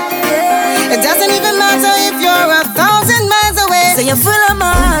day. It doesn't even matter if you're 1,000 miles away. Say you're full of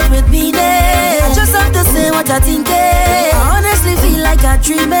my heart with me there. I just have to say what I think. I honestly feel like I'm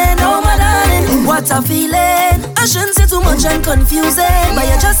dreaming. Oh my darling, what I'm feeling. I shouldn't say too much and confusing, but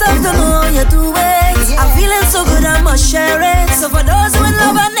you just have to know how you do it. I'm feeling so good, I must share it. So for those who in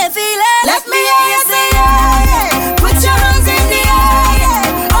love and they feel it, let me hear you say yeah, yeah. Put your hands in the air,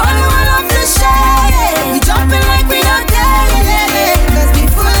 yeah. All who love to share, yeah. We jumping like we don't care, yeah, yeah. Cause we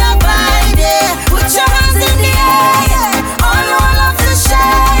full of vibe, yeah. Put your hands in the air, yeah. All who love to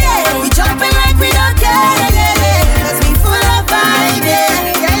share, yeah. We jumping like we don't care, yeah, yeah. Cause we full of vibe, yeah.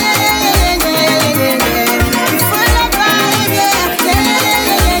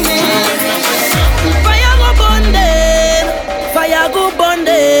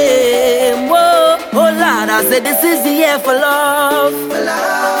 Say this is the year for love.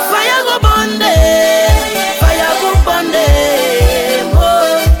 Fire go bonding, fire go bonding.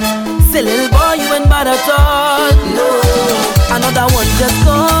 Oh, say little boy, you ain't bad at all. No, another one just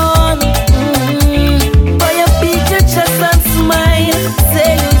gone. Boy, you beat your chest and smile.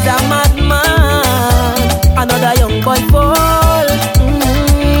 Say you's a madman. Another young boy fall.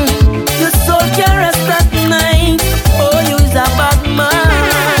 Your soul can't rest at night. Oh, you's a bad man.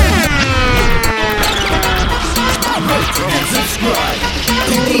 Subscribe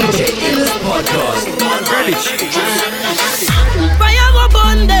to DJ Illis Podcast on iTunes. Fire go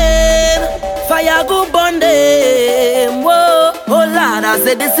bonding, fire go bonding. Whoa, oh Lord, I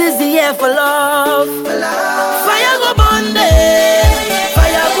said this is the year for love. Fire go bonding,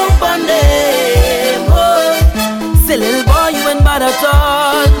 fire go bonding. Whoa, say little boy, you ain't bad at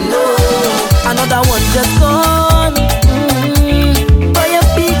all. No, another one just gone. Boy, you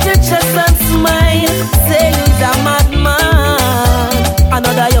beat your chest and smile. Say you's a madman.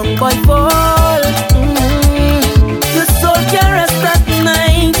 Another young boy fall. Your soul can't rest at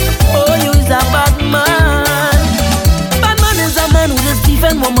night. Oh, you's a bad man. Bad man is a man who just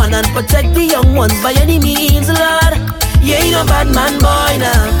defend woman and protect the young ones by any means, Lord. You ain't no bad man, boy,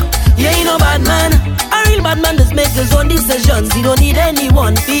 now. You ain't no bad man. A real bad man just make his own decisions. He don't need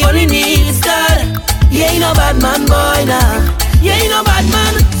anyone. He only needs God. You ain't no bad man, boy, now. You ain't no bad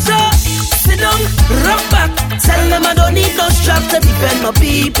man. So sit down, rock back. Tell them I don't need no strap to defend my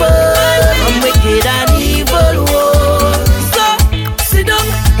people. I'm wicked and evil, whoa. So, sit down,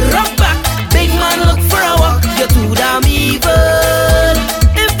 rock back. Big man, look for a walk. You're too damn evil.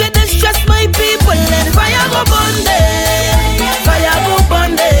 If they distress my people, then fire go bonding. Fire go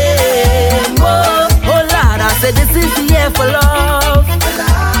bonding. Whoa, oh Lord, I said this is the year for love.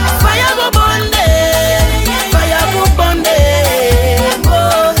 Fire go bonding. Fire go bonding.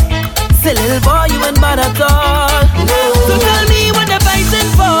 Whoa, say little boy, you ain't bad at all. So tell me what they're fighting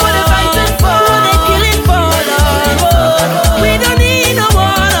for. What they're fighting for. What they're killing for, Lord. We don't need no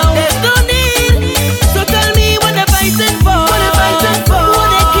war now. There's no need. So tell me what they're fighting for. What they're fighting for. What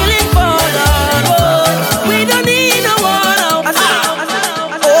they're killing for, Lord. We don't need no war now.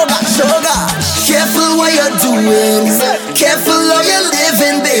 Oh gosh, oh gosh. Careful what you're doing. Careful how you're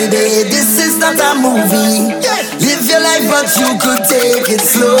living, baby. This is not a movie. Live your life, but you could take it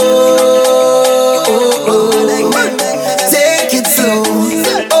slow. Take it slow.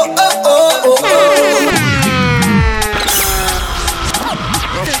 Oh, oh, oh, oh, oh.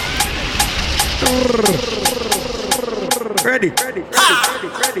 Ready.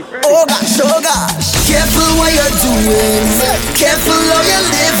 Oh gosh. Careful what you're doing. Careful how you're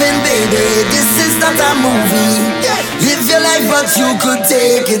living, baby. This is not a movie. Live your life, but you could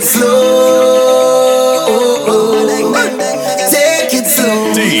take it slow. Take it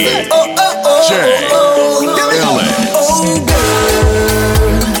slow. Oh, oh, oh, oh, oh. Oh, girl,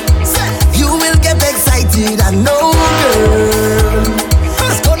 you will get excited, I know, girl.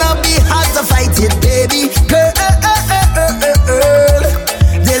 It's gonna be hard to fight it, baby. Girl,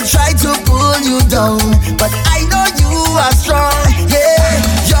 they'll try to pull you down, but I know you are strong, yeah.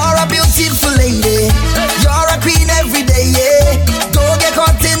 You're a beautiful lady. You're a queen every day, yeah. Don't get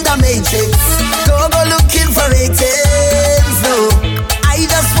caught in the matrix. Don't go looking for ratings, no. I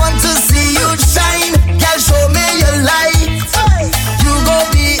just want to see you shine. Girl, show me your light. You gon'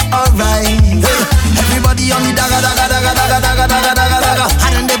 be alright. Everybody on the daga.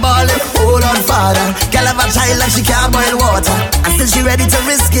 Hand in the ball, hold on, father. Girl have a child like she can't boil water, and still she ready to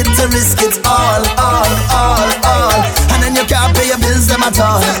risk it all. And then you can't pay your bills them at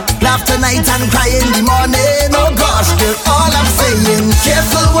all. Laugh tonight and cry in the morning. Oh gosh, girl, all I'm saying,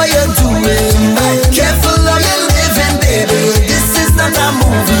 careful what you're doing. Careful how you're living, baby. This is not a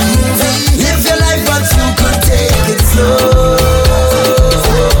movie. Live your life, but you could take it slow.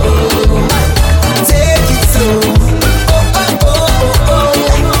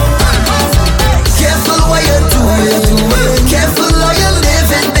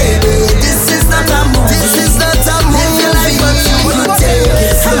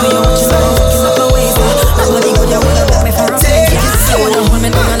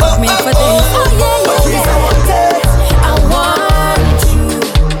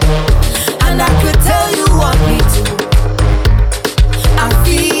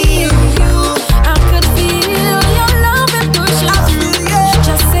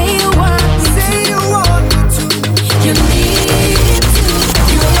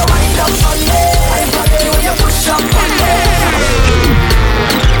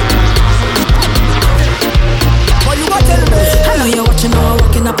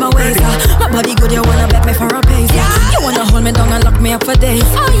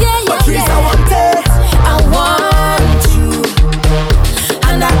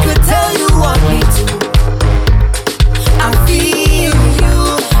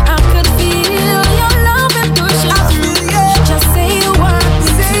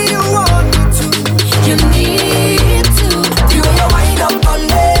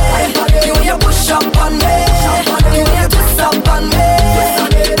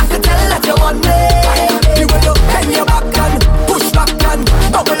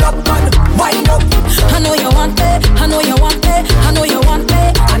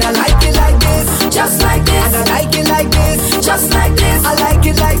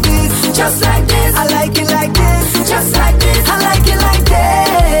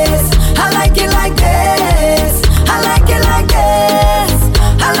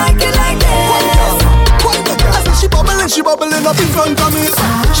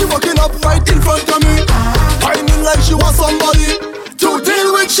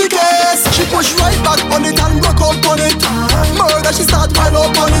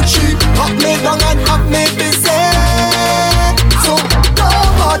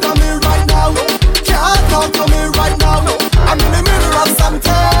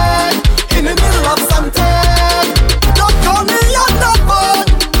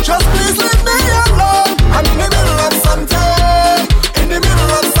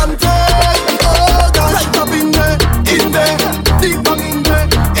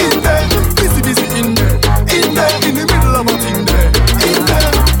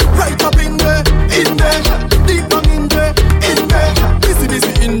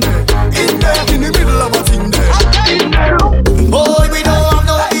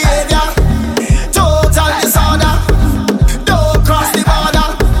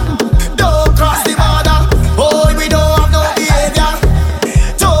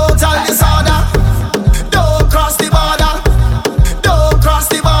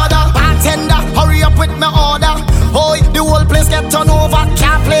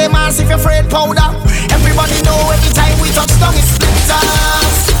 you're afraid powder. Everybody know every time we touch down it's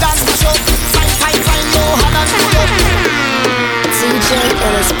splinters. That's the show. Fine, no hand and pull up. DJ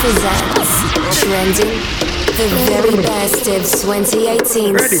Illis presents Trending, the very best of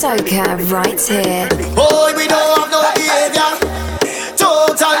 2018 soca right here. Oh, we don't have no behavior.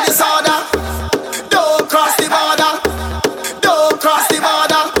 Total disorder. Don't cross the border. Don't cross the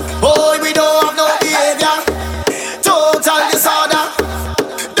border. Oh, we don't have no behavior. Total disorder.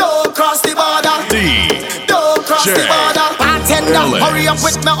 Don't cross the border. Don't cross the border. Bartender, hurry up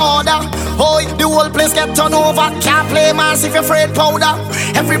with my order. Oh, the whole place get turned over. Can't play mass if you're afraid powder.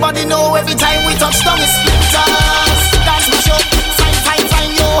 Everybody know every time we touch down it's splinters. That's my show.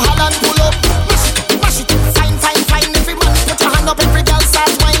 Fine, yo, hand and pull up. Mash it, fine. Every man put your hand up, every girl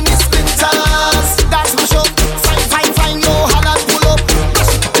start whining it's splinters. That's my show. Fine, yo, hand and pull up.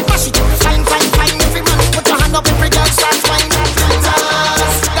 Mash it, fine. Every man put your hand up, every girl start whining it's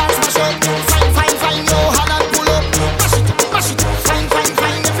splinters. That's my show. Fine, yo, hand and pull up. Mash it, fine.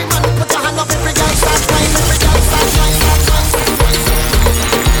 Every man put your hand up, every girl start whining, every girl start whining.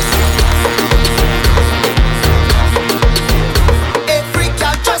 Every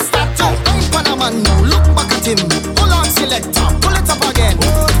girl just start to man now, look back at him. Pull on selector, pull it up again.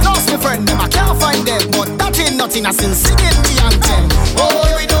 Lost my friend, them I can't find them, but that ain't nothing. I still singing the anthem.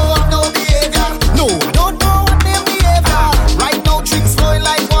 Oh, we don't have no behavior. No, I don't know what their behavior. Right now, drinks flowing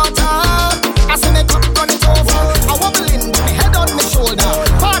like water. I see me cup run it over. I wobbling, my head on my shoulder.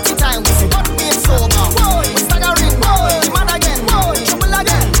 Party time, we see what being sober. Boy, staggering, boy, mad again, boy, trouble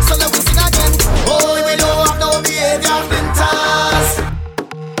again. So let me sing again. Oh, we don't have no behavior.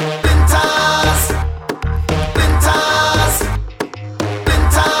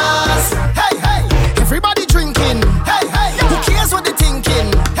 Hey, everybody drinking. Hey, who cares what they thinking?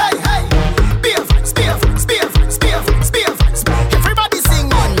 Hey, beer vibes. Everybody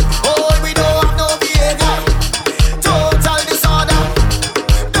singing. Oh, we don't have no behavior. Total disorder.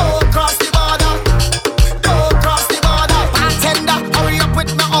 Don't cross the border. Bartender, hurry up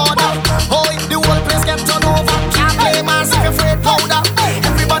with my order. Oh, the whole place get turned over. Can't play mass if you're afraid powder.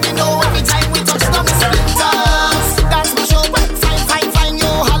 Everybody know every time we touch down it's splinters. That's my show. Fine, yo,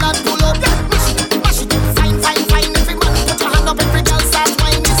 hand and pull up. Mash it, fine. Every man put your hand up, every girl start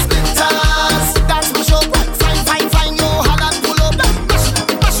whining it's splinters. That's my show. Fine, yo, hand and pull up.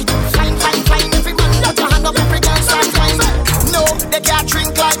 Mash it, fine. Every man put your hand up, every girl start whining. No, they can't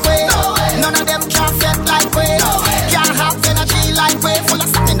drink like we. None of them can't fit like we. Can't have energy like we. Full of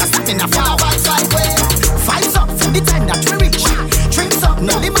stamina, fire vibes like we. Vibes up from the time that we reach. Drinks up,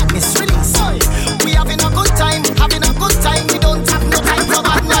 no the madness release. We having a good time. We don't have no time for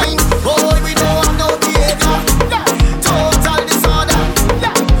bad mind. Oh, we don't have no behavior. Total disorder.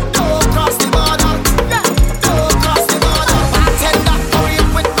 Don't cross the border. Bartender, hurry up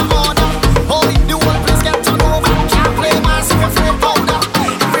with my order. Oh, the whole place get turned over. Can't play mass if you're afraid powder.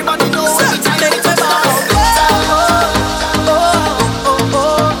 Everybody knows every time we touch down it's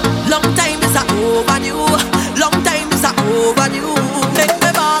Long time is a overdue. Long time is a overdue. Make me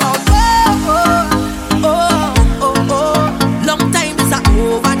ball out. Long time is a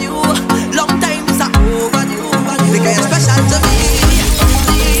overdue. Long time is a overdue. Because you're special to me.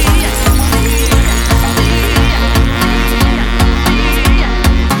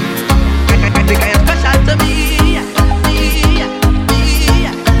 Because you're special to me.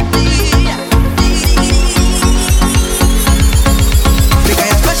 Because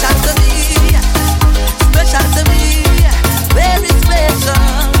you're special to me. Special to me. Very special.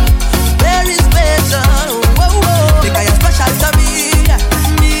 Very special. Whoa. Because you're special to me.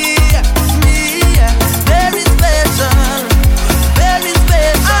 Very special. Very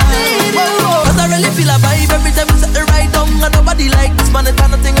special. Whoa. 'Cause I really feel a vibe every time you set the right down. And nobody like this man, it's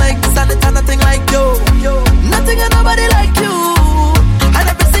nothing like this, and it's nothing like you. Nothing and nobody like you. And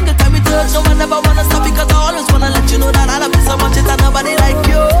every single time we touch, no one ever wanna stop because I always wanna let you know that I love you so much, it's nobody like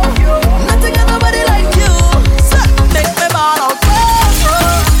you. Nothing and nobody like you. So, make me ball out.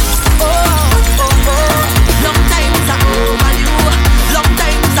 Long time is a overdue. Long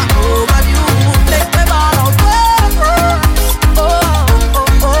time is a overdue. Make me ball out.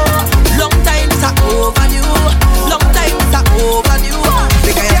 Long time is a overdue. Long time is a overdue.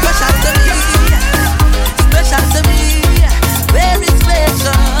 Because you're special to me. Special to me. Very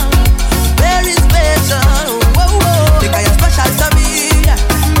special. Very special.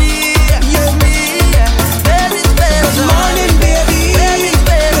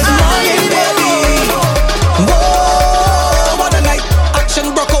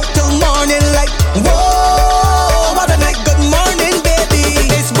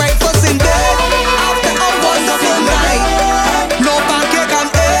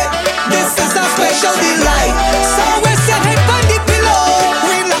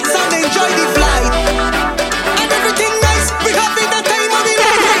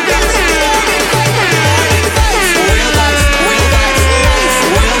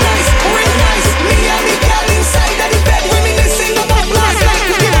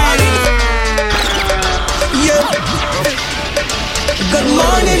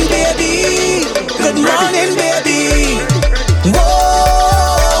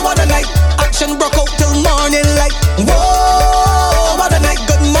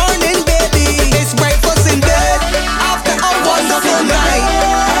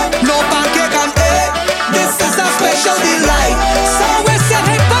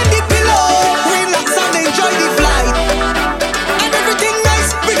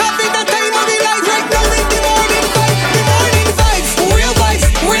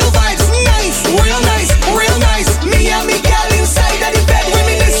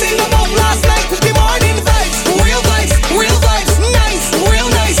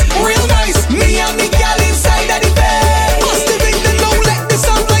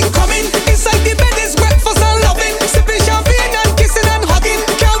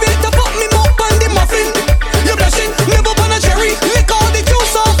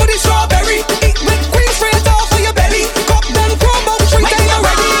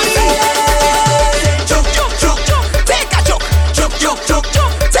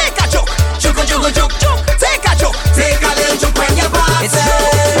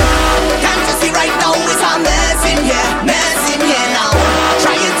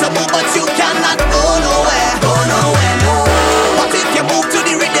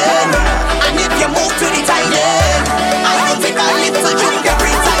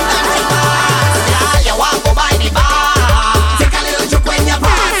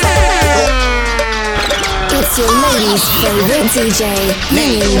 DJ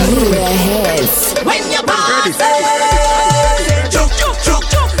bringing you the hits. When you pass, juk juk juk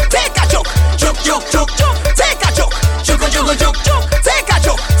juk, take a juk, juk juk juk juk, take a juk, juk juk juk juk, take a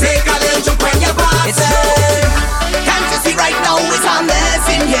juk, take a little juk when you pass. Can't you see right now it's a mess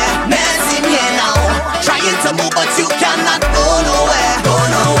in here now. Trying to move but you cannot go nowhere,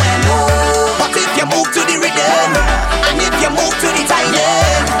 no. But if you move to the rhythm, and if you move to the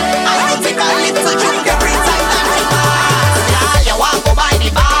timing, I will take a little juk every time that I pass. Yeah, you want go by the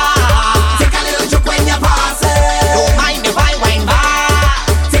bar, take a little juk when you pass. Don't mind if I wine bar,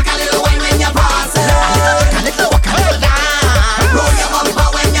 take a little wine when you pass. A little walk, a little down, roll your bumper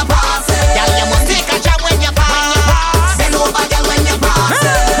when you pass. Girl, you must take a jab when you pass. Bend over, girl, when you pass.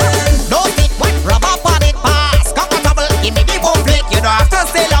 Don't sit wet, rub up on it, pass. Comfortable, give me the boom flick. You don't have to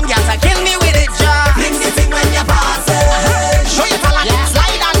stay long, you have to kill me with it, ja. Bring the thing when you pass. Show your talent,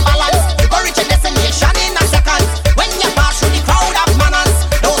 slide and balance. You go reach your destination in a second. When you pass through the crowd of manners,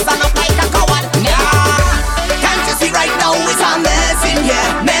 don't stand up like a coward. Yeah. Can't you see right now it's a mess in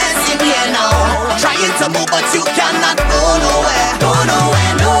here now. Trying to move but you cannot go nowhere,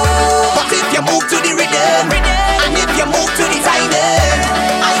 no. But if you move to the rhythm, and if you move to the timing,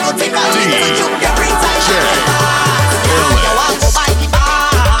 I will take a little juke every time. You want to buy the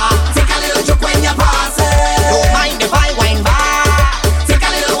bar, take a little juke when you pass. Don't mind if I wine bar, take a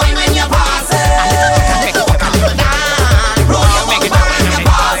little wine when you pass. A little walk, a little down, roll your bumper when you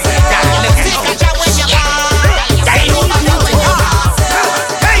pass. Take a jab when you pass. Bend over, girl, when you pass.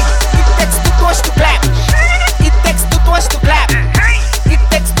 Hey, it takes two toes to clap. It takes two toes to clap. It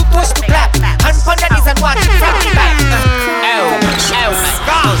takes two toes to clap. Hand on the knees and watch it from the back. Oh my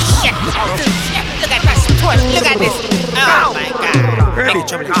God! Shit! Look at this toes. Look at this. Oh my God! Make it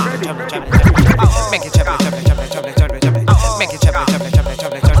trouble. Make it trouble. Make it trouble. Make it trouble.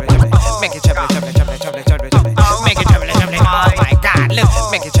 Make it trouble. Oh my God! Look,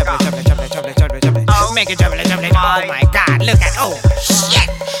 make it trouble. Make it trouble. Oh my God! Look at shit!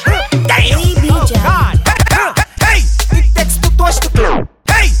 Damn! God! Hey! It takes two toes to clap.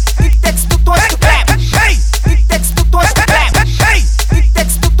 Hey! It takes two toes to clap. Hey! It takes two toes to clap. Hey! It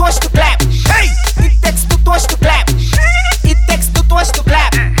takes two toes to clap. Hey! It takes two toes to clap. It takes two toes to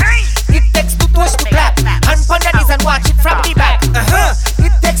clap. It takes two toes to clap. Hand on the knees and watch it from the back.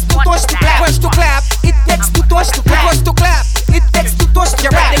 It takes two toes to clap. Toes to clap. It takes two toes to clap. Toes to clap. It takes two toes to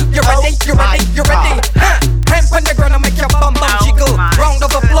clap. You're ready. Hand on the ground and make your bum jiggle. Round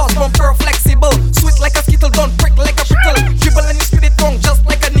of applause, bumper flexible. Sweet like a skittle, don't prick like a prickle. Dribble and you spin it wrong just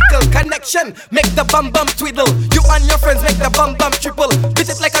like a nickel. Connection, make the bum twiddle. You and your friends make the bum triple.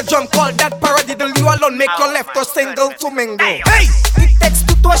 Beat it like a drum, call that paradiddle. You alone make your left or single to mingle. Hey! It takes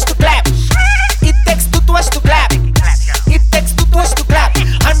two toes to clap. It takes two toes to clap. It takes two toes to clap.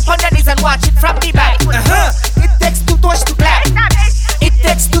 Hand on the knees and watch it from the back. It takes two toes to clap. It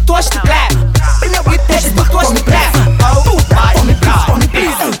takes two toes to clap. It takes two toes to clap. Oh my God! For me,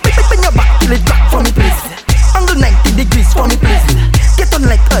 please. Bend your back till it drop for me, please. Angle 90 degrees for me, please. Get on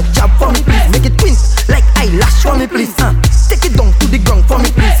like a jab for me, please. Make it twins like eyelash for me, please. Take it down to the ground for me,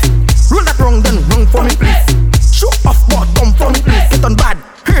 please. Roll that wrong, then wrong for me, please. Show off bottom for me, please. Get on bad,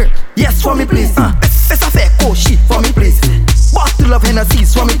 yes for me, please. Best affair, shit for me, please. Bottle of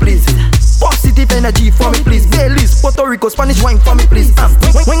Hennessy's for me, please. Positive energy for me, please. Baileys, Puerto Rico, Spanish wine for me, please.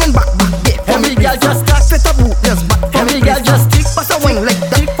 Winging back, yeah, for me, girl, just start. Set a boot, yes, back for me, girl, just stick. Pass a wine like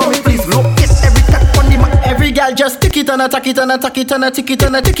that for me, please. Locate every cat on the mat. Every girl just tick it and attack it and attack it and attack it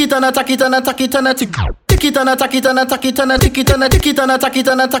and attack it and attack it and attack it and attack it. Tick it and attack it and attack it and attack it and attack it and attack it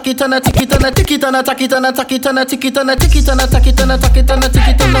and attack it and attack it and attack it and attack it and attack it and attack it and attack it and attack it and attack it and attack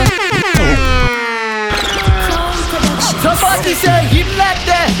it and attack it. Somebody say him like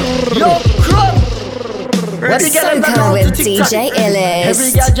that. Yo, crumb. Soca with DJ Illis.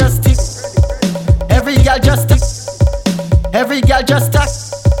 Every girl just tick. Every girl just tick. Every girl just tack.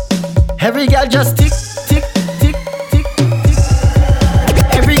 Every girl just tick, tick, tick, tick, tick.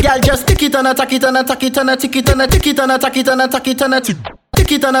 Every girl just tick it and attack it and attack it and attack it and attack it and attack it and attack it and attack it.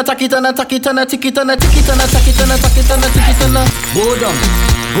 Tick it and attack it and attack it and attack it and attack it and attack it and attack it and attack it and go down,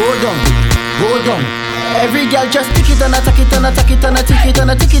 go down, go down. Every girl just tick it and attack it and attack it and attack it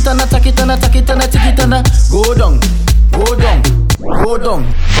and attack it and attack it and attack it and attack it and go down, go down, go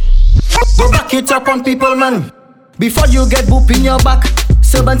down. Go back it up on people, man. Before you get boop in your back.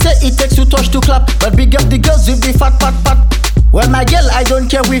 Servant say it takes two touch to clap, but big up the girls with the fat, fat, fat. Well, my girl, I don't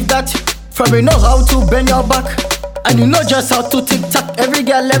care with that. From you know how to bend your back, and you know just how to tick tock. Every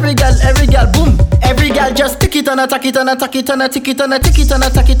girl, boom. Every girl just tick it and attack it and attack it and attack it and attack it and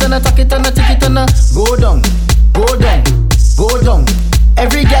attack it and attack it and attack it and go down, go down, go down,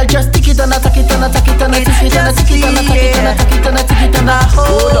 Every girl just tick it and attack it and attack it and attack it and attack it and attack it and attack it and attack it and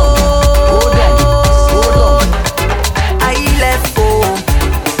hold on. I left home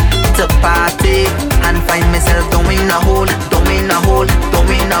to party and find myself down in a hole.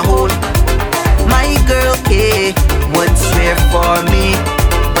 My girl K would swear for me,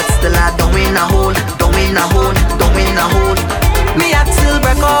 but still I down in a hole. Me had still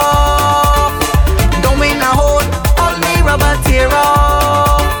break off, down in a hole. All me rubber tear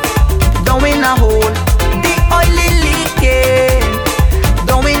off, down in a hole. The oil leaking,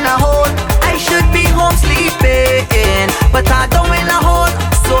 down in a hole. I should be home sleeping, but I down in a hole.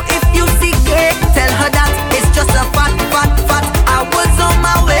 So if you see Kate, tell her that it's just a fat. I was on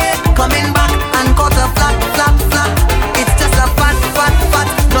my way, coming back and caught a flat. It's just a fat.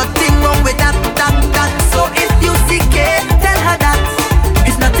 Nothing wrong with that. So if you see Kate, tell her that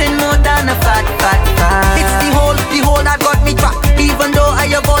it's nothing more than a fat. It's the hole that got me trapped. Even though I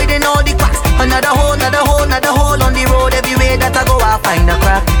avoiding all the cracks. Another hole on the road. Everywhere that I go, I find a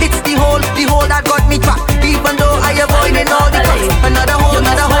crack. It's the hole that got me trapped. Even though I avoiding all the cracks. Another hole.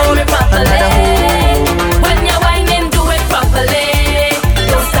 When you're whining, do it properly.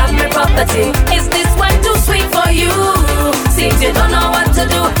 Don't stop me property. Is this one too sweet for you? Seems you don't know what to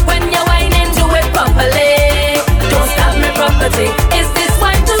do. When you're whining, do it properly. Don't stop me property. Is this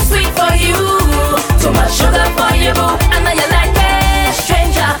one too sweet for you? Too much sugar for you, boo. I know you like it,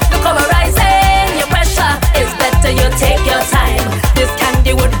 stranger. Look how we're rising, your pressure. It's better you take your time. This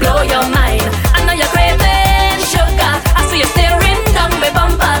candy would blow your mind. I know you're craving sugar. I see you staring down my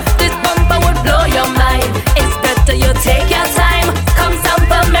bumper. This bumper would blow your mind. It's better you take your time. Come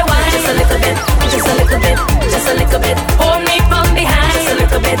sample me wine. Just a little bit. Hold me from behind. Just a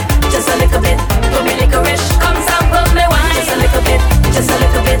little bit. Give me licorice. Come sample me wine. Just a little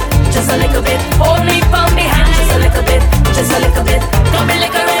bit. Hold me from behind. Just a little bit. Give me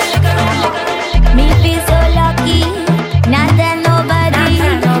licorice. Me feel so lucky, not that nobody.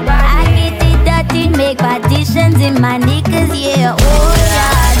 I get it dirty, make partitions in my knickers, yeah. Oh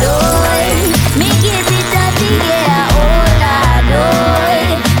Lord, oh. Me get it dirty, yeah. Oh Lord,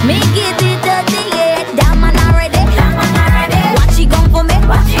 oh. Me get it dirty, yeah. That man already. Watch it come for me.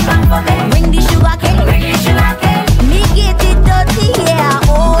 Bring the sugar cane. Me get it dirty, yeah.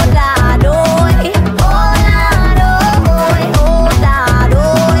 Oh Lord, oh.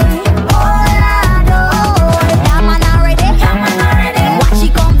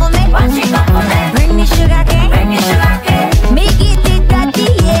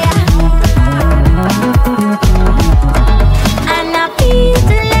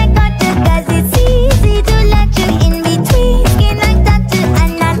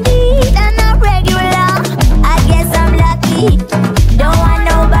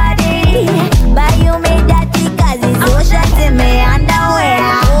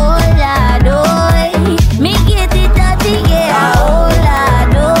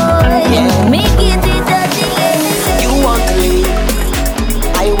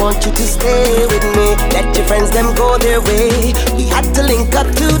 Friends them go their way. We had to link up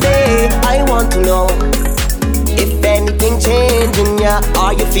today. I want to know if anything changing, yeah.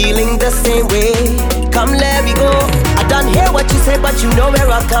 Are you feeling the same way? Come let me go. I don't hear what you say, but you know where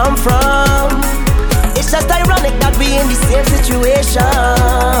I come from. It's just ironic that we in the same situation.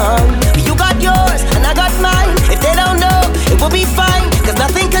 You got yours and I got mine. If they don't know, it will be fine. Cause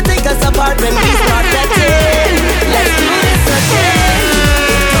nothing can take us apart when we start getting. Let's do this again.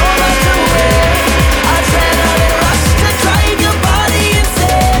 It's over to win. Adrenaline rush to drive your body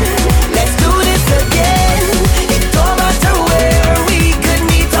insane. Let's do this again. It's over to where we could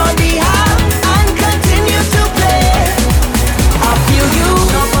meet on the high and continue to play. I feel you,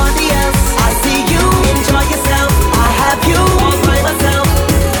 nobody else. I see you, enjoy yourself. I have you all by myself,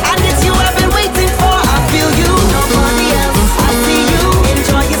 and it's you I've been waiting for. I feel you, nobody else. I see you,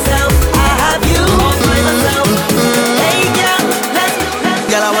 enjoy yourself. I have you all by myself. Hey girl, let's.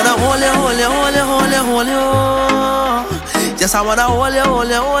 Girl, I wanna hold you. Yes, I wanna hold you.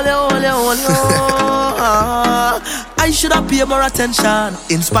 I should have paid more attention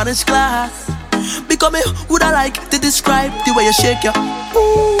in Spanish class, because me woulda like to describe the way you shake your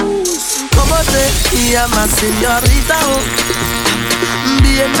moves. Como te llamas, señorita?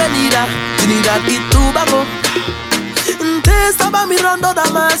 Bienvenida, Trinidad y Tobago. Te estaba mirando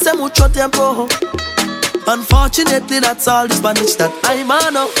dama hace mucho tiempo. Unfortunately, that's all the Spanish that I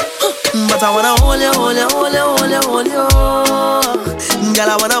know. But I wanna hold you. Girl,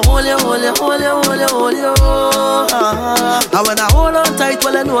 I wanna hold you. I wanna hold on tight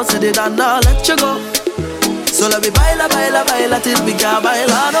while I know so they don't let you go. So let me baila till we can't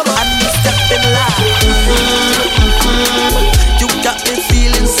baila no more. And me step in line. You got me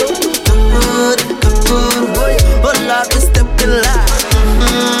feeling so good, good. Oh Lord, we step in line.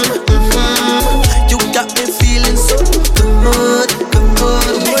 You got me feeling so good,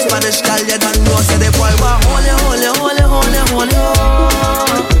 good. Spanish girl, you don't know, say the boy want hold you.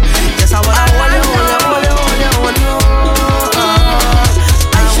 Yes, I wanna hold you.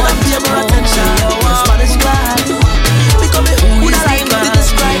 I wanna pay more attention. Spanish girl, because me who I like to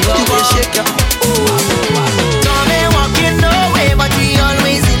describe the way shake you. Don't be walking away, but he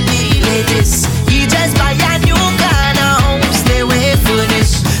always in the latest. He just buy a new car now, stay away for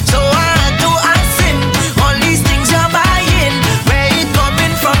this. So I had to ask him, all these things you're buying, where it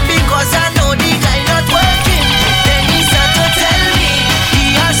coming from? Because I know the guy not working. Then he started to tell me he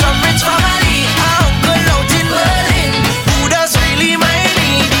has some rich family, a uncle out in Berlin, who does really mind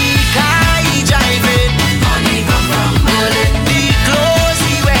me. The car he driving, money come from Berlin. The clothes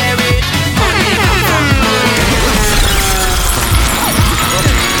he wearing, money come from Berlin.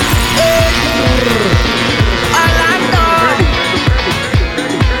 Orlando,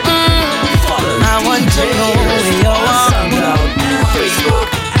 I want to know where you are.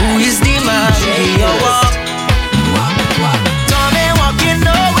 Who is the man where you are? Don't be walking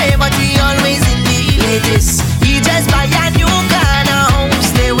away, but he always in the latest. He just buy a new car now,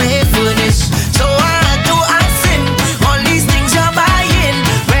 stay away for this. So I had to ask him, all these things you're buying,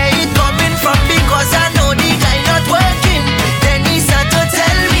 where it coming from? Because I know the guy not working. Then he started to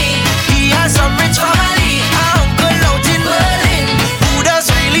tell me he has some rich family, a uncle out in Berlin, who does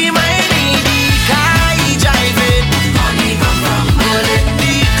really mind me. The car he driving, money come from Berlin.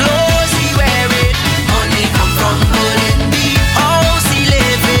 The clothes he wearing, money come from Berlin. The house he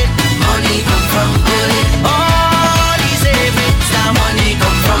living, money come from Berlin. All his savings, the money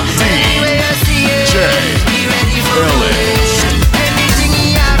come from anywhere you see it. He ready for Berlin. Anything he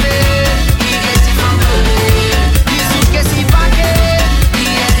have it, he gets it from Berlin. His suitcase he pack it, he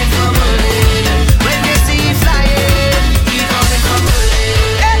get it from Berlin. When they see he flying, he coming from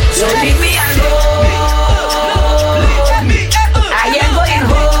Berlin. So leave me alone. I ain't going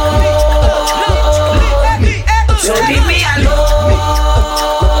home. So leave me alone.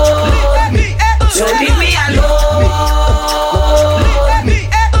 So leave me alone.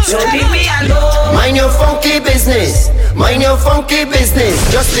 So leave me alone. Mind your funky business. Mind your funky business.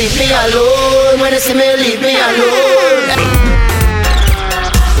 Just leave me alone. When you see me, leave me alone.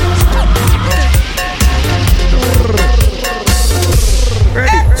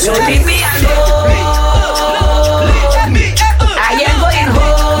 So leave me alone. I ain't going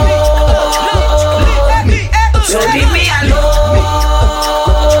home. So leave me alone.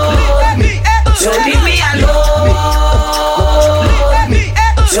 So leave me alone.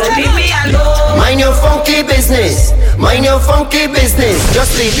 So leave me alone. Mind your funky business. Mind your funky business.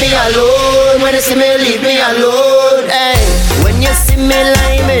 Just leave me alone. When you see me, leave me alone. Hey, when you see me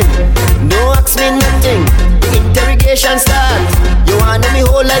liming, don't ask me nothing. The interrogation starts. You wanna know me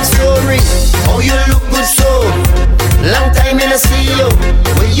whole life story. Oh, you look good so. Long time in a see you.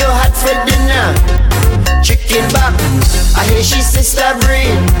 Where you had for dinner? Chicken back. I hear she sister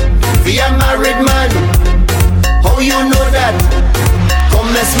breed. We a married man. How you know that?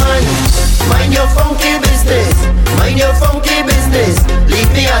 Come let's man. Mind your funky business. Mind your funky business.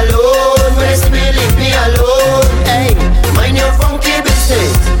 Leave me alone. When you see me, leave me alone. Hey, mind your funky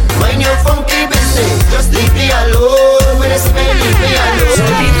business. Mind your funky business. Just leave me alone. When you see me, leave me alone. So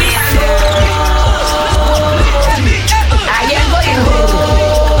leave me alone. I ain't going home.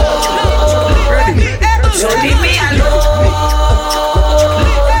 So leave me alone.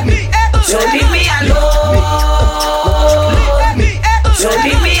 So leave me alone. So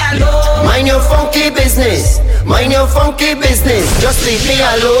leave me alone. Mind your funky business. Mind your funky business. Just leave me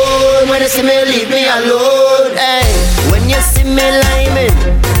alone. When you see me, leave me alone. Hey, when you see me liming,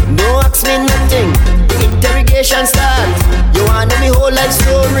 don't ask me nothing. The interrogation starts. You wanna know me whole life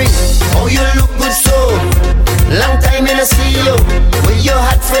story. Oh, you look good so. Long time in a see you. Where you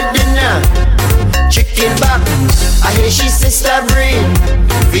had for dinner? Chicken back. I hear she sister breed.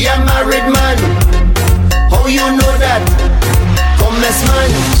 We a married man. How you know that? Come let's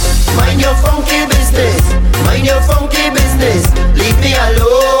man. Mind your funky business. Mind your funky business. Leave me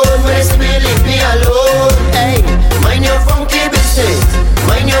alone. When you see me, leave me alone. Hey, mind your funky business.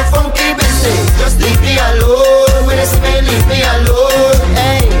 Mind your funky business. Just leave me alone. When you see me, leave me alone.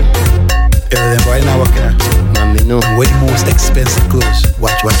 Hey. Yeah, them right now working at Mommy, no. Way the most expensive clothes.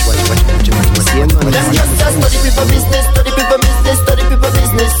 Watch. Them just study people business, study people business, study people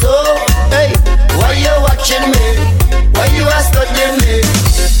business. So, hey, why you watching me? Why you are studying me?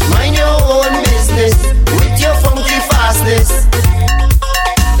 Mind your own business with your funky fastness.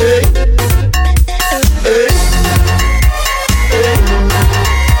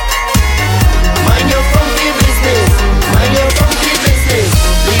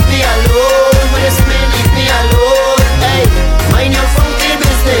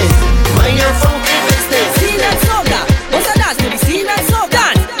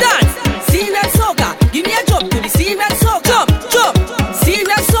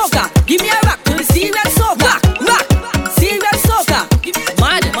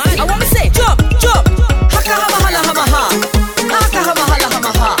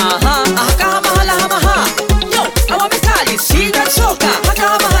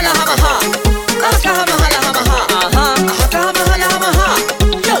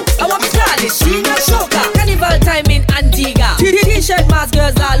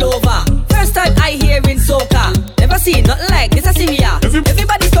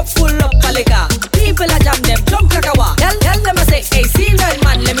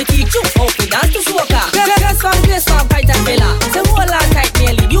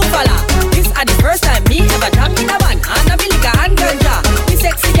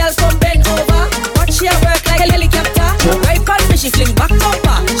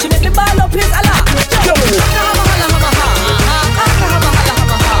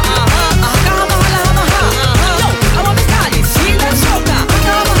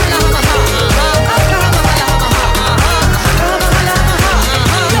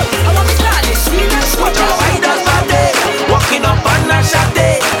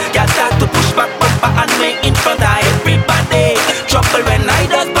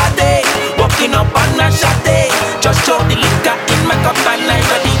 Walking up on a shot day. Just show the liquor in my cup and I'm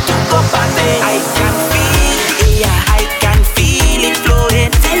ready to go party. I can feel, yeah, I can feel it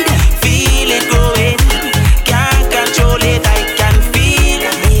flowing, feel it growing. Can't control it, I can feel,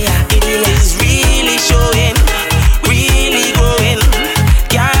 yeah, it is really showing, really growing.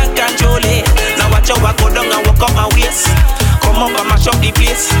 Can't control it. Now watch how I go down and walk up my waist. Come up and mash up the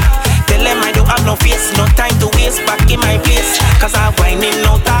place. Tell them I don't have no face, no time to waste. Back in my place, cause I'm whining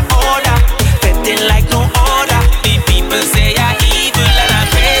out of order, petting like no order. The people say I'm evil and I'm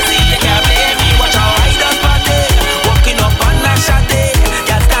crazy. You can't blame me, watch how I done party. Walking up on a shot day.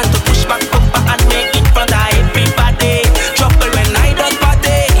 Y'all start to push back, bumper and make it front of everybody. Trouble when I done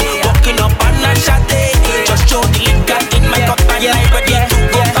party. Walking up on a shot day. Just show the liquor in my cup and I'm ready to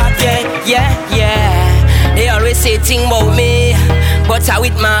go party. Yeah, yeah. They always say thing about me, but I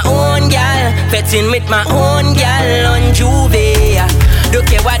with my own gal, fetting with my own gal on Juve. Don't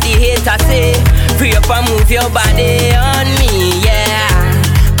care what the haters say, free up and move your body on me, yeah.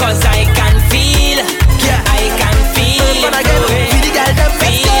 Cause I can feel, I can feel it growing,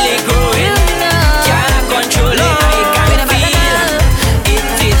 feel it growing. Can't control it, I can feel it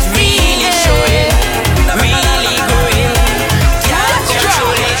is really showing, really growing. Can't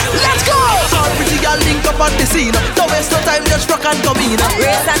control it. Let's go! All pretty girl link up on the scene. Don't waste no time, just rock and come in.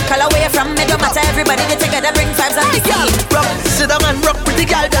 Race and color away from me, don't matter. Everybody they together bring vibes on the scene. Rock, sit down and rock, pretty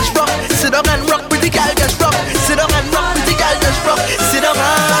girl, just rock. Sit down and rock, pretty girl, just rock. Sit down and rock, pretty girl, just rock. Sit down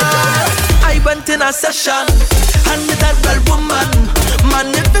and I went in a session and with a real woman.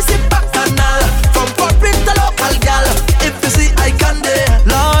 Man, if you see bacchanal from foreign to local gal, if you see I can there,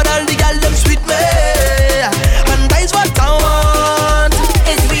 Lord, all the gal them sweet me, and that's what I want.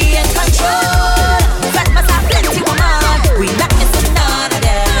 Is we in control? That must have plenty woman. We not missing none of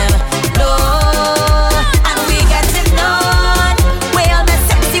them. No, and we getting none. We all the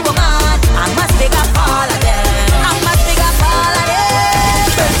sexy woman. I must big up all of them. I must big up all of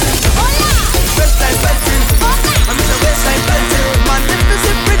them. Oh yeah. Waistline belting, I'm in the waistline belting. Man, if you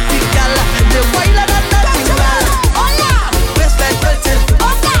see pretty gal, they wilder than nothing gal. Oh yeah. Waistline belting,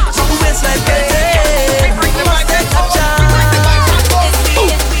 oh yeah. So waistline belting. Must take a chance.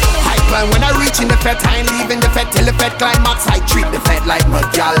 Hype and when I reach in the fed, I ain't leaving the fed till the fed climax. I treat the fed like my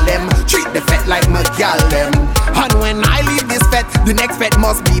gal them, treat the fed like my gal them. And when I leave this fed, the next fed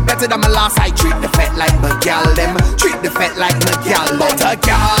must be better than my last. I treat the fed like my gal them, treat the fed like my gal them. But a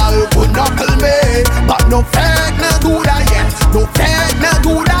gal would knuckle me, but no fed no do that yet, no fed no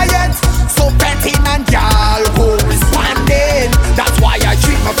do that yet. So petting and gal who responding. That's why I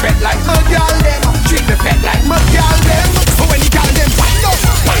treat my fed like my gal them, treat the fed like my gal them. So when the gal them wind up,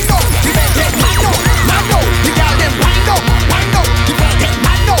 the fed get mad up, mad up. The gal them wind up, the fed get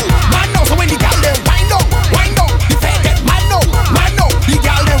mad up, mad up. So when the gal them wind up, the fed get mad up, mad up. The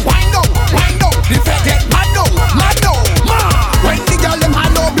gal them wind up, the fed get mad up, mad up. When the gal them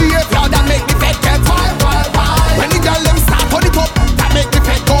hand up behavior, that make the fed get wild. When the gal them start on the top, that make the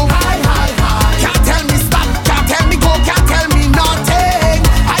fed go high. Can't tell me stop, can't tell me go, can't tell me nothing.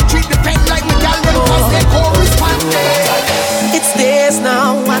 I treat the fed like my gal them 'cause they corresponding. It's days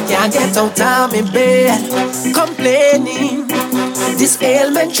now, I can't get out of my bed, complaining. This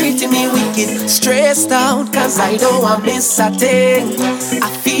ailment treating me wicked, stressed out, 'cause I don't want miss a thing. I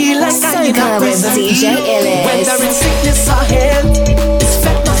feel like I'm in a prison. DJ Illis. Whether in sickness or health, this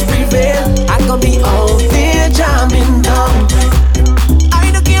fate must prevail. I gonna be out there jamming down.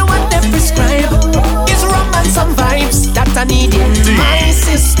 I don't care what they prescribe. It's rum and some vibes that I need in my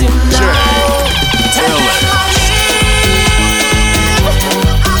system now. Tell them I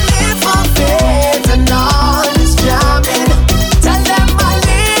live for faith and all this jamming. Tell them I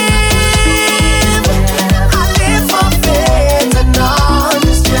live for faith and all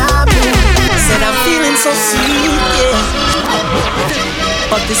this jamming. Said I'm feeling so sweet, yeah,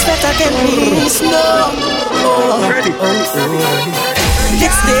 but this better get me slow.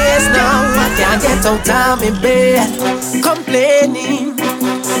 It's days now, I can't get out of my bed, complaining.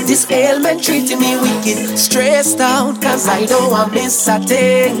 This ailment treating me wicked, stressed out, 'cause I don't want miss a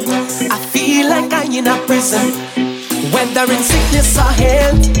thing. I feel like I'm in a prison. Whether in sickness or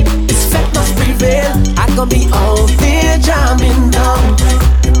health, this fate must prevail. I gonna be out there jamming down.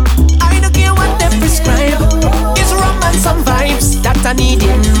 I don't care what they prescribe. It's rum and some vibes that I need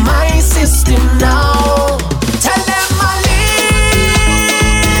in my system now. Tell them I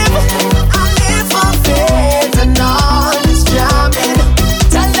live for faith and all this jamming.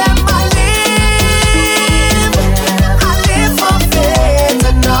 Tell them I live for faith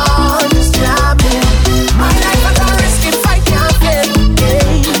and all this jamming. My life at a risk if I can't fail.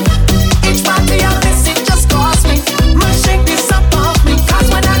 Each party I miss it just cost me. My shake this up off me.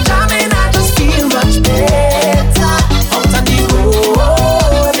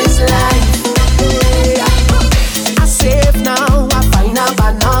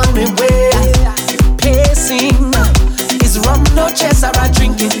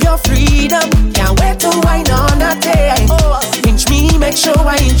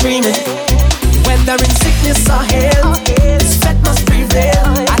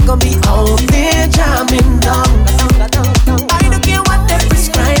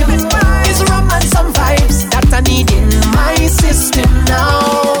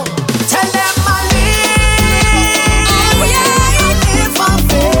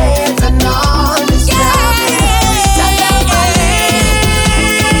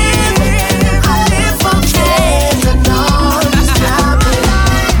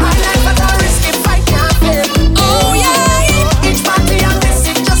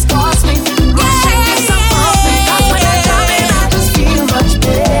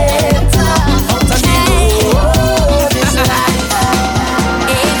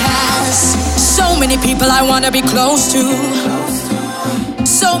 wanna be close to.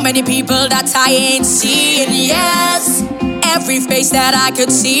 So many people that I ain't seeing, yes. Every face that I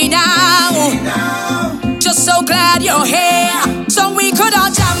could see now. Just so glad you're here, so we could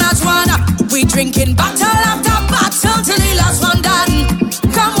all jam as one. We drinking bottle after bottle till the last one done.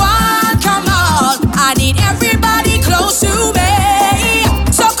 Come on, come on, I need everybody close to me.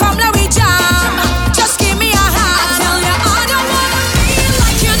 So come let me jam, just give me a hand. I tell you I don't wanna feel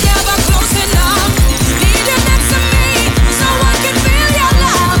like you're never close enough. Need you next to me, so I can feel your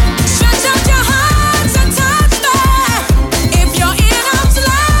love. Stretch out your hands and touch me. If you're in arm's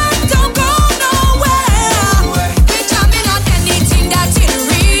length, don't go nowhere. We jumping on anything that's in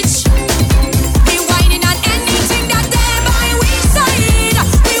reach. We whining on anything that they by we side.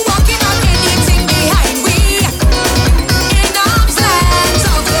 We walking on anything behind we. In arm's length,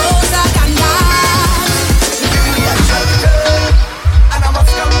 so closer than that. And I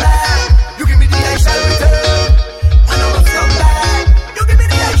must come back. You give me the I shall return. And I must come back. You give me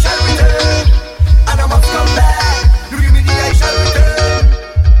the I shall return. And I must come back. You give me the I shall return.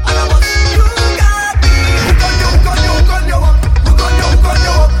 And I must. You got me. Hook on you, hook on you, hook on you up. Hook on you, hook on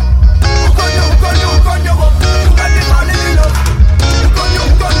you up. Hook on you, hook on you, hook on you up. You got me falling in love. Hook on you,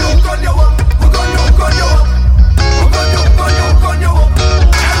 hook on you, hook on you up. Hook on you, hook on you up. Hook on you, hook on you, hook on you up.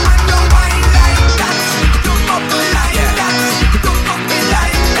 And you wine like that. You bubble like that. You fucking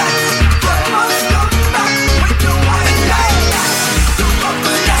like that. You must come back when you wine like that. You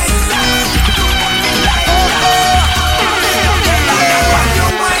bubble like that. You fucking like that.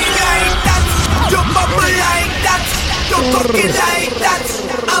 You bubble like that. You fucking like that.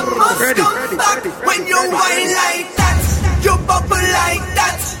 I must come back when you wine like that. You bubble like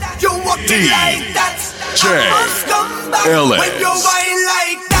that. You walking like that. I must come back when you wine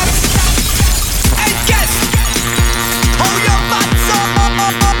like that. And guess how your butts up.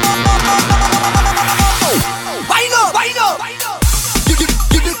 Wine up, wine up. Give it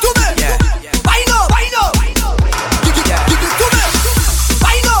to me. Wine up, wine up. Give it to me.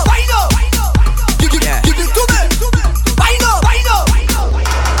 Wine up, wine up. Give it to me. Wine up, wine up.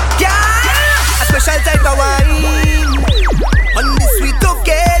 Yeah, a special type of wine on this sweet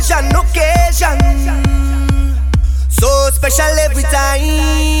occasion. So special every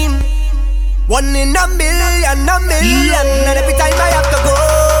time. One in a million, and every time I have to go.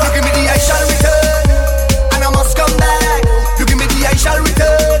 You give me the I shall return, and I must come back. You give me the I shall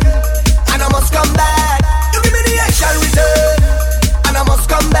return, and I must come back. You give me the I shall return, and I must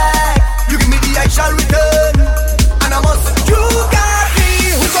come back. You give me the I shall return, and I must. You got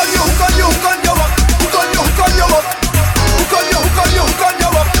me. Hook on you, hook on you, hook on you up. Hook on you, hook on you up. Hook on you, hook on you, hook on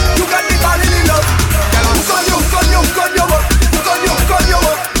you up. You got me falling in love. Hook on you, hook on you, hook on you up. Hook on you, hook on you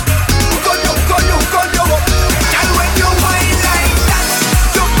up. Hook on you, hook on you, hook on you up. And when you whine like that,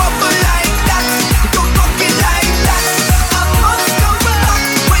 you bubble like that, you fucking like that. I must come back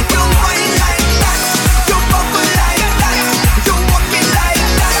when you whine like that, you bubble like that, you walking like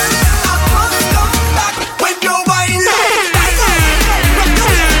that. I must come back when you whine like that. Rock the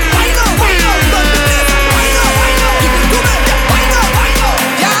place, whine up, whine up, rock the place, whine up, whine up, give it to me, whine up, whine up,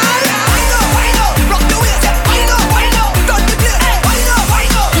 yeah, whine up, whine up, rock the waist, whine up, whine up, rock the place, whine up,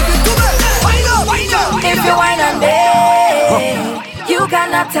 whine up, give it to me, whine up, whine up. If you whine on me, you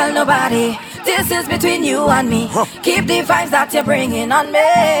cannot tell nobody. This is between you and me. Keep the vibes that you're bringing on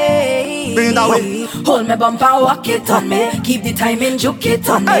me. Bring it that way. Hold me bumper, walk it on me. Keep the timing, juke it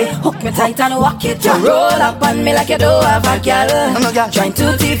on me. Hook me tight and walk it. You roll up on me like you don't have a girl. Join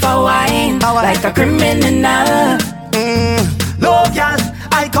two teeth for wine, like a criminal. No girl,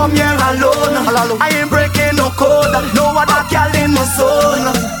 I come here alone. I ain't breaking no code. No other girl in my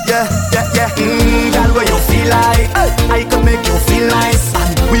soul. Yeah. Girl, where you feel like I can make you feel nice,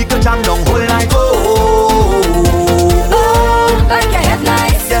 and we can jam down whole night. Oh, like your head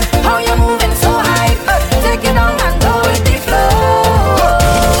nice. How you moving so high? Take it down and go with the flow.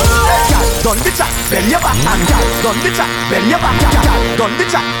 Done the chat, bend your back and done the chat, bend your back and done the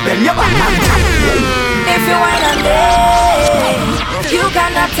chat, bend your back and if you whine on me, you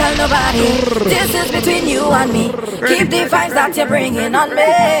cannot tell nobody. This is between you and me. Keep the vibes that you're bringing on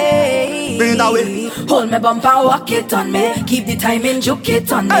me. Bring it that way. Hold me bumper, walk it on me. Keep the timing, juke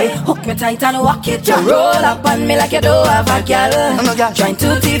it on me. Hook me tight and walk it. You roll up on me like you don't have a girl. Join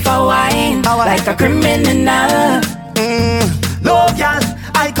two teeth for wine, like a criminal. No girl,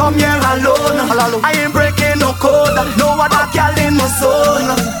 I come here alone. I ain't breaking no code. No other girl in my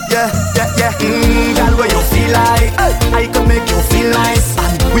soul. Yeah. Girl, where you feel like I can make you feel nice,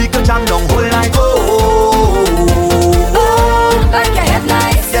 and we can jam down whole night. Oh, like your head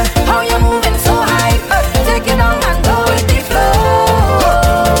nice. How you moving so high? Take it down and go with the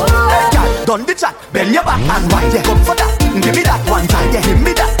flow. Done the chat, bend your back and wine. Yeah, come for that. Give me that one time. Yeah, give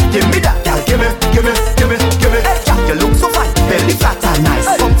me that, girl. Give me. Hey, Jack, you look so fine, belly flat and nice.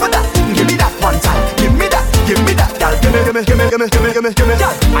 Come for that. Give me that one time. Give me that, girl. Give me.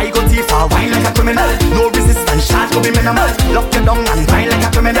 Girl, I go deep for wine like a criminal. No resistance, charge go be minimal. Lock you down and wine like a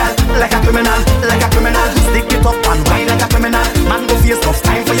criminal. Stick it up and wine like a criminal. Man go face enough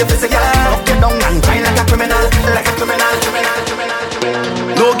time for your physical. Lock you down and wine like a criminal.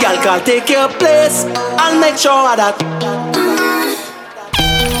 No girl can take your place. I'll make sure of that.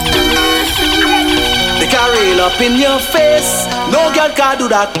 They can rail up in your face. No girl can do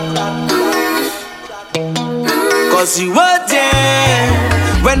that. Cause you were there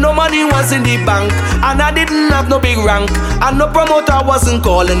when no money was in the bank, and I didn't have no big rank, and no promoter wasn't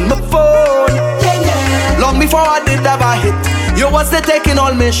calling my phone. Long before I did have a hit, you was there taking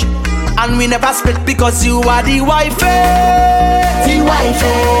all my shit, and we never split because you are the wifey.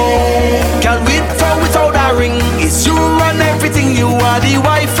 Girl, without a ring, it's you run everything. You are the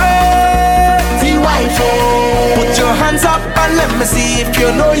wifey. Put your hands up and let me see if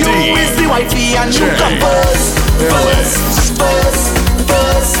you know you is the wifey, and you come first.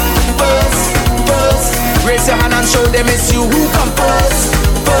 Raise your hand and show them it's you who come first.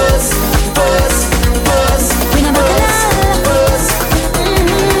 We never first.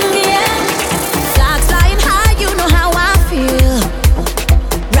 Yeah. Flags flying high, you know how I feel.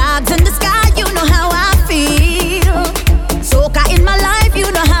 Rags in the sky, you know how I feel. Soca in my life,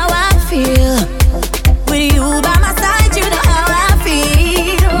 you know how I feel. With you by my side, you know how I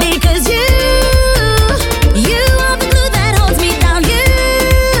feel. Because you are the glue that holds me down. You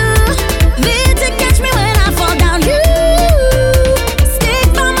there to catch me when I fall down. You stick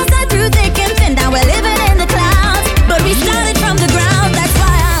by my side through thick and thin. Now we're living in the clouds, but we started from the ground. That's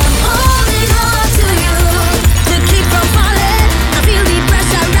why I'm holding on to you to keep from falling. I feel the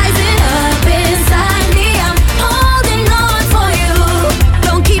pressure rising up inside me. I'm holding on for you.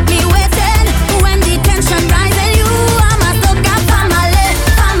 Don't keep me waiting when the tension rises. You are my soca family.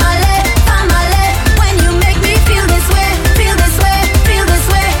 When you make me feel this way.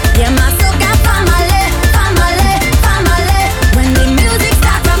 Yeah, my soca family. When the music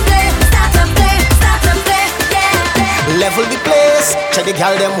start to play. Yeah. Level the place, check the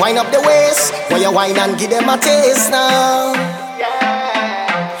girl them wind up the waist. When you wine and give them a taste now.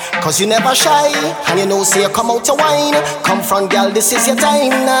 Cause you never shy, and you know say you come out to wine. Come front girl, this is your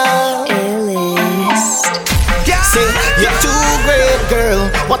time now. Say, you're too great, girl.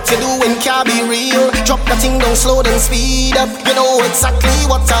 What you doing can't be real. Drop that thing down, slow then speed up. You know exactly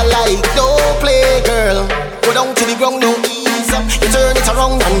what I like. Don't play, girl. Go down to the ground, no ease up. You turn it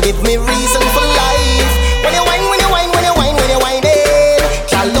around and give me reason for life. When you whine it.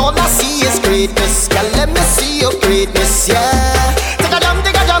 Girl, Lord, I see is greatness. Girl, let me see your greatness, yeah. Take a jump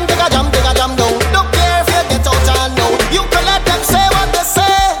down. Don't care if you get out and down. You can let them say what they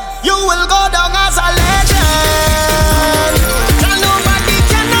say. You will go down as a legend. Girl, nobody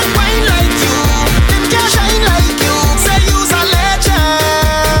cannot whine like you. Them can't shine like you. Say you's a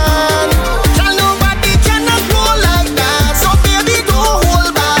legend. Girl, nobody cannot go like that. So baby, don't hold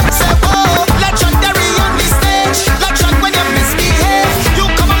back. Say, oh, legendary on the stage. Legend when you misbehave. You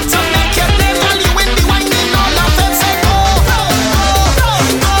come out to make your name. While you in the whining, all of them say,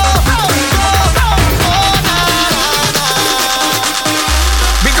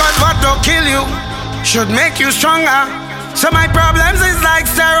 Because what don't kill you should make you stronger. So my problems is like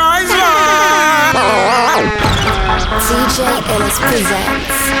steroids. DJ Illis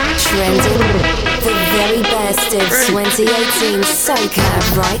presents Trending, the very best of 2018 soca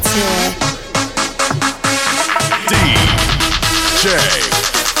right here. DJ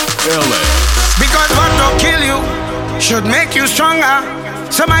Illis. Because what don't kill you should make you stronger.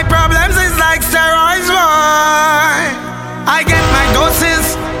 So my problems is like steroids, boy. I get my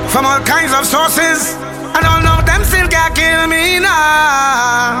doses from all kinds of sources, and all of them still can't kill me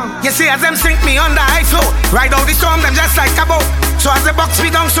now. You see, as them sink me on the ice floe, ride out the storm, them just like a boat. So as the box me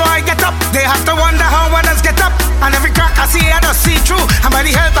down, so I get up. They have to wonder how others get up. And every crack I see, I just see through. And by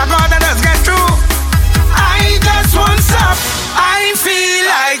the help of God, I just get through. I just won't stop. I feel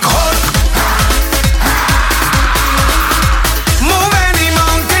like Hulk. Move any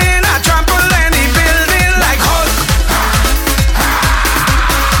mountain, I trample any building like Hulk.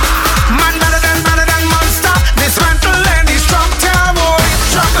 Man better than monster, dismantle any structure, boy.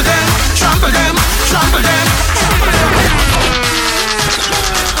 Trample them.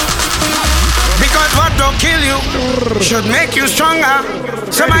 Because what don't kill you should make you stronger.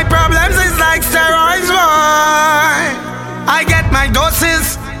 So my problems is like steroids, boy. I get my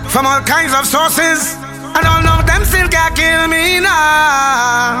doses from all kinds of sources, and all of them still can't kill me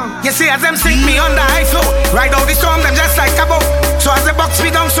now. You see, as them sink me on the high flow, ride out the storm, them just like a boat. So as the box me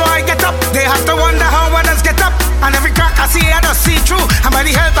down, so I get up. They have to wonder how others get up. And every crack I see, I just see through. And by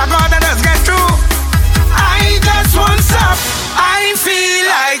the help of God, I just get through. I just won't stop. I feel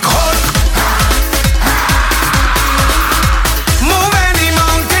like Hulk. Move any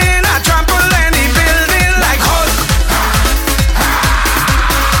mountain, I trample any building like Hulk.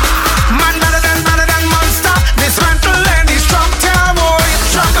 Man better than monster. Dismantle any structure, boy.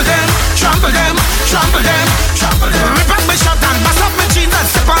 Trample them, trample them, trample them, trample them. Rip up my shot and bust up my jeans and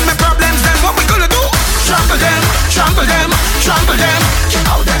step on my problems. Then what we gonna do? Trample them, trample them, trample them. Kick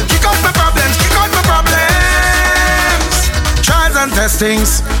out them, kick out my problems, kick out my problems. Trials and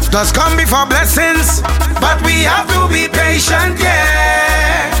testings does come before blessings, but we have to be patient,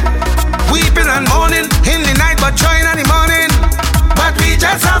 yeah. Weeping and mourning in the night, but joy in the morning. But we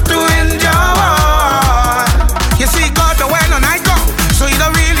just have to endure.